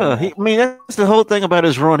 Yeah, I mean that's the whole thing about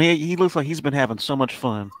his run. He looks like he's been having so much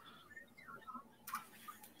fun.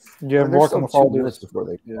 Yeah, more than 2 minutes before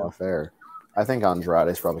they come off air. I think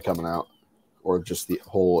Andrade's probably coming out, or just the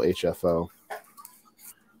whole HFO.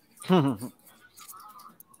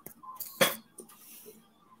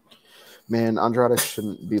 Man, Andrade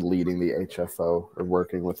shouldn't be leading the HFO or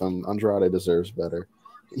working with them. Andrade deserves better.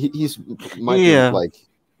 He's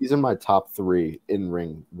in my top 3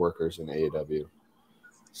 in-ring workers in AEW.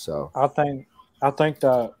 So I think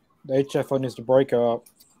that the HFO needs to break up.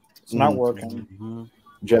 It's not working. Mm-hmm.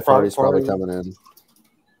 Jeff Hardy's probably coming in.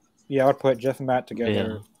 Yeah, I would put Jeff and Matt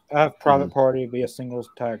together. Yeah. Have Private Party be a singles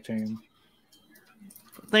tag team.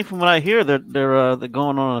 I think from what I hear, they're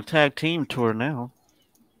going on a tag team tour now.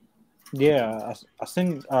 Yeah, I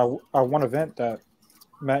seen one event that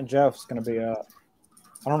Matt and Jeff's going to be at.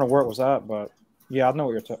 I don't know where it was at, but yeah, I know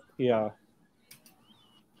what you're talking. Yeah.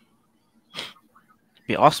 It'd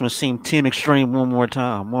be awesome to see Team Extreme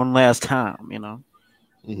one last time, you know.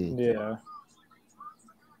 Mm-hmm. Yeah.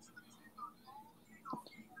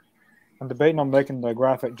 I'm debating on making the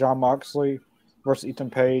graphic John Moxley versus Ethan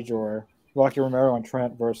Page or Rocky Romero and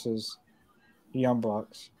Trent versus the Young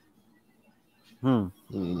Bucks.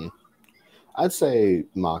 Mm-hmm. I'd say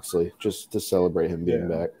Moxley, just to celebrate him being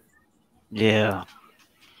back. Yeah.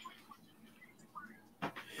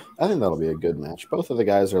 I think that'll be a good match. Both of the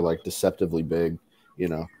guys are deceptively big, you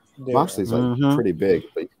know. Yeah. Moxley's pretty big,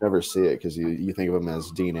 but you never see it because you think of him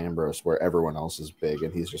as Dean Ambrose, where everyone else is big,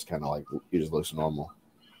 and he's just kind of he just looks normal.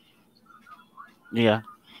 Yeah.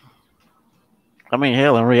 I mean,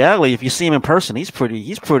 hell, in reality, if you see him in person, he's pretty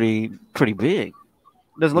big.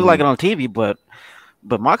 Doesn't look like it on TV, but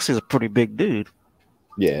Moxley's a pretty big dude.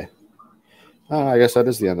 Yeah. I guess that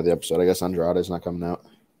is the end of the episode. I guess Andrade's not coming out.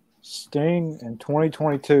 Sting in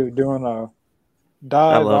 2022 doing a I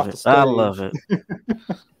dive love off it. the stage. I love it.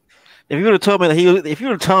 If you would have told me if you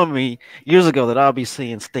would have told me years ago that I'll be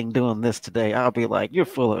seeing Sting doing this today, I'll be like, "You're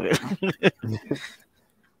full of it."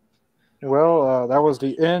 Well, that was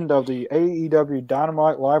the end of the AEW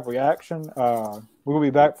Dynamite live reaction. We will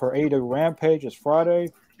be back for AEW Rampage this Friday.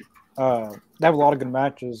 They have a lot of good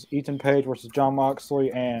matches. Ethan Page versus John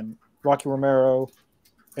Moxley and Rocky Romero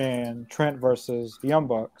and Trent versus the Young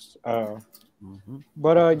Bucks.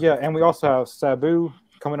 But yeah, and we also have Sabu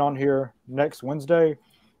coming on here next Wednesday.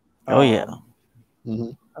 Oh yeah.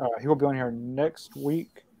 He will be on here next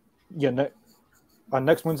week. Yeah,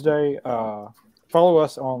 next Wednesday. Follow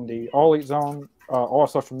us on the All Elite Zone, all our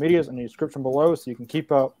social medias in the description below, so you can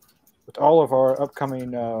keep up with all of our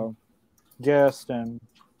upcoming guests and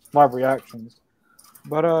live reactions.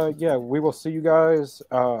 But yeah, we will see you guys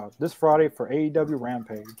this Friday for AEW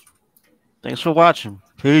Rampage. Thanks for watching.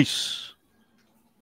 Peace.